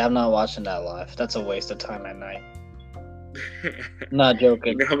 Yeah, I'm not watching that live. That's a waste of time at night. Not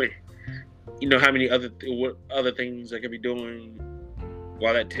joking. You know how many other things I could be doing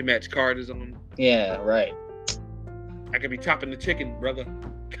while that 10-match card is on? Yeah, right. I could be chopping the chicken, brother.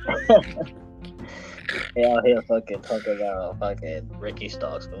 They out here fucking talking about fucking Ricky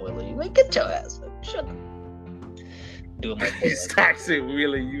Starks and Willie. Like, get your ass up. Shut up. Doing my thing. He's toxic,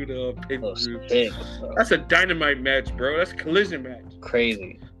 Willie. You the pay-per-view. That's a Dynamite match, bro. That's a collision match.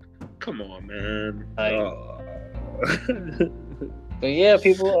 Crazy. Come on, man. But yeah,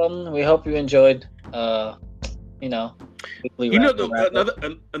 people. We hope you enjoyed. Another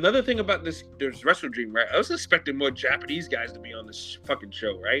thing about this, there's WrestleDream, right? I was expecting more Japanese guys to be on this fucking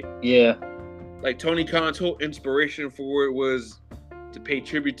show, right? Yeah. Like Tony Khan's whole inspiration for it was to pay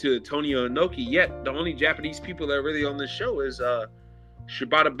tribute to Tony Inoki. Yet the only Japanese people that are really on this show is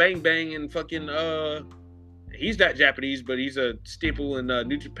Shibata Bang Bang and fucking he's not Japanese, but he's a staple in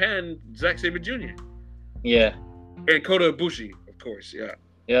New Japan, Zack Sabre Jr. Yeah. And Kota Ibushi, of course, yeah.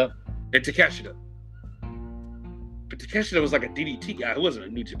 Yeah. And Takeshita. But Takeshita was like a DDT guy. He wasn't a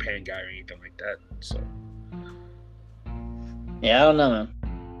New Japan guy or anything like that. So yeah, I don't know, man.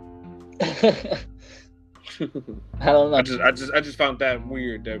 I don't know. I just found that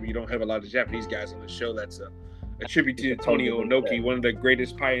weird that you don't have a lot of Japanese guys on the show. That's a tribute to Tony Onoki, one of the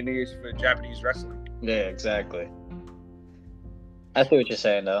greatest pioneers for Japanese wrestling. Yeah, exactly. I see what you're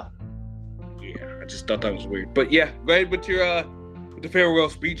saying, though. Yeah, I just thought that was weird. But yeah, go ahead with your with the farewell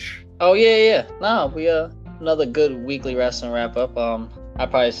speech. Oh yeah. No, we another good weekly wrestling wrap up.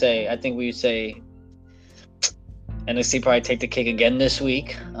 I think we would say NXT probably take the cake again this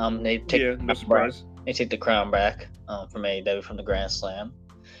week. They take no surprise. They take the crown back from AEW from the Grand Slam.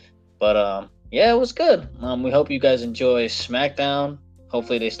 But yeah, it was good. We hope you guys enjoy SmackDown.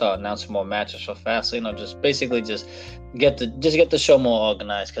 Hopefully they start announcing more matches for Wrasslin. Just basically get the show more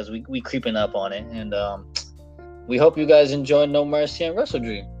organized because we creeping up on it. And we hope you guys enjoy No Mercy and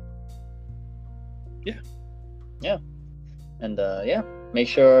WrestleDream. Yeah. And make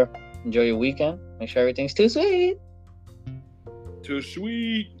sure enjoy your weekend. Make sure everything's too sweet. Too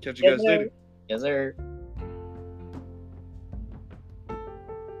sweet. Catch you guys later. Yes, sir.